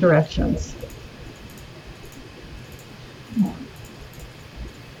directions.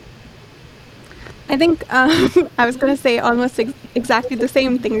 I think I was going to say almost exactly the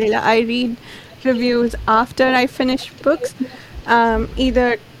same thing, Layla. I read reviews after I finish books, and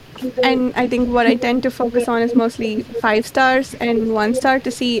I think what I tend to focus on is mostly 5 stars and 1 star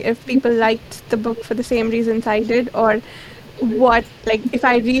to see if people liked the book for the same reasons I did, or if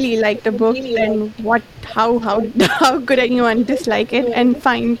I really liked a book, then how could anyone dislike it, and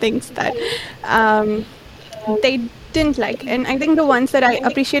find things that they didn't like. And I think the ones that I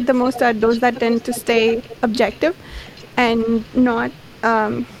appreciate the most are those that tend to stay objective and not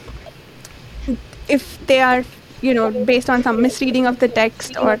if they are based on some misreading of the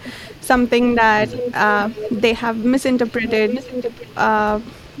text or something that they have misinterpreted,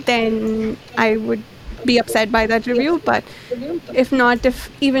 then I would be upset by that review. But if not, if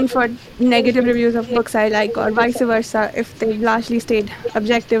even for negative reviews of books I like, or vice versa, if they largely stayed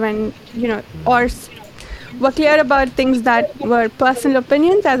objective and were clear about things that were personal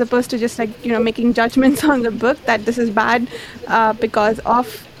opinions, as opposed to just like, making judgments on the book that this is bad because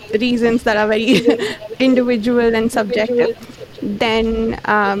of reasons that are very individual and subjective, then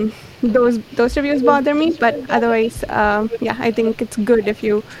those reviews bother me. But otherwise, I think it's good if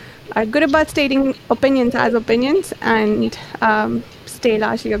you are good about stating opinions as opinions and stay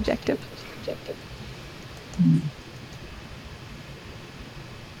largely objective.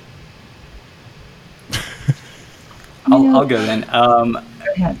 I'll go then. Go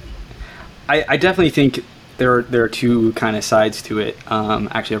ahead. I definitely think there are two kind of sides to it.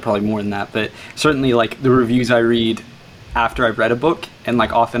 Actually, there are probably more than that, but certainly like the reviews I read after I've read a book, and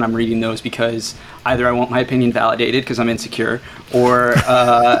like often I'm reading those because either I want my opinion validated because I'm insecure, or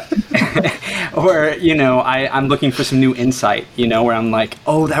or I'm looking for some new insight, where I'm like,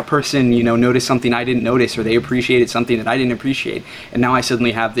 oh, that person noticed something I didn't notice, or they appreciated something that I didn't appreciate, and now I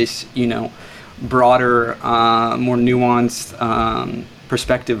suddenly have this broader, more nuanced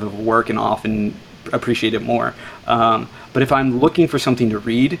perspective of work, and often appreciate it more. But if I'm looking for something to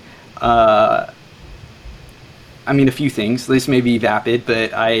read, a few things. This may be vapid,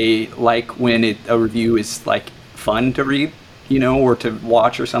 but I like when a review is like fun to read, or to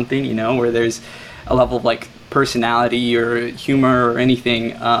watch or something, where there's a level of like personality or humor or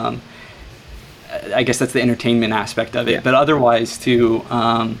anything. I guess that's the entertainment aspect of it. Yeah. But otherwise, too,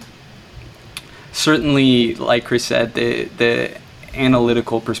 certainly, like Chris said, the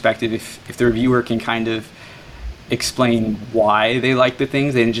analytical perspective, if the reviewer can kind of explain why they like the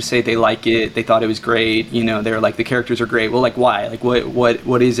things, they didn't just say they like it, they thought it was great, they're like, the characters are great. Well, like, why? Like,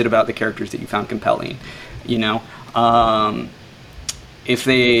 what is it about the characters that you found compelling? If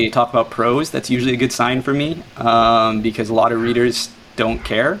they talk about prose, that's usually a good sign for me, because a lot of readers don't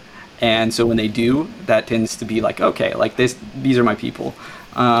care, and so when they do, that tends to be like, okay, like these are my people,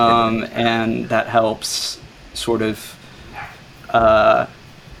 and that helps sort of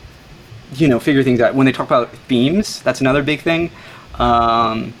figure things out. When they talk about themes, that's another big thing,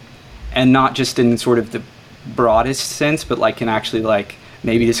 and not just in sort of the broadest sense, but like can actually like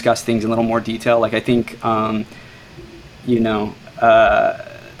maybe discuss things in a little more detail. Like I think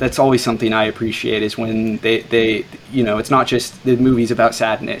that's always something I appreciate, is when they it's not just the movie's about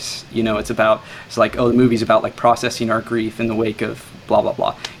sadness, it's like, oh, the movie's about like processing our grief in the wake of blah blah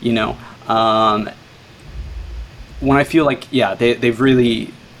blah, when I feel like they've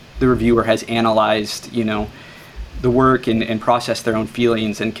really, the reviewer has analyzed the work and processed their own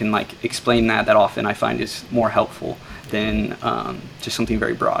feelings and can like explain that often I find is more helpful than just something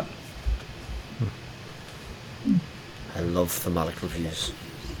very broad. I love thematic reviews.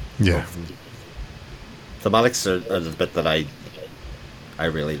 Yeah. Thematics are the bit that I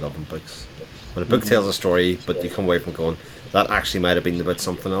really love in books. When a book tells a story, but you come away from going, that actually might have been about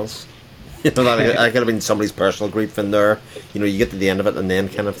something else. That could have been somebody's personal grief in there. You get to the end of it and then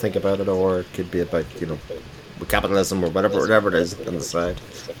kind of think about it, or it could be about, capitalism or whatever it is on the side.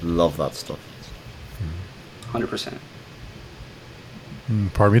 Love that stuff. 100%.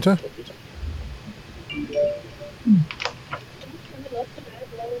 Paromita?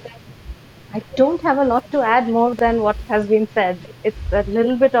 I don't have a lot to add more than what has been said. It's a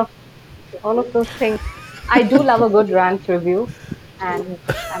little bit of all of those things. I do love a good rant review, and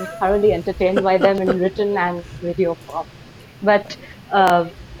I'm thoroughly entertained by them in written and video form. But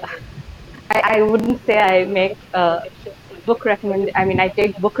I wouldn't say I make I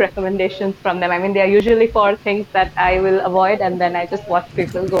take book recommendations from them. They are usually for things that I will avoid, and then I just watch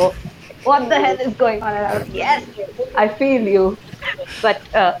people go, what the hell is going on? And I was, yes, I feel you. But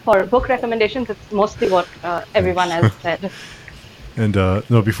for book recommendations, it's mostly what everyone has said. And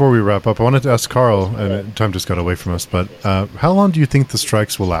before we wrap up, I wanted to ask Carl, and time just got away from us, but how long do you think the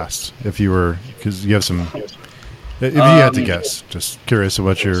strikes will last? If you had to guess, just curious of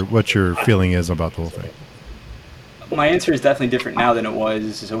what your feeling is about the whole thing. My answer is definitely different now than it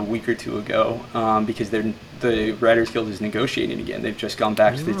was a week or two ago, because the Writers Guild is negotiating again. They've just gone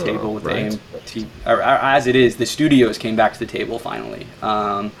back to the table with the AMT, or as it is, the studios came back to the table finally,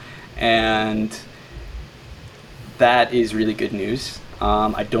 and that is really good news.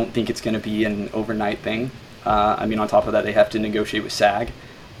 I don't think it's going to be an overnight thing. On top of that, they have to negotiate with SAG.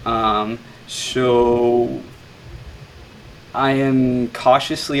 So I am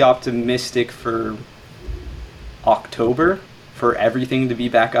cautiously optimistic for October for everything to be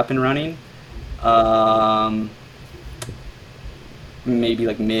back up and running. Maybe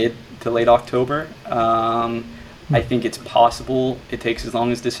like mid to late October. I think it's possible it takes as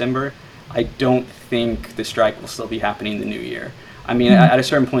long as December. I don't think the strike will still be happening in the new year. At a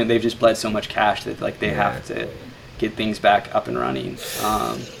certain point, they've just bled so much cash that like they have to get things back up and running.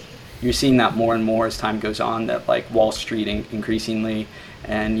 you're seeing that more and more as time goes on, that like Wall Street increasingly,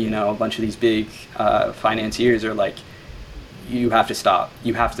 and a bunch of these big financiers are like, you have to stop,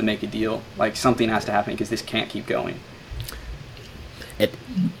 you have to make a deal, like something has to happen because this can't keep going.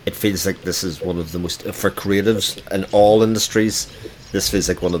 It feels like this is one of the most, for creatives in all industries, this feels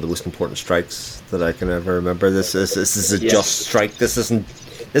like one of the most important strikes that I can ever remember. This is a just strike. This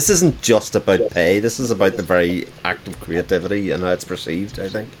isn't just about pay. This is about the very act of creativity and how it's perceived, I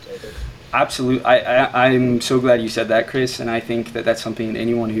think. Absolutely. I'm so glad you said that, Chris, and I think that that's something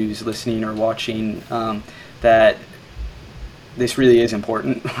anyone who's listening or watching, that this really is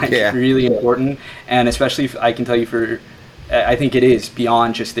important, really important, and especially if I can tell you I think it is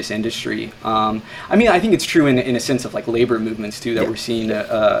beyond just this industry. I mean, I think it's true in a sense of like labor movements too, that we're seeing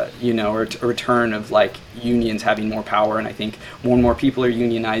a return of like unions having more power, and I think more and more people are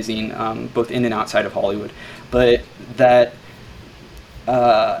unionizing, both in and outside of Hollywood. But that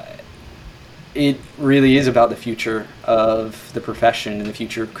it really is about the future of the profession and the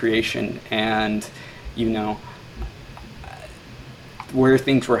future of creation, and where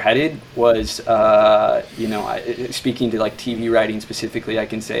things were headed was, speaking to like TV writing specifically, I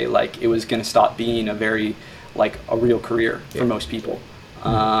can say like it was going to stop being a real career for most people.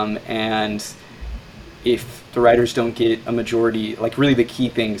 And if the writers don't get a majority, like really the key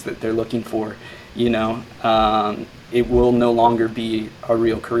things that they're looking for, it will no longer be a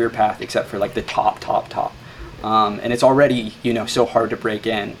real career path except for like the top. And it's already, so hard to break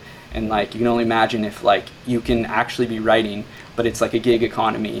in. And like, you can only imagine if like you can actually be writing, but it's like a gig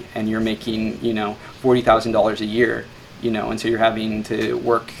economy and you're making, $40,000 a year, and so you're having to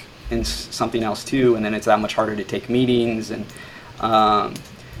work in something else too. And then it's that much harder to take meetings. And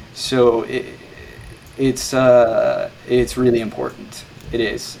so it's really important. It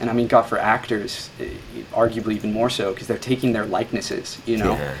is. And I mean, God, for actors, arguably even more so, because they're taking their likenesses,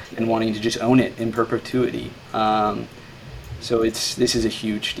 and wanting to just own it in perpetuity. So this is a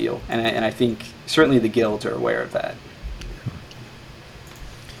huge deal, and I think certainly the guilds are aware of that.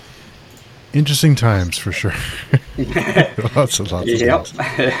 Interesting times for sure. lots of things.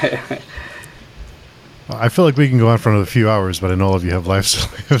 I feel like we can go on for another few hours, but I know all of you have lives to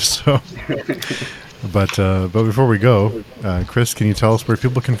live. So, but before we go, Chris, can you tell us where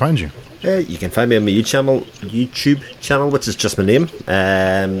people can find you? You can find me on my YouTube channel, which is just my name,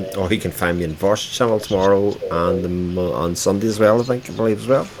 or you can find me on Varsha channel tomorrow and on Sunday as well, I believe as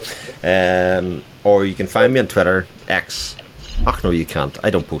well. Or you can find me on Twitter, X. Oh no, you can't. I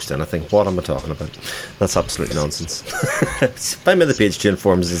don't post anything. What am I talking about? That's absolute nonsense. Find me on the page Tune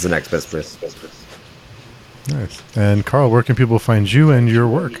Forums is the next best place. Nice. And Carl, where can people find you and your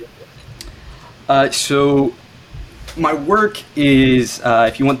work? So my work is,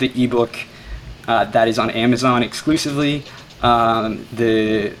 if you want the ebook, that is on Amazon exclusively.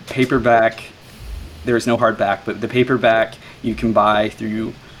 The paperback, there is no hardback, but the paperback you can buy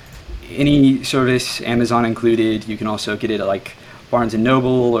through any service, Amazon included. You can also get it at like Barnes &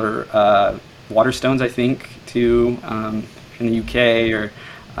 Noble or Waterstones, I think, too, in the UK. Or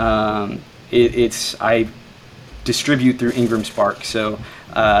I distribute through Ingram Spark, so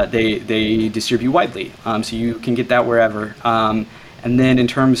they distribute widely, so you can get that wherever. And then in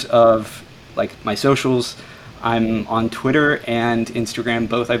terms of like my socials, I'm on Twitter and Instagram,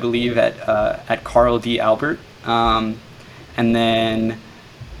 both I believe at Carl D. Albert, and then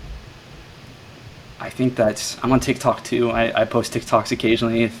I think I'm on TikTok too. I post TikToks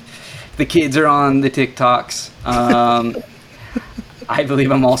occasionally if the kids are on the TikToks. I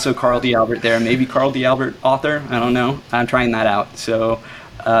believe I'm also Carl D. Albert there. Maybe Carl D. Albert author. I don't know. I'm trying that out. So,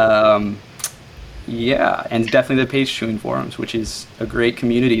 yeah. And definitely the Page Chewing Forums, which is a great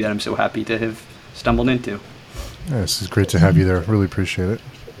community that I'm so happy to have stumbled into. Yes, it's great to have you there. Really appreciate it.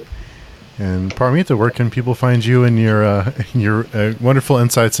 And Paromita, where can people find you and your wonderful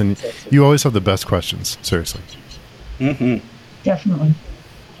insights? And you always have the best questions. Seriously. Mm-hmm. Definitely.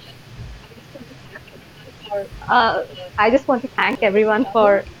 I just want to thank everyone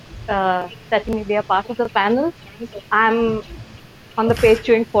for letting me be a part of the panel. I'm on the Page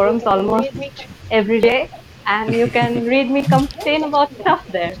Chewing Forums almost every day, and you can read me complain about stuff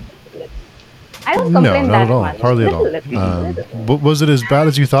there. I don't complain not that at all. much. Hardly at all. Was it as bad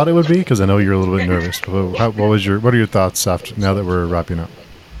as you thought it would be? Because I know you're a little bit nervous. But what are your thoughts now that we're wrapping up?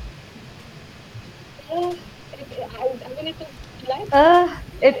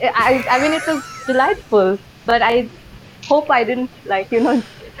 It was delightful, but I hope I didn't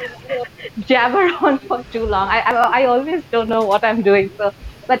jabber on for too long. I always don't know what I'm doing. So,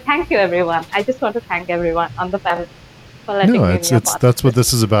 but thank you everyone. I just want to thank everyone on the panel for letting No, me it's be a it's part. that's what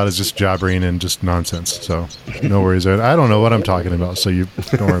this is about, is just jabbering and just nonsense. So no worries. I don't know what I'm talking about, so you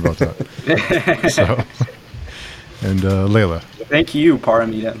don't worry about that. So, and Layla. Thank you,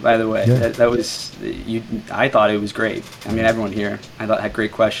 Paromita, by the way. Yeah. That was you. I thought it was great. I mean, everyone here, I thought had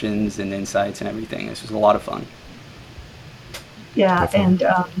great questions and insights and everything. This was a lot of fun. Yeah, Definitely.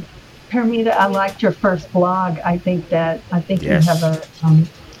 and Paramita, I liked your first blog. I think Yes. you have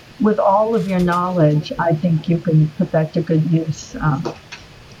with all of your knowledge, I think you can put that to good use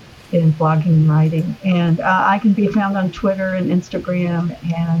in blogging and writing. And I can be found on Twitter and Instagram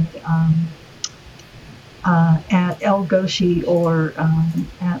and at Goushey or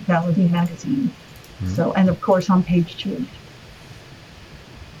at Validine Magazine. So, and of course on page 2.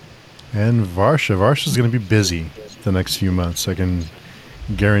 And Varsha. Varsha's going to be busy the next few months. I can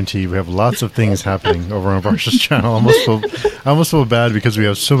guarantee we have lots of things happening over on Varsha's channel. I almost feel bad because we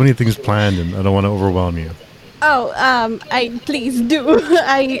have so many things planned, and I don't want to overwhelm you. Oh, I please do.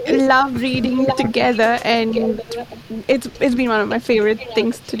 I love reading together, and it's been one of my favorite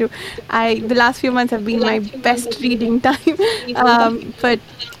things to do. The last few months have been my best reading time. But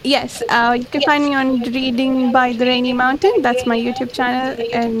yes, you can find me on Reading by the Rainy Mountain. That's my YouTube channel,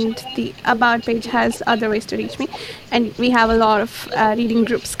 and the About page has other ways to reach me. And we have a lot of reading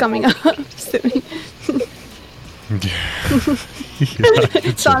groups coming up soon.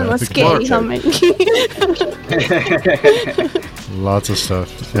 It's almost scary how many. Lots of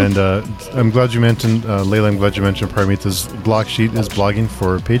stuff. And I'm glad you mentioned, Layla, I'm glad you mentioned Paramita's blog sheet is blogging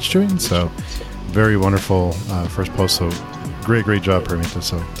for page tuning. So very wonderful first post. So great job, Paramita.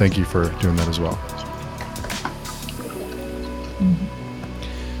 So thank you for doing that as well.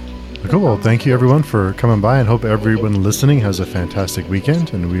 Cool. Well, thank you everyone for coming by, and hope everyone listening has a fantastic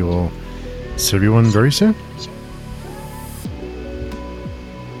weekend, and we will see everyone very soon.